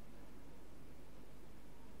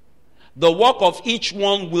 The work of each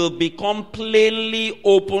one will become plainly,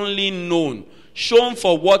 openly known, shown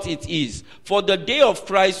for what it is. For the day of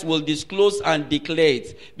Christ will disclose and declare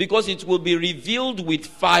it, because it will be revealed with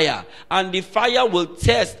fire, and the fire will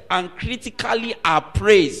test and critically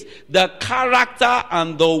appraise the character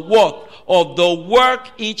and the worth of the work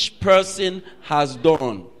each person has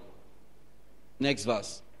done. Next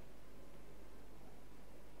verse.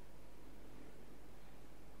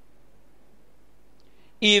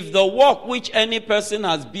 If the work which any person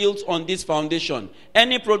has built on this foundation,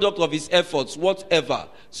 any product of his efforts, whatever,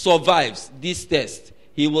 survives this test,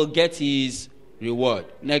 he will get his reward.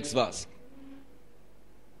 Next verse.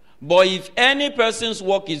 But if any person's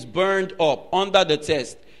work is burned up under the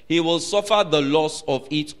test, he will suffer the loss of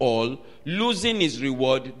it all, losing his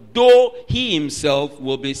reward, though he himself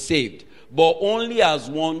will be saved, but only as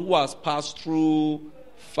one who has passed through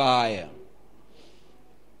fire.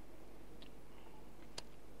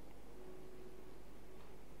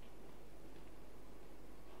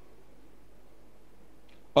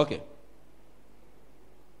 Okay.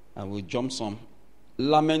 I will jump some.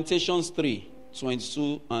 Lamentations 3,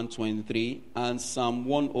 22 and 23, and Psalm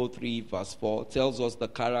 103 verse 4 tells us the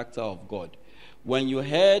character of God. When you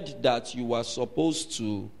heard that you were supposed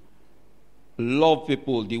to love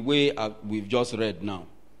people the way we've just read now,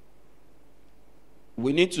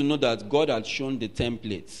 we need to know that God had shown the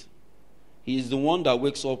template. He is the one that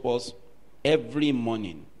wakes up us every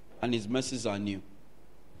morning, and his mercies are new.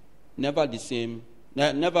 Never the same,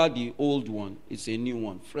 never the old one. It's a new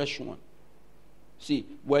one, fresh one. See,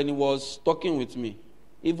 when he was talking with me,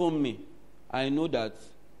 even me, I know that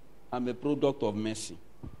I'm a product of mercy.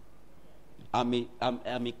 I'm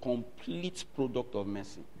a complete product of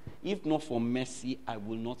mercy. If not for mercy, I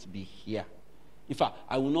will not be here. In fact,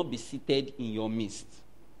 I will not be seated in your midst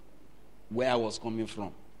where I was coming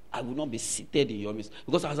from. I will not be seated in your midst.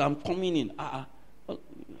 Because as I'm coming in,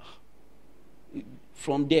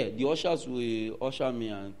 from there, the ushers will usher me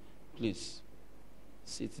and please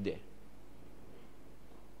sit there.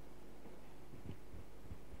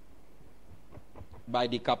 By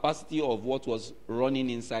the capacity of what was running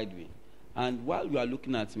inside me. And while you are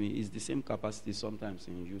looking at me, it's the same capacity sometimes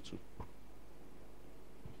in you too.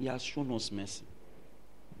 He has shown us mercy,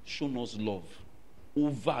 shown us love,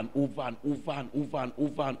 over and over and over and over and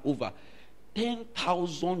over and over.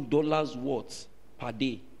 $10,000 worth per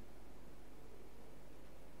day.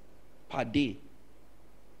 Per day.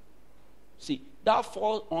 See, that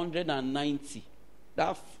 490,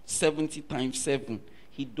 that 70 times 7,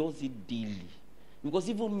 he does it daily. Because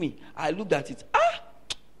even me, I looked at it.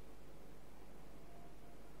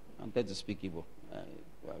 I'm there to speak Igbo. I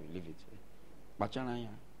will leave it. Bachanaya.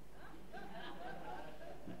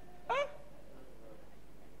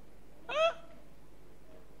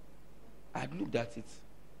 I looked at it.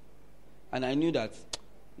 And I knew that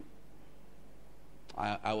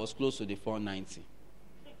I was close to the 490.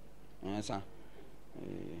 Yes, sir.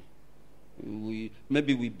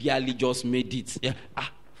 Maybe we barely just made it. Yeah.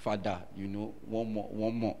 Father, one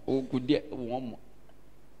more. Oh, good day, one more.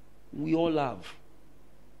 We all have.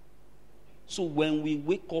 So when we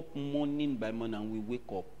wake up morning by morning and we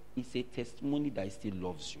wake up, it's a testimony that he still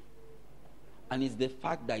loves you. And it's the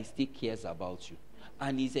fact that he still cares about you.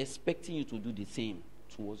 And he's expecting you to do the same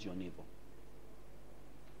towards your neighbor.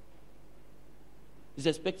 He's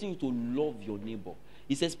expecting you to love your neighbor.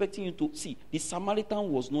 He's expecting you to see, the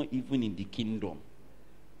Samaritan was not even in the kingdom.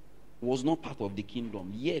 Was not part of the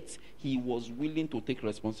kingdom. Yet, he was willing to take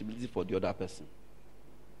responsibility for the other person.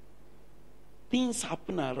 Things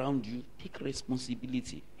happen around you. Take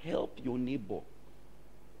responsibility. Help your neighbor.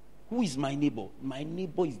 Who is my neighbor? My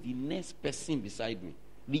neighbor is the next person beside me.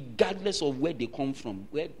 Regardless of where they come from,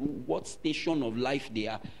 what station of life they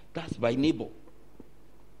are. That's my neighbor.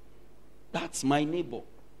 That's my neighbor.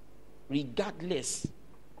 Regardless.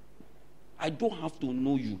 I don't have to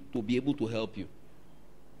know you to be able to help you.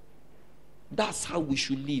 That's how we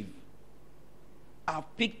should live.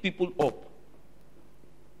 I've picked people up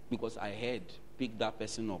because I heard, pick that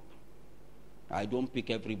person up. I don't pick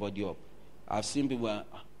everybody up. I've seen people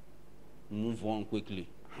move on quickly.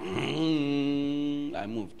 I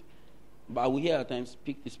moved. But I will hear at times,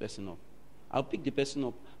 pick this person up. I'll pick the person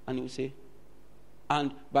up and he will say,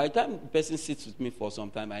 and by the time the person sits with me for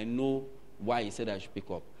some time, I know why he said I should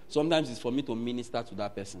pick up. Sometimes it's for me to minister to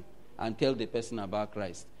that person and tell the person about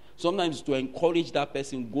Christ. Sometimes to encourage that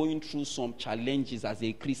person going through some challenges as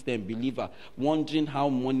a Christian believer, wondering how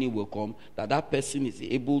money will come, that person is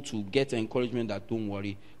able to get encouragement that don't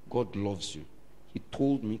worry, God loves you. He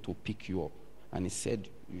told me to pick you up. And he said,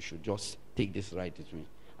 you should just take this ride with me.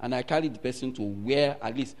 And I carried the person to where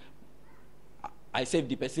at least I saved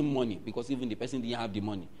the person money because even the person didn't have the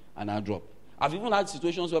money. And I dropped. I've even had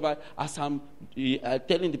situations whereby as I'm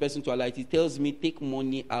telling the person to alight, he tells me, take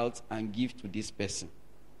money out and give to this person.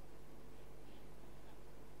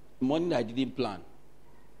 Money that I didn't plan.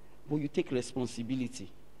 But you take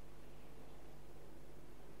responsibility.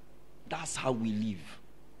 That's how we live.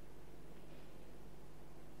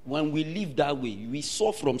 When we live that way, we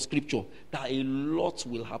saw from scripture that a lot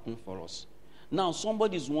will happen for us. Now,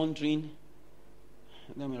 somebody's wondering,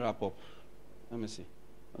 let me wrap up. Let me see.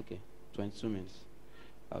 Okay, 22 minutes.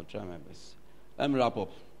 I'll try my best. Let me wrap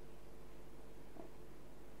up.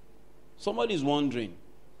 Somebody's wondering,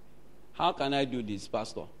 how can I do this,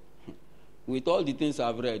 Pastor? With all the things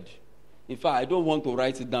I've read. In fact, I don't want to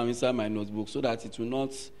write it down inside my notebook so that it will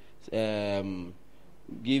not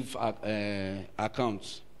give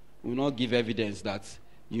accounts. Will not give evidence that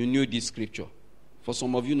you knew this scripture. For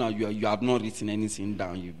some of you now, you have not written anything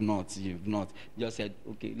down. You've not. You just said,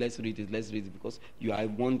 okay, let's read it, because you are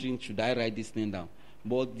wondering, should I write this thing down?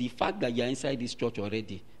 But the fact that you're inside this church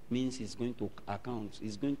already means it's going to account.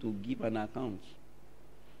 It's going to give an account.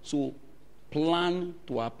 So, plan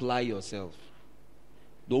to apply yourself.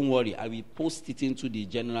 Don't worry, I will post it into the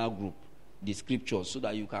general group, the scriptures, so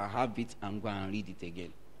that you can have it and go and read it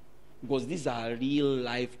again. Because these are real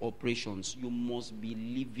life operations. You must be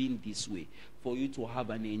living this way for you to have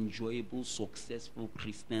an enjoyable, successful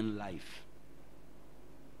Christian life.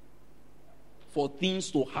 for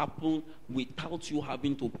things to happen without you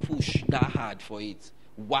having to push that hard for it.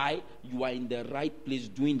 Why? You are in the right place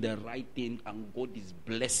doing the right thing and God is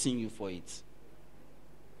blessing you for it.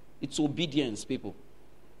 It's obedience, people.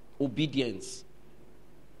 Obedience.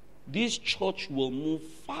 This church will move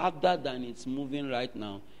farther than it's moving right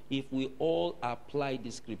now if we all apply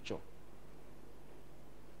this scripture.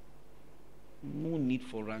 No need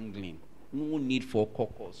for wrangling. No need for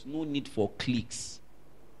caucus. No need for cliques.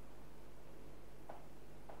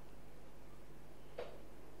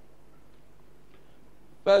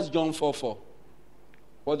 First John 4:4.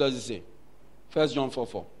 What does it say? 1 John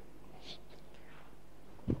 4:4.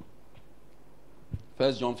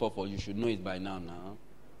 1 John 4:4. You should know it by now.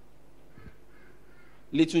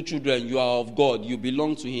 Little children, you are of God, you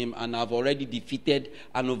belong to him, and have already defeated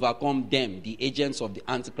and overcome them, the agents of the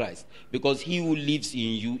Antichrist. Because he who lives in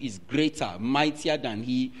you is greater, mightier than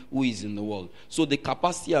he who is in the world. So the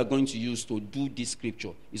capacity you are going to use to do this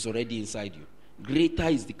scripture is already inside you. Greater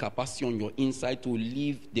is the capacity on your inside to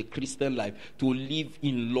live the Christian life, to live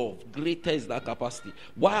in love. Greater is that capacity.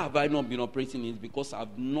 Why have I not been operating it? Because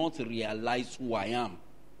I've not realized who I am.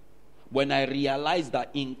 When I realize that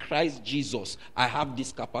in Christ Jesus, I have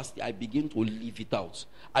this capacity, I begin to live it out.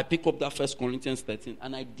 I pick up that 1 Corinthians 13,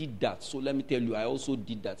 and I did that. So let me tell you, I also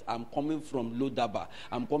did that. I'm coming from Lodaba.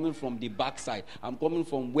 I'm coming from the backside. I'm coming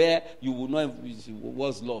from where you will know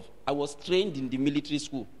what's love. I was trained in the military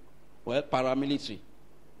school. Well, paramilitary.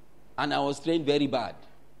 And I was trained very bad.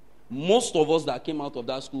 Most of us that came out of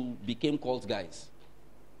that school became cult guys.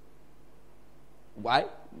 Why?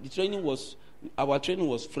 Our training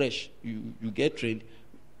was fresh. You get trained.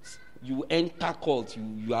 You enter cult.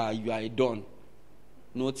 You are a don.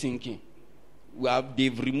 No thinking.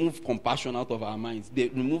 They've removed compassion out of our minds. They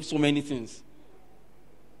removed so many things.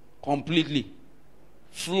 Completely.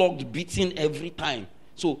 Flogged, beaten every time.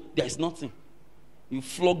 So there's nothing. You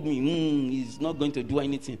flogged me. It's not going to do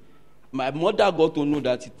anything. My mother got to know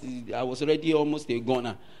that I was already almost a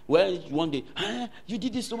goner. Well, one day, you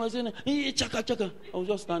did this to my son. Hey, chaka. I was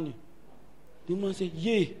just standing. The man said,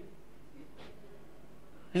 yeah.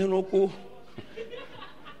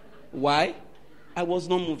 Why? I was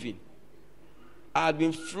not moving. I had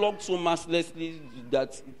been flogged so mercilessly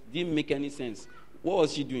that it didn't make any sense. What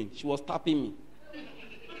was she doing? She was tapping me.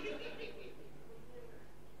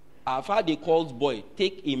 I've had a cult boy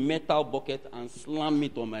take a metal bucket and slam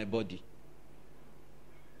it on my body.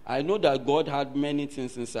 I know that God had many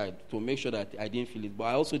things inside to make sure that I didn't feel it, but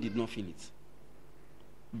I also did not feel it.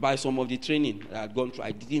 By some of the training that I had gone through,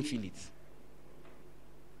 I didn't feel it.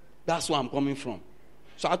 That's where I'm coming from.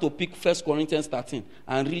 So I had to pick 1 Corinthians 13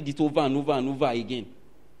 and read it over and over and over again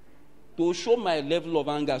to show my level of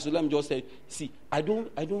anger. So let me just say, see, I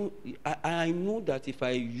know that if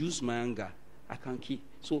I use my anger, I can kill.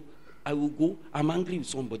 So I will go, I'm angry with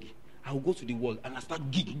somebody. I will go to the wall and I start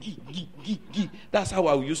gig. That's how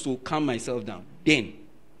I used to calm myself down. Then.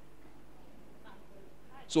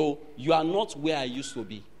 So you are not where I used to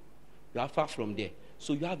be. You are far from there.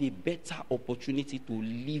 So you have a better opportunity to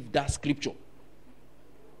live that scripture.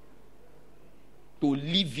 To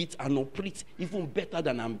live it and operate even better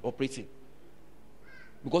than I'm operating.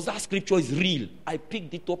 Because that scripture is real. I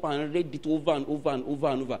picked it up and read it over and over and over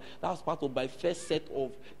and over. That was part of my first set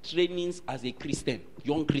of trainings as a Christian,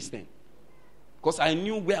 young Christian. Because I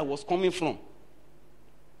knew where I was coming from.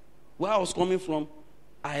 Where I was coming from,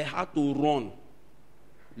 I had to run.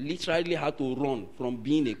 Literally had to run from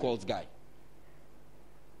being a cult guy.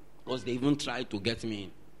 Because they even tried to get me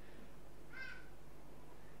in.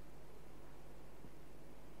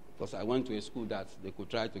 Because I went to a school that they could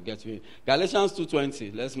try to get me in. Galatians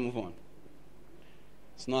 2:20. Let's move on.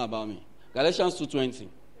 It's not about me. Galatians 2:20.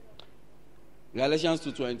 Galatians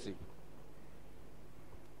 2:20.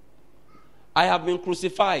 I have been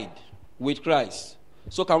crucified with Christ.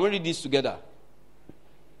 So can we read this together?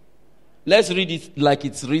 Let's read it like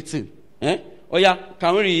it's written. Oh yeah,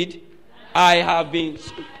 can we read? I have been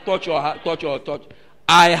touch.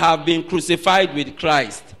 I have been crucified with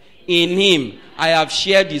Christ. In him I have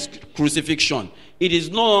shared his crucifixion. It is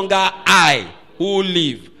no longer I who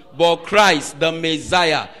live, but Christ, the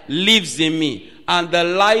Messiah, lives in me. And the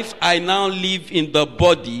life I now live in the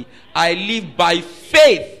body, I live by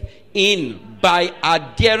faith in, by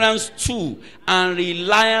adherence to, and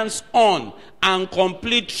reliance on, and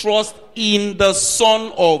complete trust in the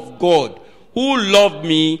Son of God, who loved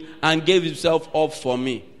me and gave himself up for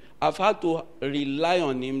me. I've had to rely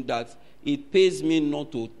on him that it pays me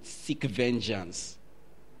not to seek vengeance.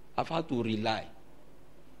 I've had to rely.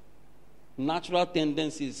 Natural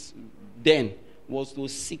tendencies then was to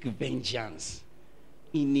seek vengeance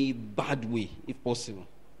in a bad way, if possible.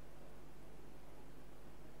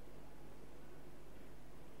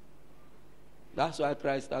 That's why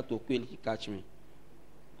Christ started to quail, he catch me.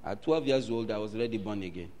 At 12 years old, I was already born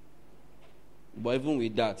again. But even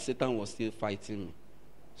with that, Satan was still fighting me.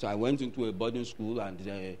 So I went into a boarding school and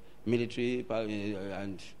military,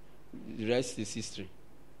 and the rest is history.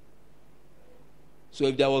 So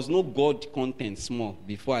if there was no God content small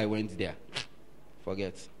before I went there,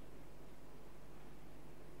 forget.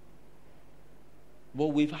 But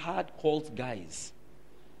we've had cult guys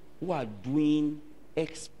who are doing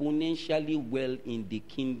exponentially well in the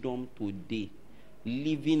kingdom today,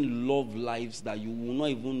 living love lives that you will not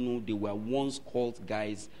even know they were once cult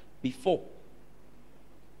guys before.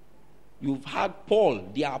 You've had Paul,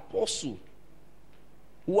 the apostle,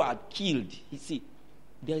 who had killed. You see,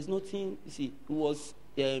 there is nothing. You see, it was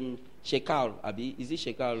Shekar, Abi. Is it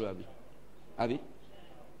Shekar, Abi? Abi?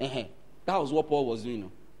 That was what Paul was doing.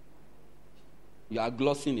 No? You are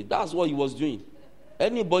glossing it. That's what he was doing.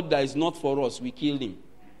 Anybody that is not for us, we kill him.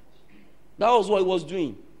 That was what he was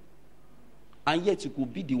doing. And yet, you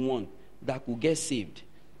could be the one that could get saved,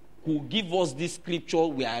 could give us this scripture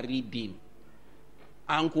we are reading,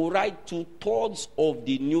 and could write 2/3 of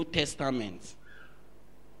the New Testament.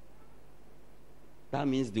 That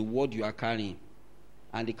means the word you are carrying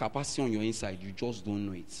and the capacity on your inside, you just don't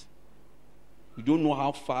know it. You don't know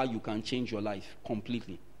how far you can change your life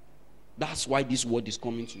completely. That's why this word is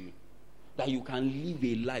coming to you. That you can live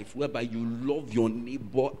a life whereby you love your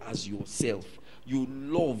neighbor as yourself. You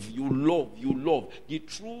love. The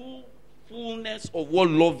true fullness of what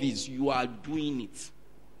love is, you are doing it.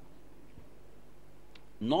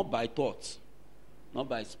 Not by thought, not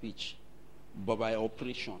by speech, but by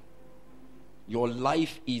operation. Your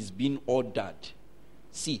life is being ordered.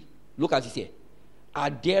 See, look at it here.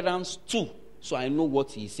 Adherence to, so I know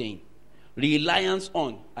what he's saying. Reliance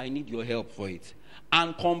on, I need your help for it.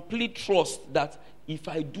 And complete trust that if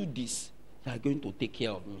I do this, you are going to take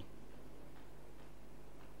care of me.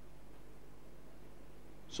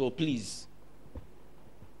 So please,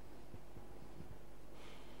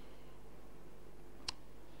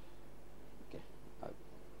 okay,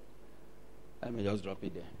 let me just drop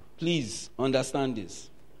it there. Please understand this.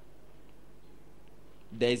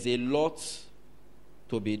 There's a lot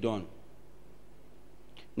to be done.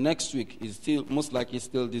 Next week is still, most likely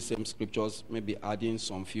still the same scriptures, maybe adding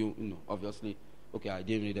some few, obviously. Okay, I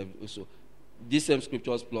didn't read them. So these same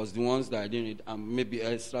scriptures plus the ones that I didn't read, and maybe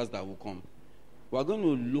extras that will come. We're going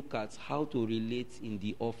to look at how to relate in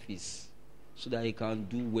the office so that you can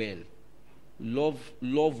do well.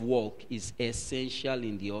 Love work is essential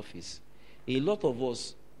in the office. A lot of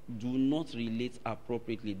us do not relate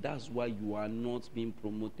appropriately. That's why you are not being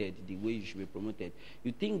promoted the way you should be promoted.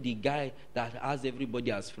 You think the guy that has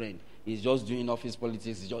everybody as friend is just doing office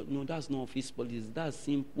politics. No, that's not office politics. That's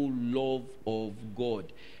simple love of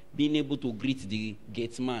God. Being able to greet the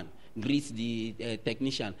gate man, greet the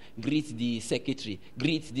technician, greet the secretary,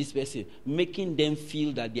 greet this person, making them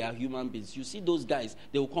feel that they are human beings. You see those guys,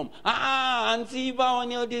 they will come, Auntie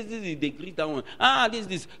Eva, this, they greet that one,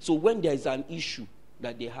 this. So when there is an issue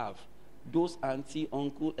that they have, those auntie,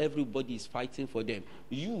 uncle, everybody is fighting for them.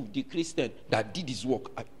 You, the Christian that did his work,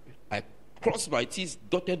 I crossed my T's,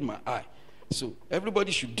 dotted my I. So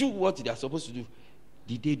everybody should do what they are supposed to do.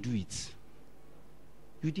 Did they do it?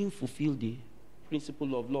 You didn't fulfill the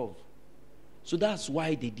principle of love. So that's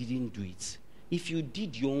why they didn't do it. If you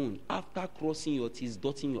did your own, after crossing your T's,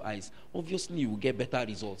 dotting your I's, obviously you will get better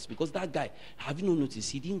results. Because that guy, have you not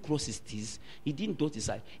noticed, he didn't cross his T's, he didn't dot his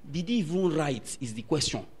I. Did he even write is the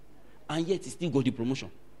question. And yet he still got the promotion.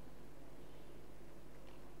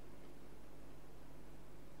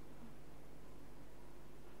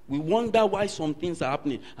 We wonder why some things are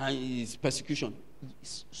happening and it's persecution.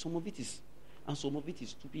 Some of it is, and some of it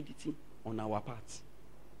is stupidity on our part.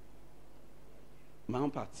 My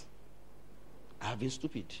own part. I have been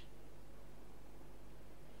stupid.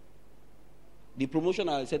 The promotion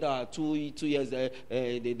I said 2 years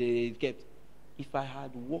they kept. If I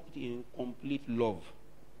had worked in complete love,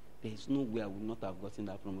 there is no way I would not have gotten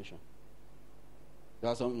that promotion.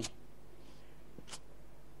 That's some.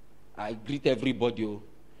 I greet everybody,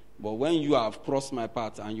 but when you have crossed my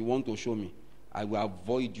path and you want to show me, I will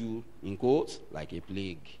avoid you in quotes like a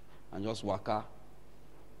plague and just waka.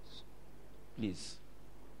 Please.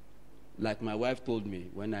 Like my wife told me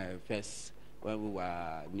when we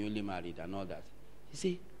were newly married and all that. She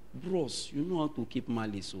said, bros, you know how to keep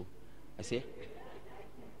malice. So I say,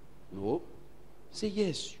 no. Say,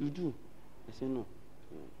 yes, you do. I say, no.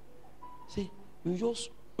 Say, you just,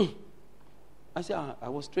 I say, I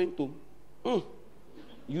was trained to,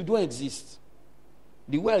 you don't exist.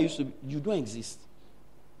 The way I used to be, you don't exist.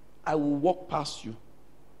 I will walk past you.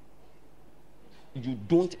 You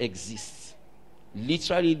don't exist.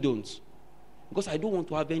 Literally don't. Because I don't want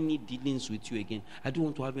to have any dealings with you again. I don't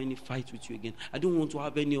want to have any fight with you again. I don't want to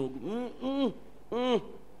have any...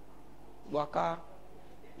 Waka.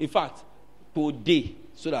 In fact, today,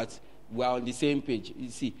 so that we are on the same page. You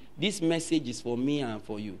see, this message is for me and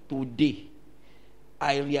for you. Today,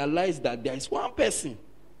 I realize that there is one person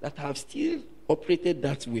that have still operated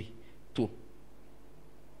that way too.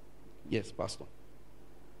 Yes, Pastor.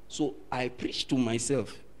 So I preach to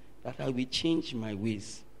myself that I will change my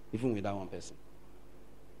ways, even with that one person.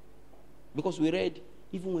 Because we read,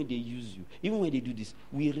 even when they use you, even when they do this,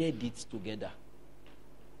 we read it together.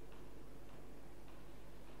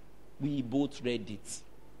 We both read it.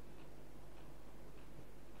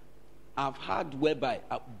 I've heard whereby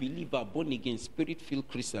a believer, born again, spirit-filled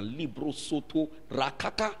Christian, libro, soto,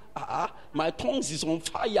 rakaka, my tongues is on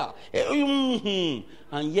fire.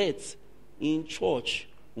 And yet, in church,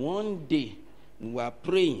 one day, we were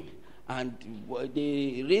praying, and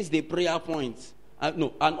they raised the prayer point,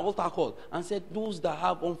 an altar call, and said, those that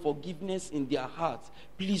have unforgiveness in their hearts,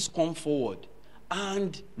 please come forward.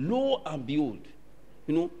 And lo and behold,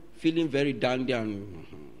 feeling very dandy, and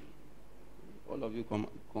all of you come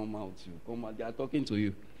out, they are talking to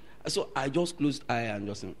you. So I just closed eye and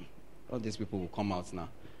just said, all these people will come out now.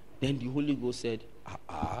 Then the Holy Ghost said,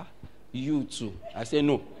 you too. I said,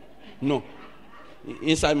 no.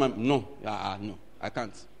 Inside my, no, I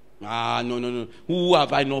can't. No. Who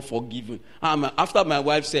have I not forgiven? After my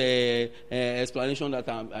wife's explanation that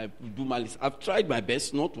I do malice, I've tried my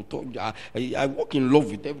best not to talk. I walk in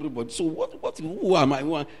love with everybody. So who am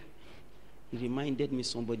I? He reminded me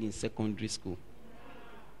somebody in secondary school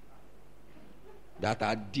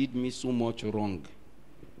that did me so much wrong.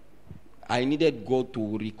 I needed God to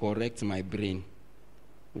recorrect my brain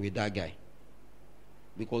with that guy.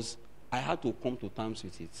 Because I had to come to terms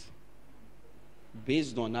with it.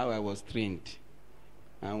 Based on how I was trained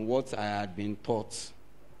and what I had been taught,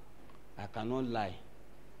 I cannot lie.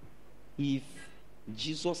 If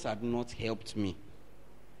Jesus had not helped me,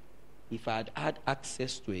 if I had had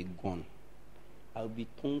access to a gun, I would be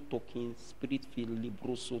tongue-talking, spirit-filled,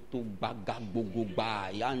 libro, soto, baga, gogo, ba,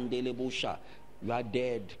 yandele, bosha. You are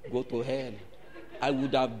dead. Go to hell. I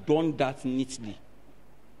would have done that neatly.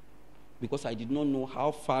 Because I did not know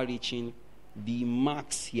how far-reaching the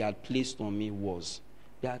marks he had placed on me was.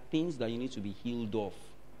 There are things that you need to be healed of.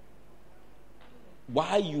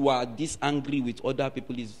 Why you are this angry with other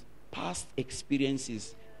people is past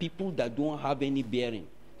experiences, people that don't have any bearing.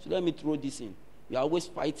 So let me throw this in. You're always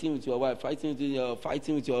fighting with your wife,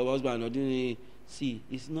 fighting with your husband. Or see,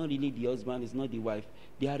 it's not really the husband, it's not the wife.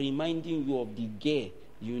 They are reminding you of the girl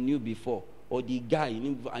you knew before, or the guy you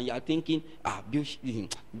knew before, and you are thinking,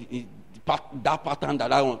 that pattern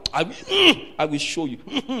that I want, I will show you.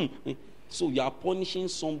 So you are punishing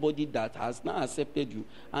somebody that has not accepted you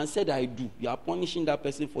and said, I do. You are punishing that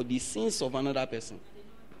person for the sins of another person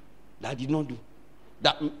that did not do.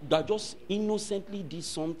 That just innocently did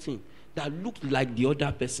something that looked like the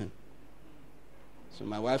other person. So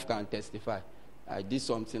my wife can testify. I did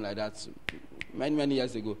something like that many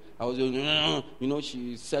years ago. I was,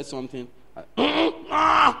 she said something. She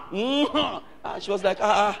was like,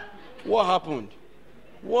 what happened?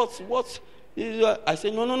 What? I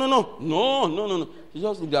said, no. She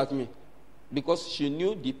just looked at me. Because she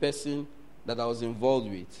knew the person that I was involved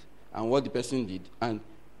with and what the person did. And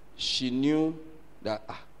she knew that,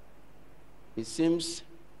 it seems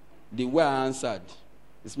the way I answered,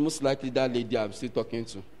 it's most likely that lady I'm still talking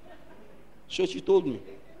to. So she told me,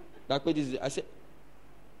 I said,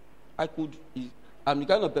 I'm the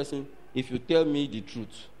kind of person, if you tell me the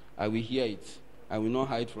truth, I will hear it. I will not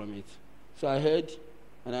hide from it. So I heard,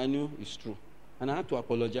 and I knew it's true. And I had to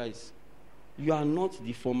apologize. You are not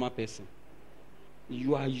the former person.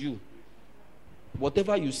 You are you.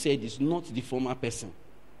 Whatever you said is not the former person.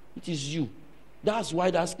 It is you. That's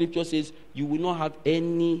why that scripture says you will not have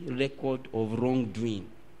any record of wrongdoing.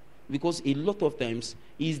 Because a lot of times,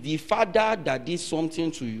 it's the father that did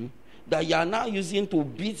something to you that you are now using to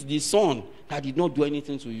beat the son that did not do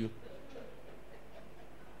anything to you.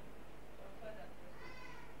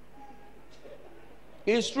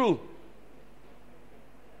 It's true.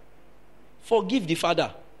 Forgive the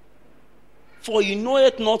father, for he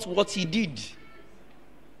knoweth not what he did.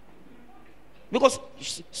 Because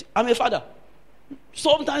I'm a father.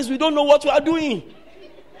 Sometimes we don't know what we are doing.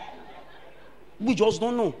 We just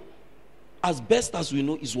don't know. As best as we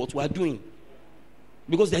know is what we are doing.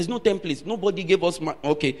 Because there's no template. Nobody gave us,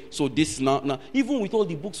 okay, so this now. Even with all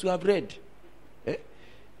the books we have read.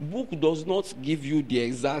 Book does not give you the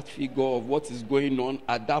exact figure of what is going on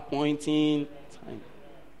at that point in time.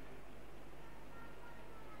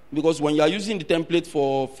 Because when you are using the template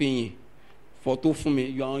for Finyi, for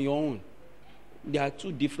Tofumi, you are on your own. They are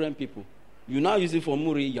two different people. You now use it for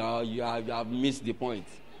Muri, you have missed the point.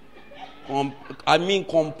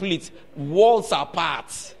 Complete. Worlds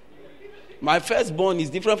apart. My firstborn is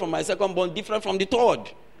different from my secondborn, different from the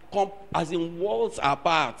third. As in worlds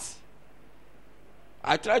apart.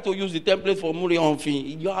 I try to use the template for Muri on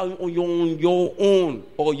Fin. You are on your own.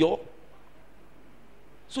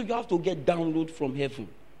 So you have to get download from heaven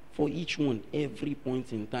for each one, every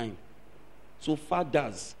point in time. So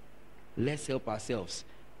fathers, let's help ourselves.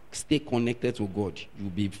 Stay connected to God. You'll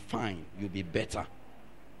be fine. You'll be better.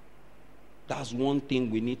 That's one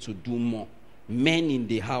thing we need to do more. Men in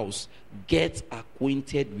the house, get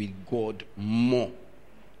acquainted with God more.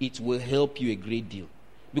 It will help you a great deal.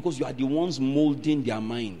 Because you are the ones molding their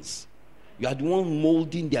minds. You are the ones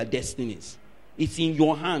molding their destinies. It's in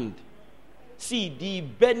your hand. See, the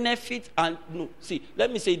benefit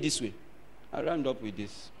let me say it this way. I'll round up with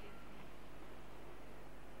this.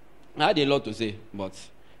 I had a lot to say, but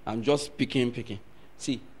I'm just picking.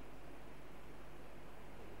 See,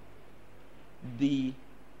 the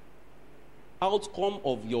outcome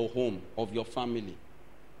of your home, of your family,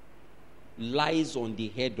 lies on the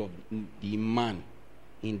head of the man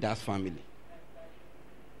in that family.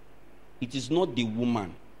 It is not the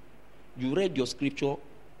woman. You read your scripture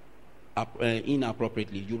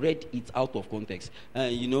inappropriately. You read it out of context.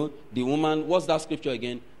 The woman, what's that scripture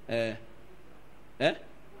again?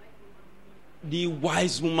 The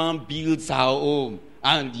wise woman builds her home.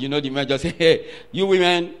 And the man just say, hey, you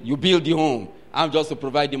women, you build the home. I'm just to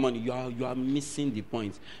provide the money. You are missing the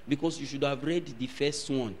point. Because you should have read the first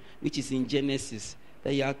one, which is in Genesis,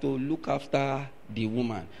 that you have to look after the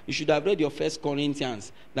woman. You should have read your 1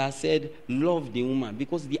 Corinthians that said, love the woman.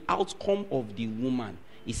 Because the outcome of the woman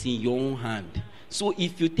is in your own hand. So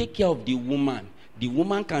if you take care of the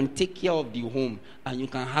woman can take care of the home, and you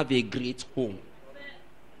can have a great home.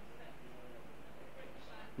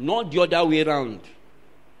 Not the other way around.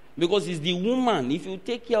 Because it's the woman. If you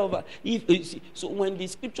take care of her, so when the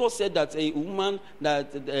scripture said that a woman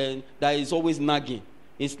that is always nagging,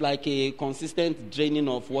 it's like a consistent draining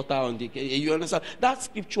of water on the. You understand? That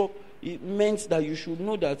scripture, it meant that you should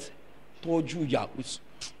know that.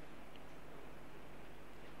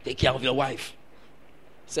 Take care of your wife.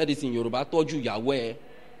 Said it in Yoruba. Toju Yahweh.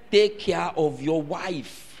 Take care of your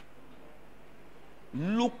wife.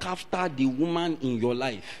 Look after the woman in your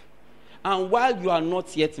life. And while you are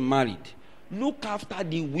not yet married, look after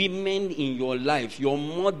the women in your life, your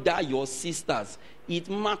mother, your sisters. It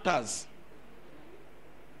matters.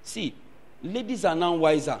 See, ladies are now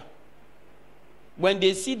wiser. When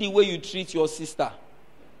they see the way you treat your sister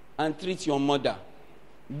and treat your mother,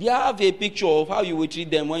 they have a picture of how you will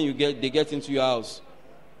treat them when they get into your house.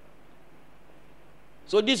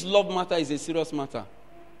 So this love matter is a serious matter.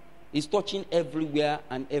 It's touching everywhere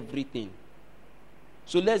and everything.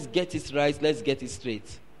 So let's get it right. Let's get it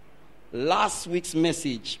straight. Last week's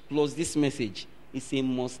message plus this message is a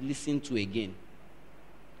must listen to again.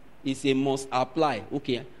 It's a must apply.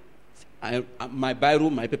 Okay, my Bible,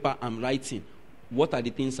 my paper, I'm writing. What are the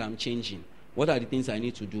things I'm changing? What are the things I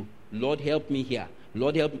need to do? Lord, help me here.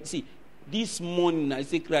 Lord, help me. See, this morning I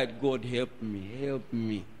say, cried, God, help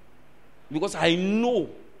me. Because I know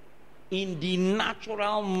in the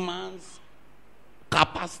natural man's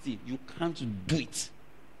capacity, you can't do it.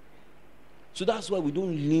 So that's why we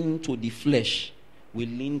don't lean to the flesh. We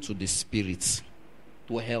lean to the Spirit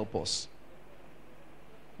to help us.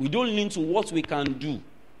 We don't lean to what we can do.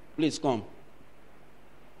 Please come.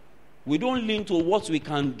 We don't lean to what we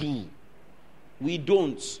can do. We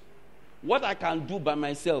don't. What I can do by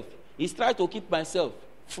myself is try to keep myself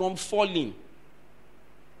from falling.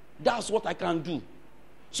 That's what I can do.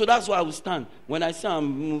 So that's why I will stand. When I say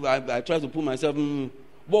I try to put myself.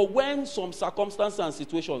 But when some circumstances and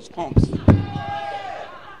situations comes,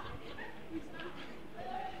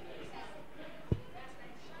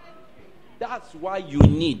 that's why you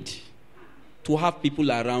need to have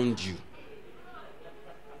people around you.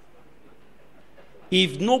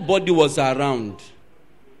 If nobody was around,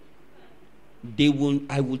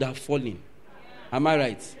 I would have fallen. Am I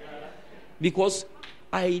right? Because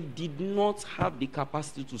I did not have the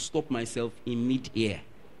capacity to stop myself in mid-air.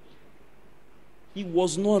 He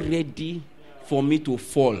was not ready for me to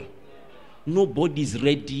fall. Nobody is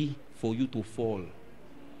ready for you to fall.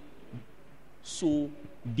 So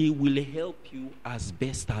they will help you as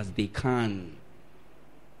best as they can.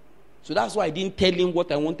 So that's why I didn't tell him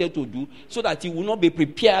what I wanted to do, so that he will not be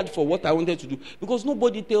prepared for what I wanted to do. Because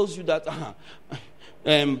nobody tells you that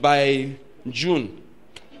by June,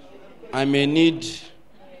 I may need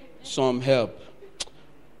some help.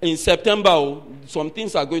 in September, some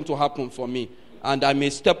things are going to happen for me, and I may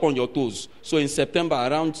step on your toes. So in September,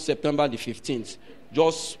 around September the 15th,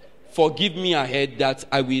 just forgive me ahead that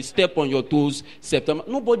I will step on your toes September.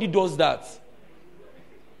 Nobody does that.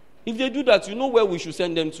 If they do that, you know where we should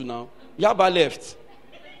send them to now? Yaba left.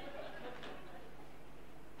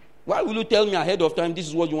 Why will you tell me ahead of time this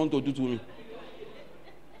is what you want to do to me?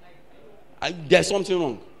 There's something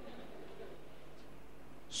wrong.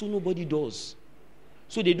 So nobody does.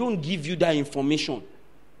 So they don't give you that information.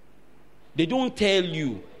 They don't tell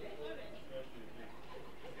you.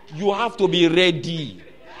 You have to be ready.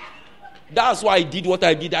 That's why I did what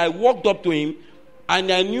I did. I walked up to him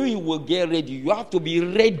and I knew he would get ready. You have to be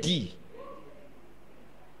ready.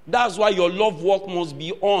 That's why your love walk must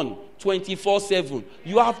be on 24/7.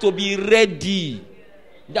 You have to be ready.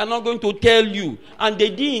 They're not going to tell you. And they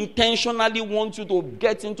didn't intentionally want you to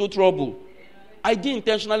get into trouble. I didn't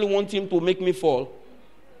intentionally want him to make me fall.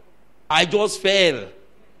 I just fell.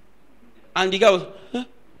 And the guy was, huh?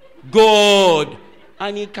 God.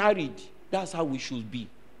 And he carried. That's how we should be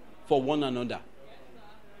for one another.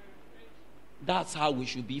 That's how we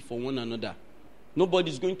should be for one another.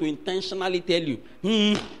 Nobody's going to intentionally tell you,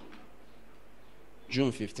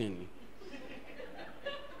 June 15.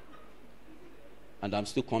 And I'm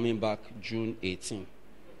still coming back June 18.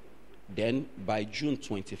 Then by June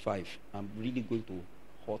 25, I'm really going to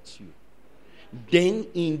hurt you. Then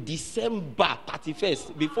in December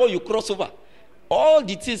 31st, before you cross over, all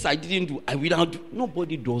the things I didn't do, I will not do.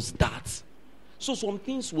 Nobody does that. So some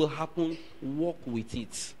things will happen, walk with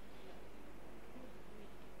it.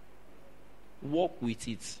 Walk with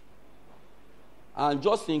it. And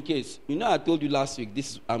just in case, I told you last week,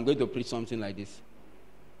 I'm going to preach something like this.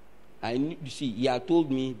 You see, he had told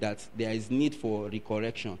me that there is need for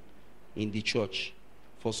recorrection in the church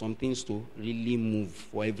for some things to really move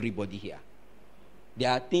for everybody here. There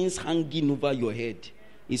are things hanging over your head.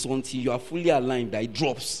 It's until you are fully aligned that it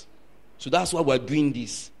drops. So that's why we're doing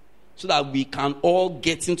this. So that we can all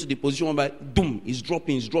get into the position where, boom, it's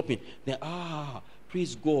dropping. Then,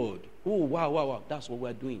 praise God. Oh, wow. That's what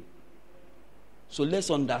we're doing. So let's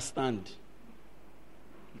understand.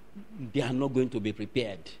 They are not going to be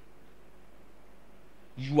prepared.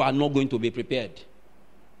 You are not going to be prepared.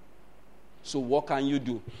 So what can you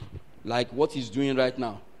do? Like what he's doing right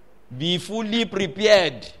now. Be fully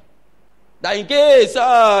prepared. That in case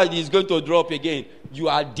he's going to drop again, you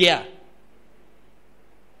are there.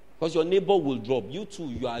 Because your neighbor will drop. You too,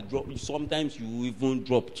 you are drop. Sometimes you even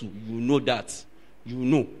drop too. You know that. You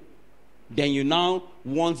know. Then you now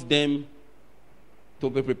want them to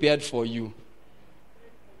be prepared for you.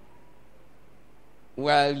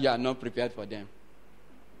 Well, you are not prepared for them.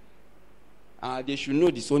 They should know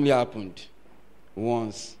this only happened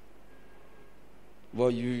once.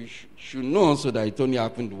 But you should know also that it only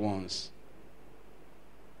happened once.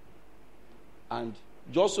 And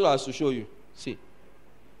just so as to show you, see,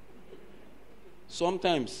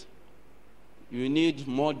 sometimes you need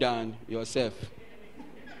more than yourself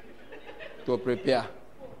to prepare.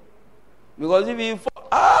 Because if you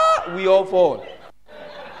fall, we all fall.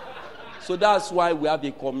 So that's why we have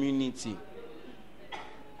a community.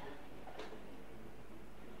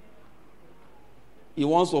 He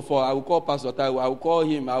wants to fall. I will call Pastor Taiwo. I will call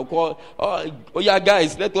him. I will call, oh yeah,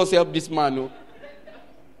 guys, let us help this man. No?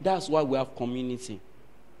 That's why we have community.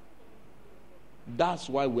 That's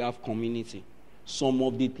why we have community. Some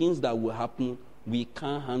of the things that will happen, we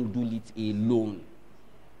can't handle it alone.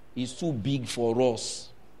 It's too big for us.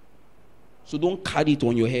 So don't carry it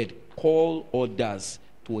on your head. Call others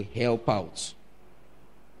to help out.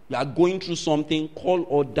 You are going through something, call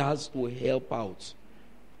others to help out.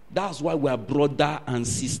 That's why we are brother and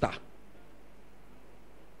sister.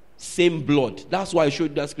 Same blood. That's why I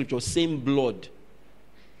showed that scripture. Same blood.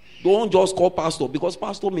 Don't just call pastor, because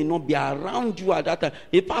pastor may not be around you at that time.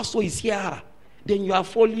 A pastor is here. Then you are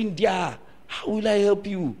falling there. How will I help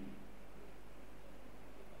you?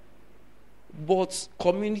 But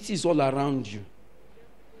community is all around you.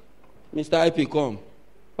 Mr. IP, come.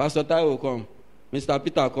 Pastor Taiwo, come. Mr.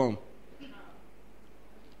 Peter, come.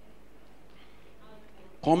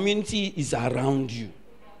 Community is around you.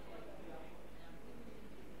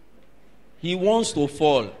 He wants to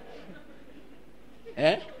fall.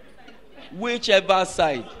 Whichever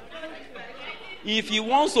side. If he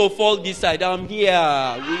wants to fall this side, I'm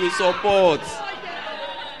here. We will support.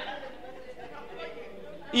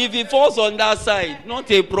 If he falls on that side, not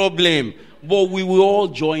a problem. But we will all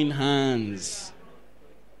join hands.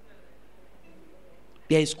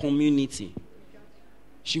 There is community.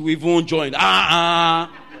 She will even join.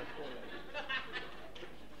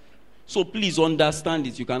 So please understand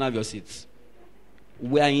it. You can have your seats.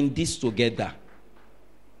 we are in this together.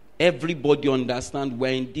 Everybody understand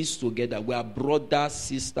we're in this together. We are brother,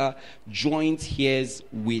 sister, joint heirs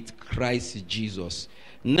with Christ Jesus.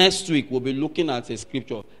 Next week, we'll be looking at a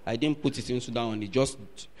scripture. I didn't put it into that one. It just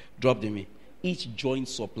dropped in me. Each joint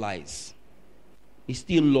supplies. It's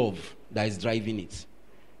still love that is driving it.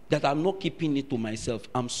 That I'm not keeping it to myself.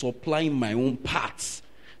 I'm supplying my own parts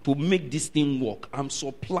to make this thing work. I'm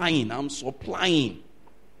supplying.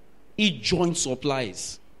 Each joint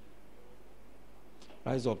supplies.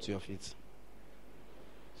 Rise up to your feet.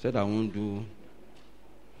 Said I won't do.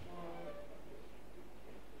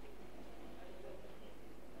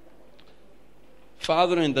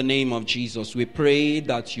 Father, in the name of Jesus, we pray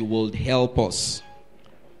that you will help us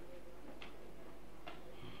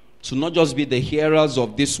to not just be the hearers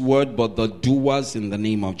of this word, but the doers in the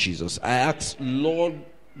name of Jesus. I ask, Lord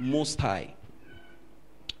Most High,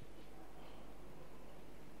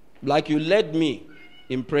 like you led me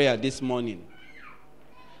in prayer this morning,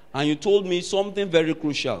 and you told me something very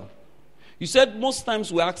crucial. You said most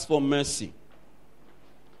times we ask for mercy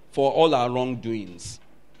for all our wrongdoings.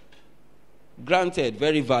 Granted,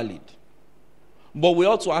 very valid. But we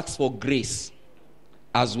also ask for grace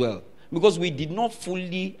as well. Because we did not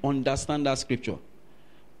fully understand that scripture.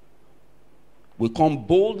 We come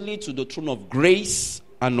boldly to the throne of grace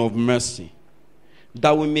and of mercy,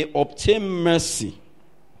 that we may obtain mercy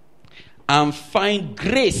and find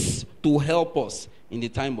grace to help us in the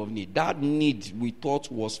time of need. That need we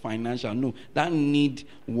thought was financial. No, that need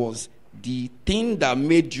was the thing that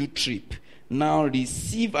made you trip. Now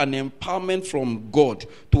receive an empowerment from God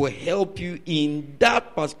to help you in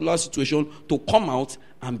that particular situation to come out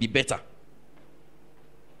and be better.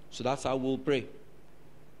 So that's how we'll pray.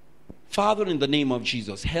 Father, in the name of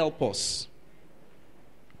Jesus, help us.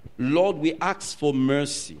 Lord, we ask for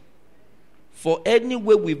mercy. For any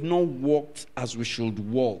way we've not walked as we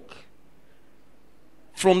should walk.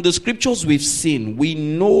 From the scriptures we've seen, we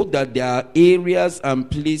know that there are areas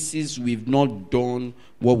and places we've not done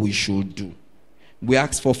what we should do. We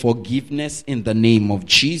ask for forgiveness in the name of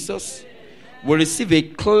Jesus. We receive a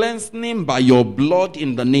cleansing by your blood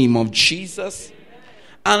in the name of Jesus.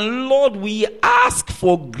 And Lord, we ask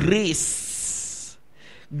for grace.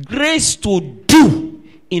 Grace to do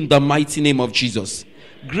in the mighty name of Jesus.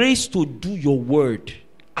 Grace to do your word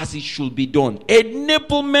as it should be done.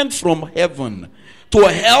 Enablement from heaven to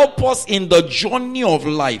help us in the journey of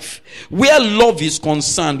life. Where love is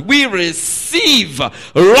concerned, we receive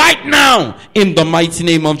right now in the mighty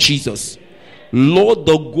name of Jesus. Lord,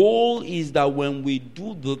 the goal is that when we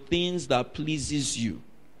do the things that pleases you,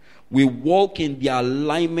 we walk in the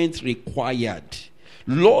alignment required.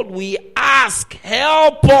 Lord, we ask,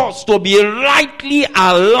 help us to be rightly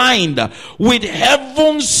aligned with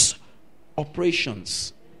heaven's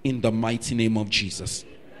operations in the mighty name of Jesus.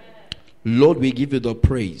 Lord, we give you the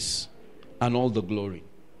praise and all the glory.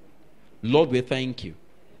 Lord, we thank you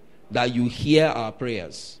that you hear our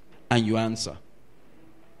prayers and you answer.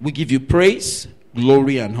 We give you praise,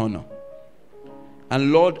 glory, and honor.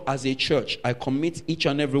 And Lord, as a church, I commit each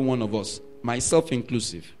and every one of us, myself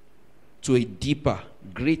inclusive, to a deeper,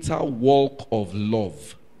 greater walk of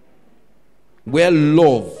love, where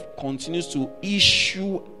love continues to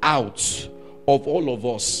issue out of all of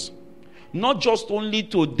us, not just only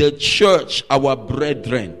to the church, our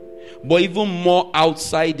brethren, but even more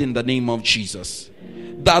outside in the name of Jesus.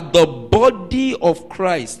 That the body of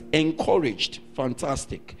Christ encouraged,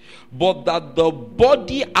 fantastic, but that the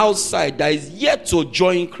body outside that is yet to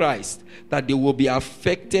join Christ, that they will be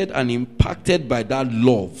affected and impacted by that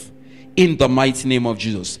love in the mighty name of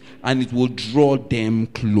Jesus, and it will draw them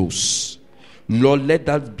close. Lord, let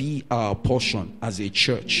that be our portion as a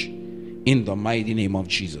church in the mighty name of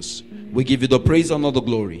Jesus. We give you the praise and all the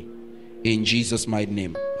glory in Jesus' mighty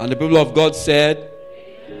name. And the people of God said,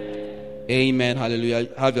 Amen. Hallelujah.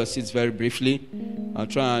 Have your seats very briefly. I'll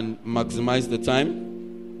try and maximize the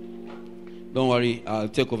time. Don't worry, I'll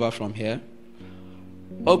take over from here.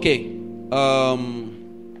 Okay.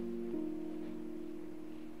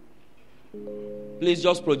 Please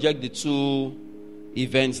just project the two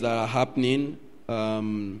events that are happening.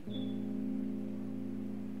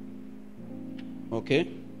 Okay.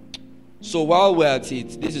 So while we're at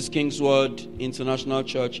it, this is Kingsword International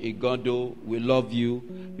Church, Igando. We love you.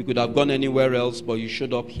 You could have gone anywhere else, but you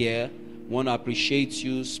showed up here. Want to appreciate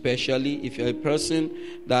you especially. If you're a person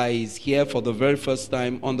that is here for the very first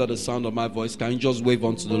time under the sound of my voice, can you just wave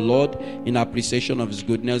unto the Lord in appreciation of his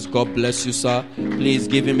goodness? God bless you, sir. Please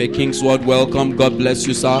give him a Kingsword welcome. God bless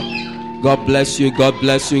you, sir. God bless you. God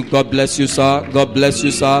bless you. God bless you, sir. God bless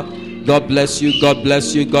you, sir. God bless you. God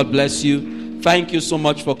bless you. God bless you. Thank you so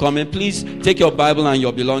much for coming. Please take your Bible and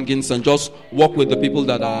your belongings and just walk with the people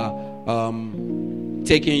that are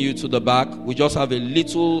taking you to the back. We just have a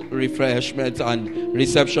little refreshment and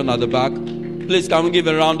reception at the back. Please, can we give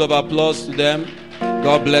a round of applause to them?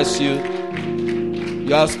 God bless you.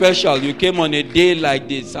 You are special. You came on a day like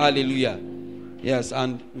this. Hallelujah. Yes,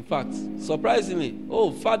 and in fact, surprisingly,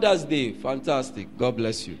 Father's Day. Fantastic. God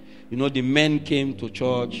bless you. You know, the men came to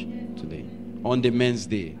church today. On the Men's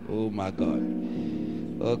Day. Oh my God.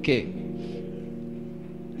 Okay.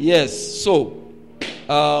 Yes, so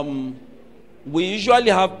we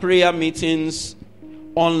usually have prayer meetings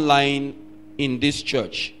online in this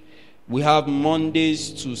church. We have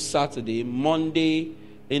Mondays to Saturday. Monday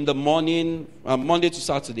in the morning, Monday to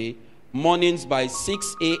Saturday. Mornings by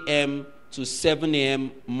 6 a.m. to 7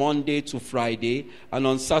 a.m. Monday to Friday. And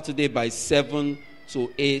on Saturday by 7 to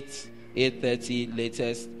 8:30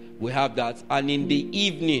 latest. We have that. And in the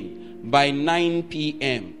evening, by 9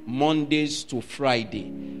 p.m., Mondays to Friday,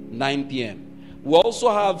 9 p.m. We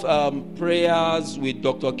also have prayers with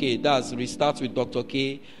Dr. K. That's Restart with Dr.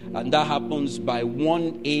 K. And that happens by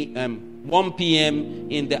 1 p.m.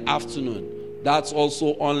 in the afternoon. That's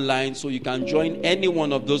also online, so you can join any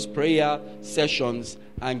one of those prayer sessions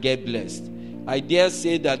and get blessed. I dare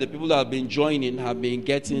say that the people that have been joining have been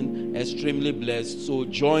getting extremely blessed. So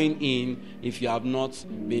join in if you have not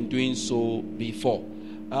been doing so before.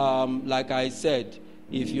 Like I said,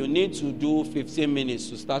 if you need to do 15 minutes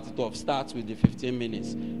to start it off, start with the 15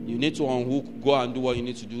 minutes. You need to unhook, go and do what you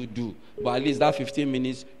need to do. But at least that 15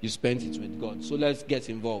 minutes, you spent it with God. So let's get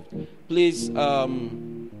involved. Please,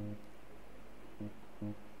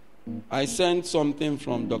 I sent something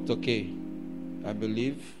from Dr. K, I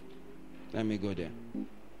believe. Let me go there.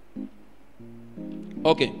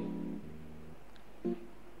 Okay.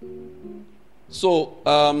 So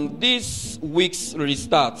this week's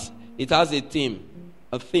restart, it has a theme.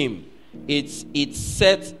 It's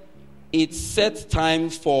set time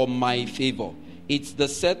for my favor. It's the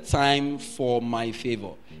set time for my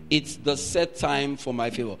favor. It's the set time for my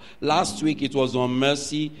favor. Last week it was on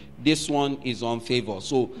mercy. This one is on favor.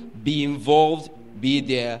 So be involved, be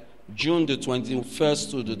there. June the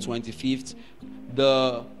 21st to the 25th,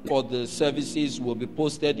 for the services will be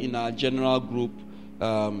posted in our general group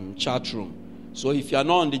chat room. So if you are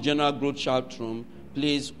not on the general group chat room,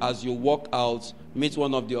 please, as you walk out, meet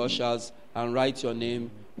one of the ushers and write your name,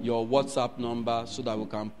 your WhatsApp number, so that we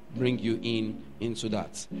can bring you into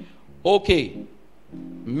that. Okay.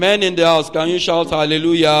 Men in the house, can you shout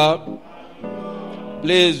hallelujah?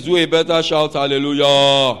 Please do a better shout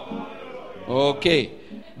hallelujah. Okay.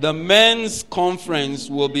 The men's conference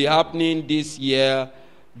will be happening this year,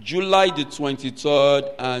 July the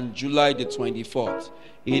 23rd and July the 24th.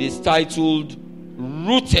 It is titled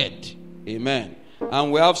Rooted. Amen.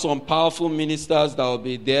 And we have some powerful ministers that will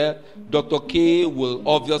be there. Dr. K will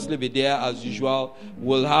obviously be there as usual.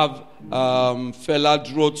 We'll have Fela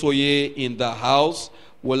Drotoye in the house.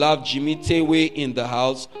 We'll have Jimmy Tewe in the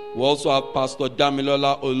house. We'll also have Pastor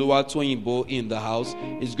Damilola Oluwatoyinbo in the house.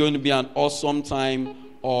 It's going to be an awesome time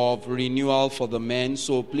of renewal for the men.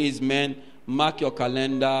 So please, men, mark your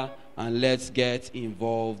calendar and let's get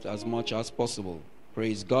involved as much as possible.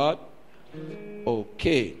 Praise God.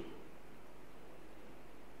 Okay.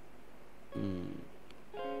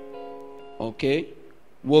 Okay.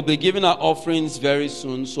 We'll be giving our offerings very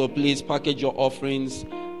soon. So please package your offerings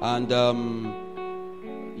and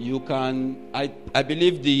you can, I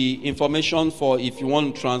believe the information for if you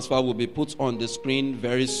want to transfer will be put on the screen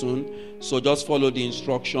very soon. So just follow the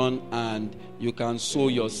instruction and you can sow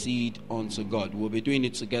your seed unto God. We'll be doing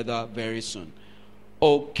it together very soon.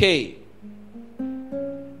 Okay.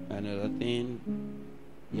 Another thing.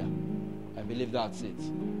 Yeah. I believe that's it.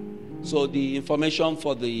 So the information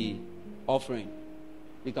for the offering,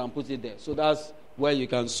 you can put it there. So that's where you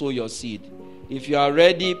can sow your seed. If you are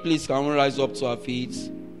ready, please can we rise up to our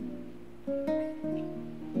feet.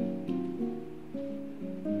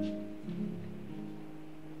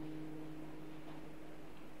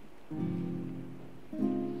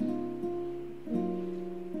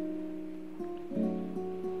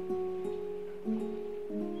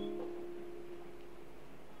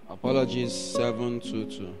 Apologies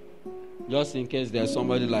 722. Just in case there's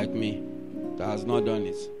somebody like me that has not done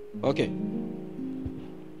it. Okay.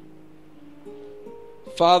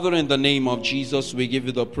 Father, in the name of Jesus, we give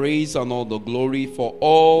you the praise and all the glory for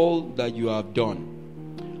all that you have done.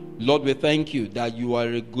 Lord, we thank you that you are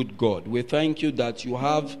a good God. We thank you that you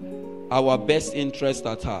have our best interest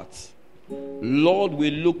at heart. Lord,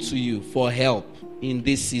 we look to you for help in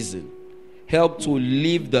this season. Help to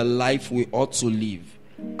live the life we ought to live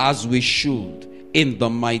as we should in the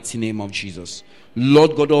mighty name of Jesus.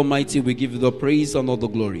 Lord God Almighty, we give you the praise and all the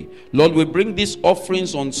glory. Lord, we bring these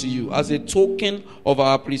offerings unto you as a token of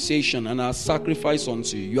our appreciation and our sacrifice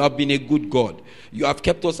unto you. You have been a good God. You have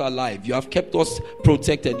kept us alive. You have kept us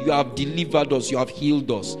protected. You have delivered us. You have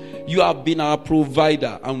healed us. You have been our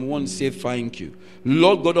provider, and we want to say thank you.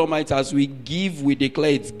 Lord God Almighty, as we give, we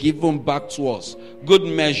declare it's given back to us. Good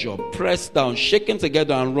measure, pressed down, shaken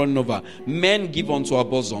together and run over. Men give unto our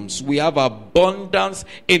bosoms. We have abundance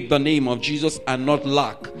in the name of Jesus and not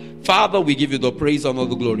lack. Father, we give you the praise and all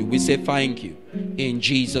the glory. We say thank you in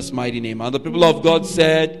Jesus' mighty name. And the people of God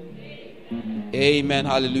said, Amen.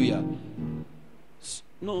 Hallelujah.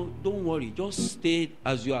 No, don't worry. Just stay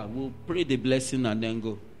as you are. We'll pray the blessing and then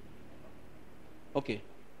go. Okay.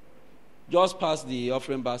 Just pass the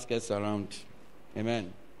offering baskets around.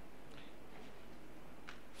 Amen.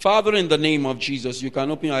 Father, in the name of Jesus, you can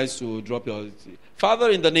open your eyes to drop your... Father,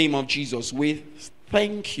 in the name of Jesus, we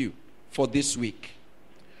thank you for this week.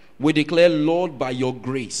 We declare, Lord, by your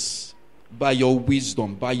grace, by your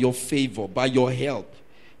wisdom, by your favor, by your help,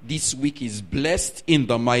 this week is blessed in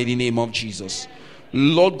the mighty name of Jesus.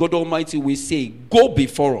 Lord God Almighty, we say, go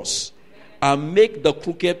before us and make the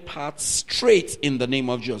crooked path straight in the name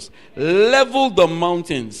of Jesus. Level the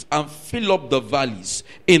mountains and fill up the valleys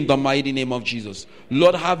in the mighty name of Jesus.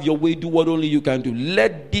 Lord, have your way. Do what only you can do.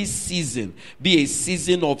 Let this season be a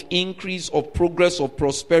season of increase, of progress, of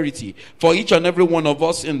prosperity for each and every one of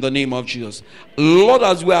us in the name of Jesus. Lord,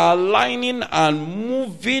 as we are aligning and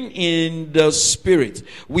moving in the Spirit,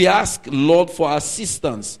 we ask, Lord, for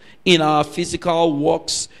assistance in our physical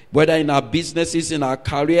works, whether in our businesses, in our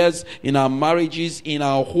careers, in our marriages, in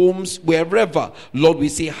our homes, wherever. Lord, we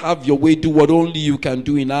say, have your way. Do what only you can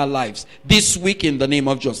do in our lives this week in the name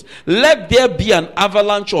of Jesus. Let there be an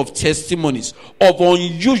avalanche of testimonies of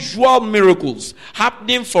unusual miracles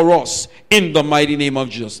happening for us in the mighty name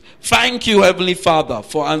of Jesus. Thank you, Heavenly Father,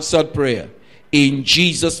 for answered prayer. In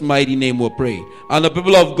Jesus' mighty name we pray. And the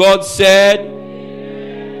people of God said,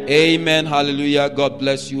 Amen. Hallelujah. God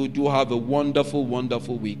bless you. Do have a wonderful,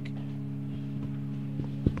 wonderful week.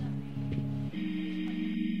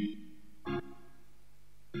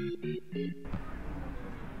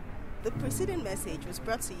 The preceding message was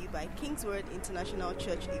brought to you by King's Word International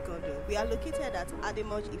Church, Igondo. We are located at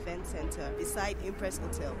Ademoj Event Center beside Impress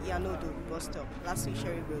Hotel, Yanodo Bus Stop, Lasu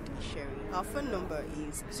Sherry Road, Isheri. Our phone number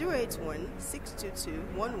is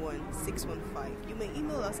 081-622-11615. You may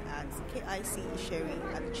email us at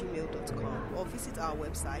kicisheri@gmail.com or visit our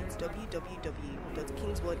website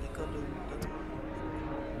www.kingswordigondo.com.